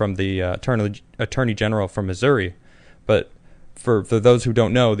from the Attorney General from Missouri, but for those who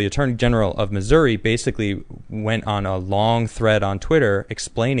don't know, the Attorney General of Missouri basically went on a long thread on Twitter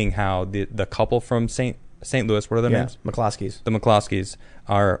explaining how the couple from St. Louis, what are their names? McCloskeys. The McCloskeys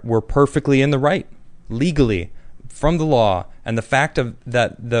were perfectly in the right, legally, from the law, and the fact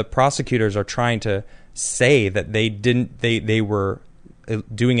that the prosecutors are trying to say that they were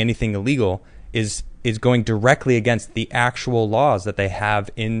doing anything illegal is going directly against the actual laws that they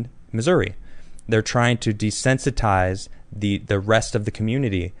have in Missouri. They're trying to desensitize the rest of the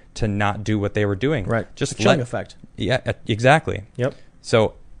community to not do what they were doing. Right. Just the chilling effect. Yeah, exactly. Yep.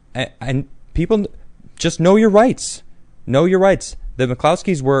 So, and people just know your rights. Know your rights. The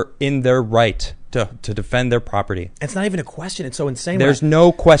McCloskeys were in their right to defend their property. It's not even a question. It's so insane. There's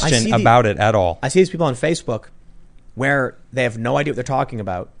no question about it at all. I see these people on Facebook where they have no idea what they're talking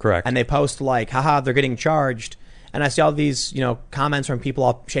about. Correct. And they post like, haha, they're getting charged. And I see all these, comments from people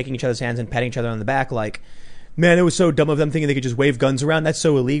all shaking each other's hands and patting each other on the back like, man, it was so dumb of them thinking they could just wave guns around. That's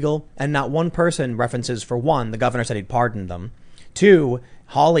so illegal. And not one person references, for one, the governor said he'd pardoned them. Two,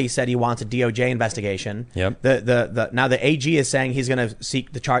 Hawley said he wants a DOJ investigation. Yep. Now the AG is saying he's going to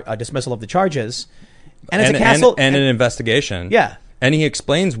seek the dismissal of the charges. And it's a castle. And an investigation. Yeah. And he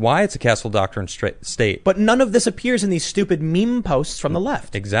explains why it's a castle doctrine state. But none of this appears in these stupid meme posts from the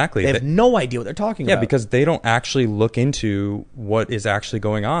left. Exactly. They have no idea what they're talking about. Yeah, because they don't actually look into what is actually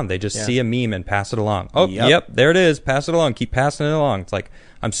going on. They just see a meme and pass it along. Oh, yep, there it is. Pass it along. Keep passing it along. It's like,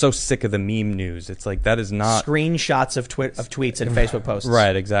 I'm so sick of the meme news. It's like, that is not... Screenshots of tweets and Facebook posts.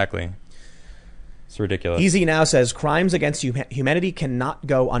 Right, exactly. It's ridiculous. Easy Now says, crimes against humanity cannot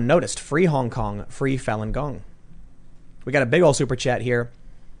go unnoticed. Free Hong Kong. Free Falun Gong. We got a big old super chat here.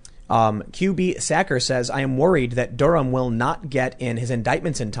 QB Sacker says, I am worried that Durham will not get in his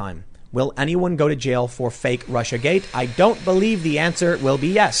indictments in time. Will anyone go to jail for fake Russiagate? I don't believe the answer will be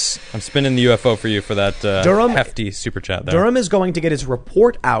yes. I'm spinning the UFO for you for that hefty super chat there. Durham is going to get his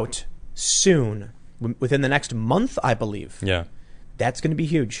report out soon, within the next month, I believe. Yeah. That's going to be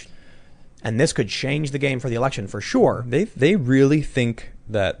huge. And this could change the game for the election for sure. They really think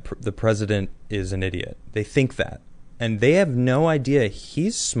that the president is an idiot. They think that. And they have no idea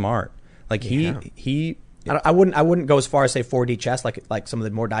he's smart. Like he I wouldn't go as far as say 4D chess like some of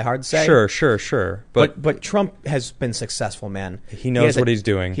the more diehards say. Sure. But Trump has been successful, man. He knows what he's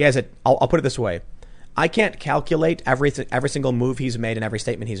doing. He has it. I'll put it this way: I can't calculate every single move he's made and every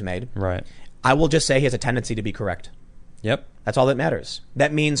statement he's made. Right. I will just say he has a tendency to be correct. Yep. That's all that matters.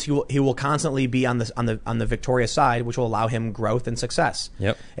 That means he will constantly be on the victorious side, which will allow him growth and success.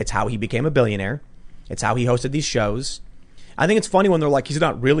 Yep. It's how he became a billionaire. It's how he hosted these shows. I think it's funny when they're like, he's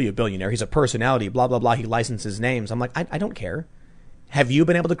not really a billionaire. He's a personality, blah, blah, blah. He licenses names. I'm like, I don't care. Have you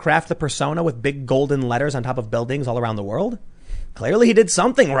been able to craft the persona with big golden letters on top of buildings all around the world? Clearly he did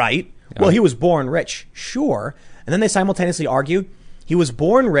something right. Well, he was born rich. Sure. And then they simultaneously argue he was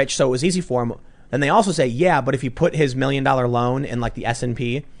born rich, so it was easy for him. Then they also say, yeah, but if he put his $1 million loan in like the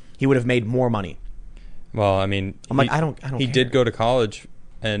S&P, he would have made more money. Well, I mean, I don't He care. did go to college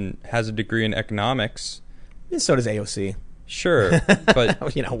and has a degree in economics. So does AOC. Sure, but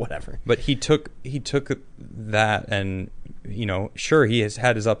Whatever. But he took that, and sure, he has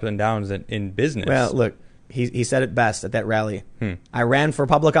had his ups and downs in business. Well, look, he said it best at that rally. I ran for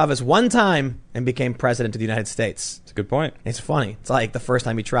public office one time and became president of the United States. It's a good point. It's funny. It's like the first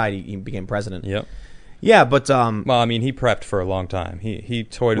time he tried, he became president. Yep. Yeah, but well, I mean, he prepped for a long time. He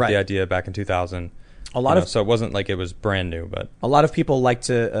toyed with the idea back in 2000. So it wasn't like it was brand new, but a lot of people like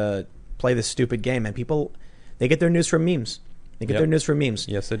to play this stupid game, and people, they get their news from memes. Their news from memes.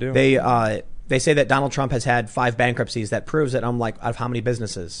 Yes, they do. They say that Donald Trump has had 5 bankruptcies. That proves that. I'm like, out of how many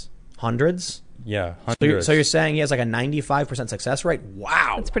businesses? Hundreds? Yeah, hundreds. So you're saying he has like a 95% success rate?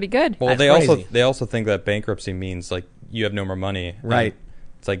 Wow, That's pretty good. Well, That's they also think that bankruptcy means like you have no more money. Right. And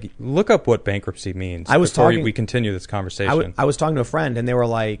it's like, look up what bankruptcy means. We continue this conversation. I was talking to a friend, and they were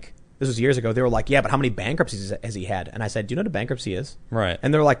like, this was years ago. They were like, yeah, but how many bankruptcies has he had? And I said, do you know what a bankruptcy is? Right.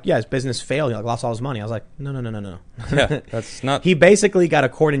 And they're like, yeah, his business failed. He lost all his money. I was like, no. Yeah, that's not. He basically got a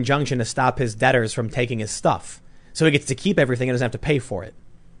court injunction to stop his debtors from taking his stuff, so he gets to keep everything and doesn't have to pay for it.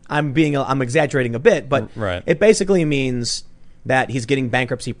 I'm exaggerating a bit, but right. It basically means that he's getting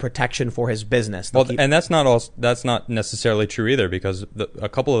bankruptcy protection for his business. And that's not necessarily true either, because a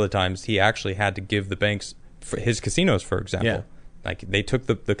couple of the times he actually had to give the banks for his casinos, for example. Yeah. Like they took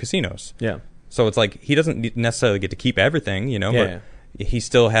the casinos. Yeah. So it's like he doesn't necessarily get to keep everything, but he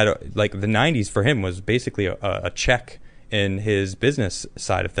still had like the 90s for him was basically a check in his business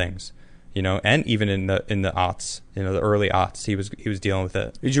side of things. And even in the aughts, the early aughts, he was dealing with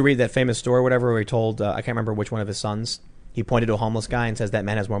it. Did you read that famous story, whatever, where he told, I can't remember which one of his sons, he pointed to a homeless guy and says, that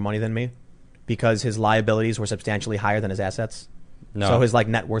man has more money than me, because his liabilities were substantially higher than his assets. No. So his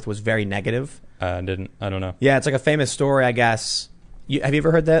net worth was very negative. I don't know. Yeah, it's like a famous story, I guess. Have you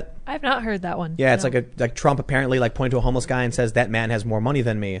ever heard that? I've not heard that one. Yeah, it's No. like Trump apparently pointed to a homeless guy and says, that man has more money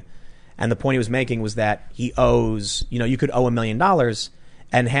than me. And the point he was making was that he owes, you could owe $1 million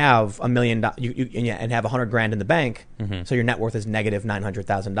and have $1 million, and have $100,000 in the bank, so your net worth is negative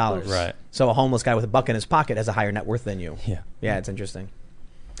 $900,000. Right. So a homeless guy with a buck in his pocket has a higher net worth than you. Yeah, it's interesting.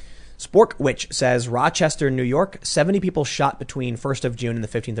 Sporkwitch says Rochester, New York, 70 people shot between 1st of June and the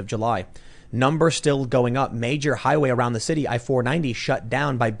 15th of July. Number still going up. Major highway around the city, I-490, shut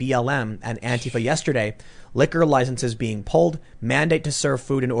down by BLM and Antifa yesterday. Liquor licenses being pulled. Mandate to serve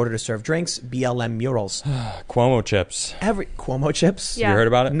food in order to serve drinks. BLM murals. Cuomo chips. Cuomo chips? Yeah. You heard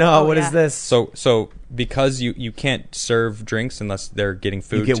about it? No, Oh, what is yeah. this? So because you can't serve drinks unless they're getting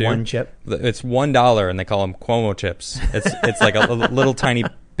food, you get too, one chip? It's $1, and they call them Cuomo chips. It's like a little tiny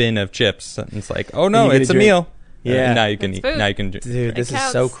bin of chips. And it's like, oh no, You get it's a a drink. meal. Yeah. And now you can It's eat. food. Now you can. Dude, this is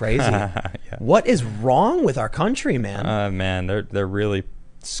counts. so crazy. Yeah. What is wrong with our country, man? Man, they're really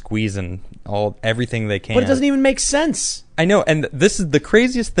squeezing everything they can. But it doesn't even make sense. I know, and this is the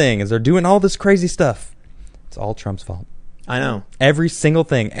craziest thing: is they're doing all this crazy stuff. It's all Trump's fault. I know. Every single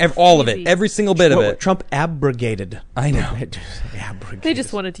thing, all of it, Easy. every single bit of What it. Trump abrogated. I know. Abrogated. They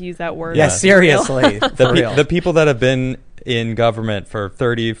just wanted to use that word. Yeah, seriously. For real. The people that have been in government for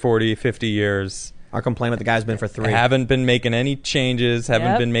 30, 40, 50 years Our complaint with the guy's been for 3. haven't been making any changes, haven't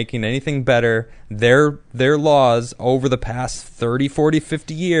Yep. been making anything better. Their laws over the past 30, 40,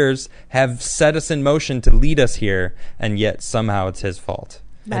 50 years have set us in motion to lead us here, and yet somehow it's his fault.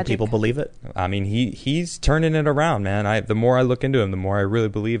 And Magic. people believe it. I mean, he's turning it around, man. The more I look into him, the more I really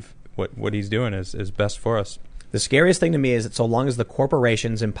believe what he's doing is best for us. The scariest thing to me is that so long as the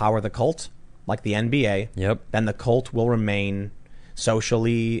corporations empower the cult, like the NBA, Yep. then the cult will remain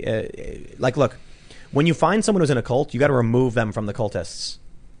socially... look, when you find someone who's in a cult, you got to remove them from the cultists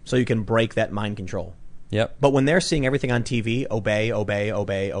so you can break that mind control. Yep. But when they're seeing everything on TV, obey,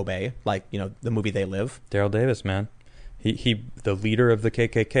 like, the movie They Live. Daryl Davis, man. He the leader of the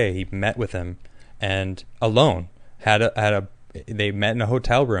KKK. He met with him, and alone they met in a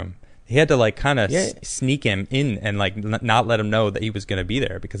hotel room. He had to like kind of Yeah. sneak him in and like not let him know that he was going to be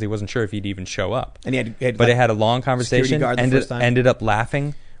there because he wasn't sure if he'd even show up. And he had But like, it had a long conversation. guard the first time. Ended up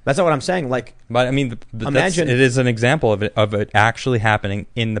laughing. that's not what I'm saying. Like, But I mean, Imagine- it is an example of it actually happening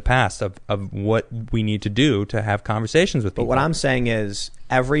in the past of what we need to do to have conversations with but people. what I'm saying is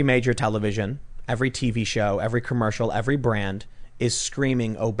every major television, every TV show, every commercial, every brand is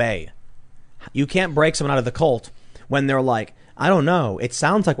screaming obey. You can't break someone out of the cult when they're like, I don't know, it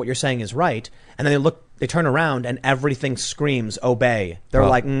sounds like what you're saying is right, and then they turn around and everything screams obey. They're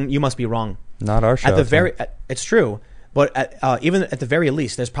Well, like, you must be wrong. Not our show. At the Tim. it's true, but even at the very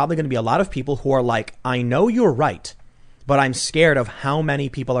least, there's probably going to be a lot of people who are like, I know you're right, but I'm scared of how many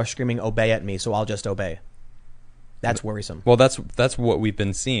people are screaming obey at me, so I'll just obey. That's worrisome. Well, that's what we've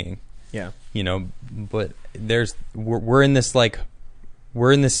been seeing. Yeah. You know, but we're in this like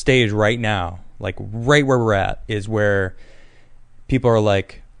we're in this stage right now, like right where we're at is where people are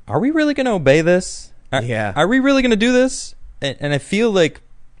like, are we really going to obey this? Yeah. Are we really going to do this? And I feel like,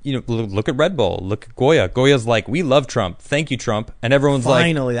 you know, look at Red Bull, look at Goya. Goya's like, we love Trump. Thank you, Trump. And everyone's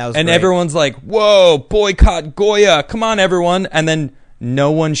Finally, like, that was and great. everyone's like, whoa, boycott Goya. Come on, everyone. And then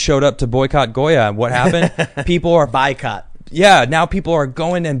no one showed up to boycott Goya. What happened? People are Boycott. yeah, now people are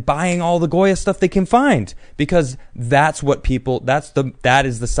going and buying all the Goya stuff they can find because that's what people that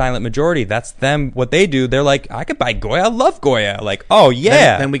is the silent majority. That's them what they do. They're like, I could buy Goya. I love Goya. Like, oh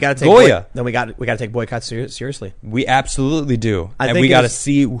yeah. Then we got to take Goya. then we got to take boycotts seriously. We absolutely do. I And think we got to it's-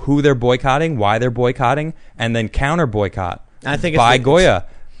 see who they're boycotting, why they're boycotting, and then counter boycott. I think it's buy the- Goya.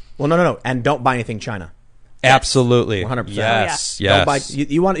 Well, no, and don't buy anything China. Absolutely. 100%. Yes. Oh, Yes. Don't buy,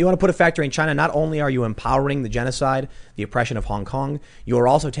 you want to put a factory in China. Not only are you empowering the genocide, the oppression of Hong Kong, you are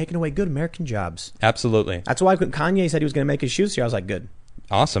also taking away good American jobs. Absolutely. That's why when Kanye said he was going to make his shoes here, I was like, good.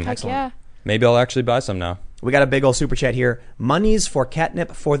 Awesome. Heck yeah. Maybe I'll actually buy some now. We got a big old super chat here. Monies for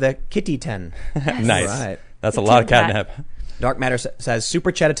catnip for the kitty 10. Nice. Right. That's a The lot of Tim Cat. catnip. Dark Matter says,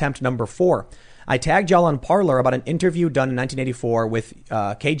 super chat attempt number 4. I tagged y'all on Parler about an interview done in 1984 with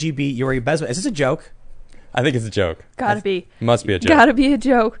KGB Yuri Bezmenov. Is this a joke? I think it's a joke. Gotta be. Must be a joke. Gotta be a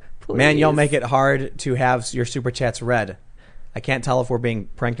joke. Please. Man, y'all make it hard to have your super chats read. I can't tell if we're being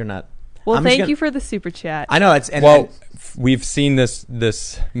pranked or not. Well, I'm just thank gonna- you for the super chat. I know it's and, Well, and we've seen this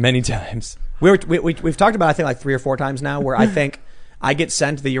many times. we've talked about it, I think like 3 or 4 times now where I think I get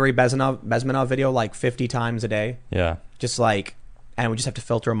sent the Yuri Bezmenov video like 50 times a day, Yeah, just like, and we just have to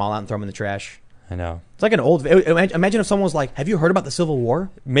filter them all out and throw them in the trash. I know. It's like an old. Imagine if someone was like, "Have you heard about the Civil War?"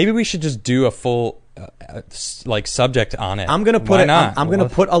 Maybe we should just do a full like subject on it. I'm gonna put Why it. not? I'm gonna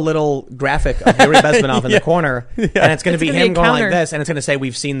put a little graphic of Yuri Bezmenov in the corner, and it's gonna It's be gonna be him a going like counter. this, and it's gonna say,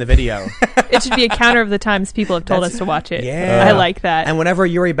 "We've seen the video." It should be a counter of the times people have told That's- us to watch it. Yeah. I like that. And whenever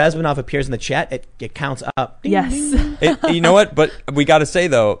Yuri Bezmenov appears in the chat, it counts up. Yes. You know what? But we got to say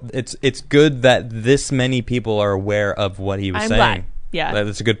though, it's good that this many people are aware of what he was I'm saying. glad. Yeah.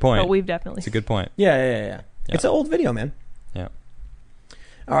 That's a good point. But we've definitely. It's a good point. Yeah. It's an old video, man. Yeah.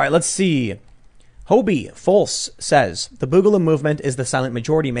 All right, let's see. Hobie Folse says, the Boogaloo movement is the silent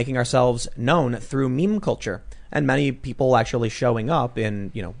majority making ourselves known through meme culture, and many people actually showing up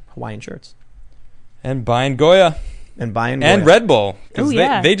in, Hawaiian shirts And buying Goya and buying and Goya. Red Bull because Oh,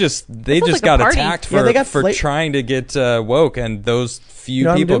 yeah. they just sounds like a got party. attacked Yeah, for they got for trying to get woke, and those few You know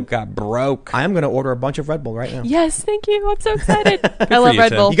what I'm people doing? got broke. I am going to order a bunch of Red Bull right now. Yes, thank you. I'm so excited. I for love you, Red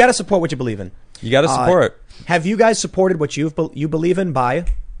Tim. Bull. You got to support what you believe in. You got to support. Have you guys supported what you believe in by?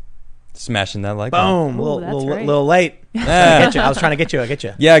 Smashing that like Boom. Ooh, little, that's little, right. little late. button. I was trying to get you. I get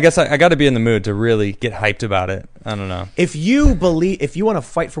you. Yeah, I guess I got to be in the mood to really get hyped about it. I don't know. If you want to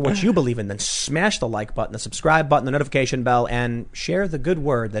fight for what you believe in, then smash the like button, the subscribe button, the notification bell, and share the good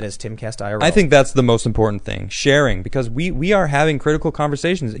word that is Timcast IRL. I think that's the most important thing, sharing, because we are having critical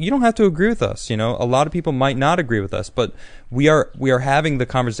conversations. You don't have to agree with us. A lot of people might not agree with us, but we are having the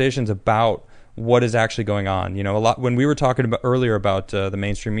conversations about what is actually going on. A lot when we were talking about earlier about the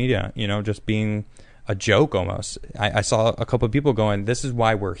mainstream media, just being a joke almost. I saw a couple of people going, "This is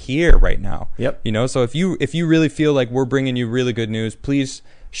why we're here right now." Yep. So if you really feel like we're bringing you really good news, please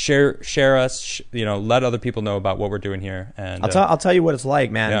share us. Let other people know about what we're doing here. And I'll tell you what it's like,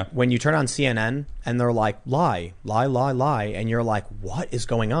 man. Yeah. When you turn on CNN and they're like lie, and you're like, what is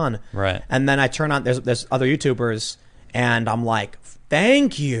going on? Right. And then I turn on there's other YouTubers, and I'm like,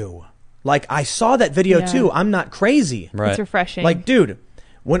 thank you. Like I saw that video Yeah. too. I'm not crazy. Right. It's refreshing. Like, dude,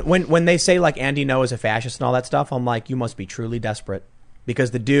 when they say like Andy Ngo is a fascist and all that stuff, I'm like, you must be truly desperate.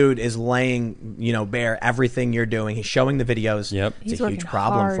 Because the dude is laying, bare everything you're doing. He's showing the videos. Yep. It's He's a huge working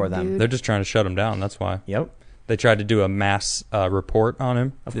problem hard, for them. dude. They're just trying to shut them down. That's why. Yep. They tried to do a mass report on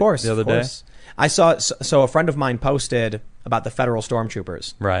him. Of course, the other of course. I saw, so a friend of mine posted about the federal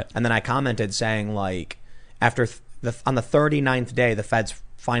stormtroopers. Right. And then I commented saying, like, after on the 39th day, the feds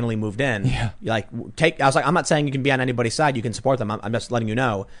finally moved in. Yeah. Like, I was like, I'm not saying you can be on anybody's side. You can support them. I'm just letting you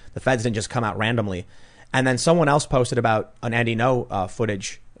know the feds didn't just come out randomly. And then someone else posted about an Andy No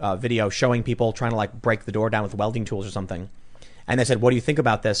footage video showing people trying to, like, break the door down with welding tools or something. And they said, what do you think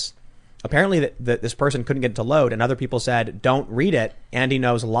about this? Apparently, this person couldn't get it to load, and other people said, don't read it. Andy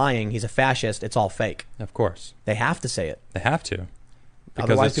No's lying. He's a fascist. It's all fake. Of course. They have to say it. They have to.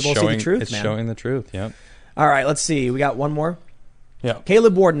 Because Otherwise, it's people will see the truth, It's man. showing the truth, yep. All right, let's see. We got one more. Yeah.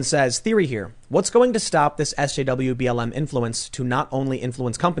 Caleb Warden says, theory here. What's going to stop this SJW BLM influence to not only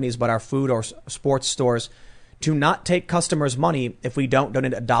influence companies, but our food or sports stores to not take customers' money if we don't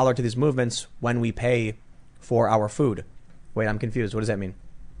donate $1 to these movements when we pay for our food? Wait, I'm confused. What does that mean?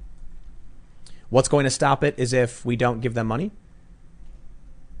 What's going to stop it is if we don't give them money?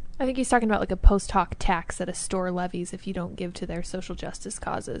 I think he's talking about like a post hoc tax that a store levies if you don't give to their social justice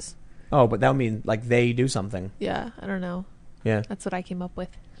causes. Oh, but that would mean like they do something. Yeah, I don't know. Yeah. That's what I came up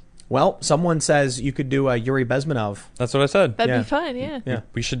with. Well, someone says you could do a Yuri Bezmenov. That's what I said. That'd Yeah. be fun, yeah. Yeah.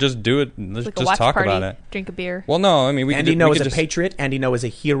 We should just do it. Let's Like a just watch talk party, about it. drink a beer. Well, no, I mean, we Andy could, No we is could a just, patriot. Andy No is a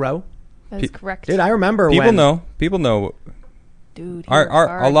hero. That is correct. Dude, I remember People when... know. People know. Dude,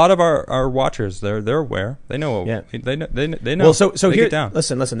 A lot of our watchers, they're aware. They know. Yeah. They know. They know. Well, so They here, get down.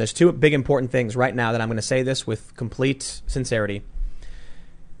 listen. There's two big important things right now that I'm going to say this with complete sincerity.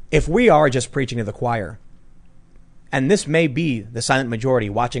 If we are just preaching to the choir, and this may be the silent majority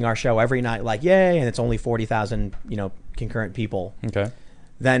watching our show every night, like yay, and it's only 40,000, concurrent people, Okay.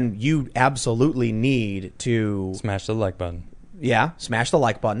 then you absolutely need to Smash the like button. smash the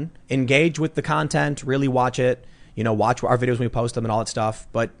like button, engage with the content, really watch it. Watch our videos when we post them and all that stuff.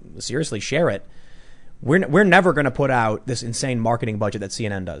 But seriously, share it. We're never going to put out this insane marketing budget that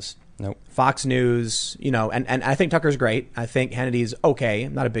CNN does. Nope. Fox News, and I think Tucker's great. I think Hannity's okay.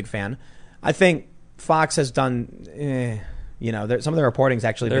 I'm not a big fan. I think Fox has done, some of their reporting's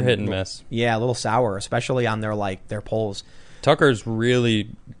actually They're been hit and miss. Yeah, a little sour, especially on their polls. Tucker's really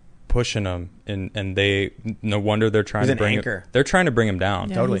pushing them, and they no wonder they're trying He's to an bring anchor. They're trying to bring him down.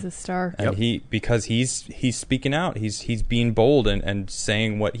 Yeah, Totally. he's a star. And Yep. because he's speaking out, he's being bold and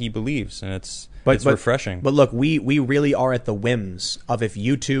saying what he believes, and it's refreshing. But look, we really are at the whims of if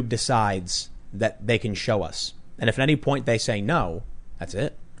YouTube decides that they can show us, and if at any point they say no, that's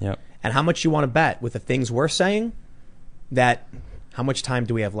it. Yep. And how much you want to bet with the things we're saying? That how much time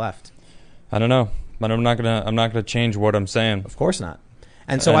do we have left? I don't know, but I'm not gonna change what I'm saying. Of course not.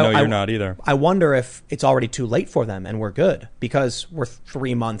 And so I know you're not either. I wonder if it's already too late for them and we're good because we're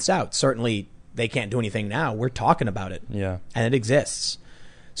 3 months out. Certainly they can't do anything now. We're talking about it. Yeah. And it exists.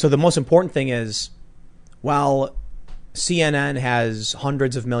 So the most important thing is, while CNN has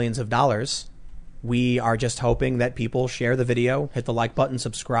hundreds of millions of dollars, we are just hoping that people share the video, hit the like button,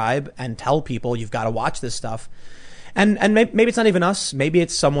 subscribe, and tell people you've got to watch this stuff. And maybe it's not even us. Maybe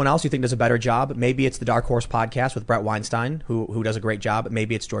it's someone else you think does a better job. Maybe it's the Dark Horse podcast with Brett Weinstein, who does a great job.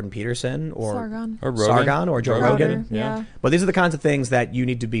 Maybe it's Jordan Peterson or Sargon. Or Rogan. Sargon or Joe Rogan. Rogan. Yeah. But these are the kinds of things that you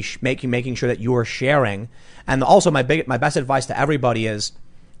need to be making sure that you are sharing. And also, my best advice to everybody is,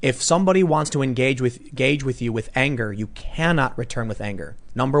 if somebody wants to engage with you with anger, you cannot return with anger.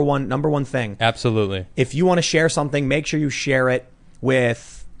 Number one thing. Absolutely. If you want to share something, make sure you share it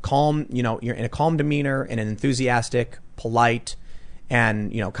with calm. You're in a calm demeanor, in an enthusiastic, polite,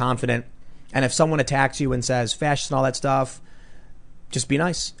 and confident. And if someone attacks you and says fascist and all that stuff, just be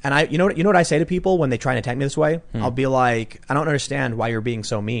nice. And you know what I say to people when they try and attack me this way? I'll be like, I don't understand why you're being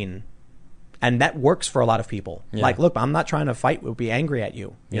so mean. And that works for a lot of people. Yeah. Like, look, I'm not trying to fight. We'll be angry at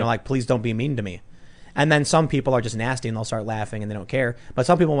you. Yeah. Like, please don't be mean to me. And then some people are just nasty and they'll start laughing and they don't care. But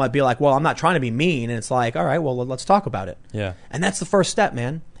some people might be like, well, I'm not trying to be mean. And it's like, all right, well, let's talk about it. Yeah. And that's the first step,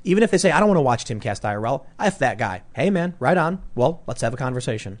 man. Even if they say, I don't want to watch Timcast IRL, F that guy. Hey, man, right on. Well, let's have a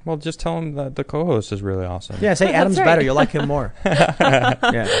conversation. Well, just tell him that the co-host is really awesome. Yeah, say That's Adam's right. better. You'll like him more.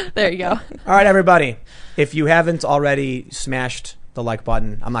 Yeah. There you go. All right, everybody. If you haven't already smashed the like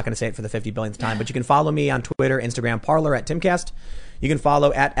button, I'm not going to say it for the 50 billionth time, but you can follow me on Twitter, Instagram, Parler at Timcast. You can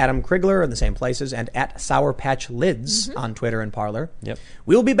follow at Adam Krigler in the same places and at Sour Patch Lids on Twitter and Parler. Yep.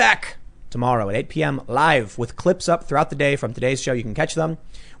 We'll be back tomorrow at 8 p.m. live with clips up throughout the day from today's show. You can catch them.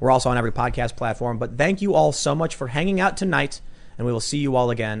 We're also on every podcast platform. But thank you all so much for hanging out tonight, and we will see you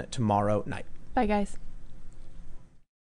all again tomorrow night. Bye, guys.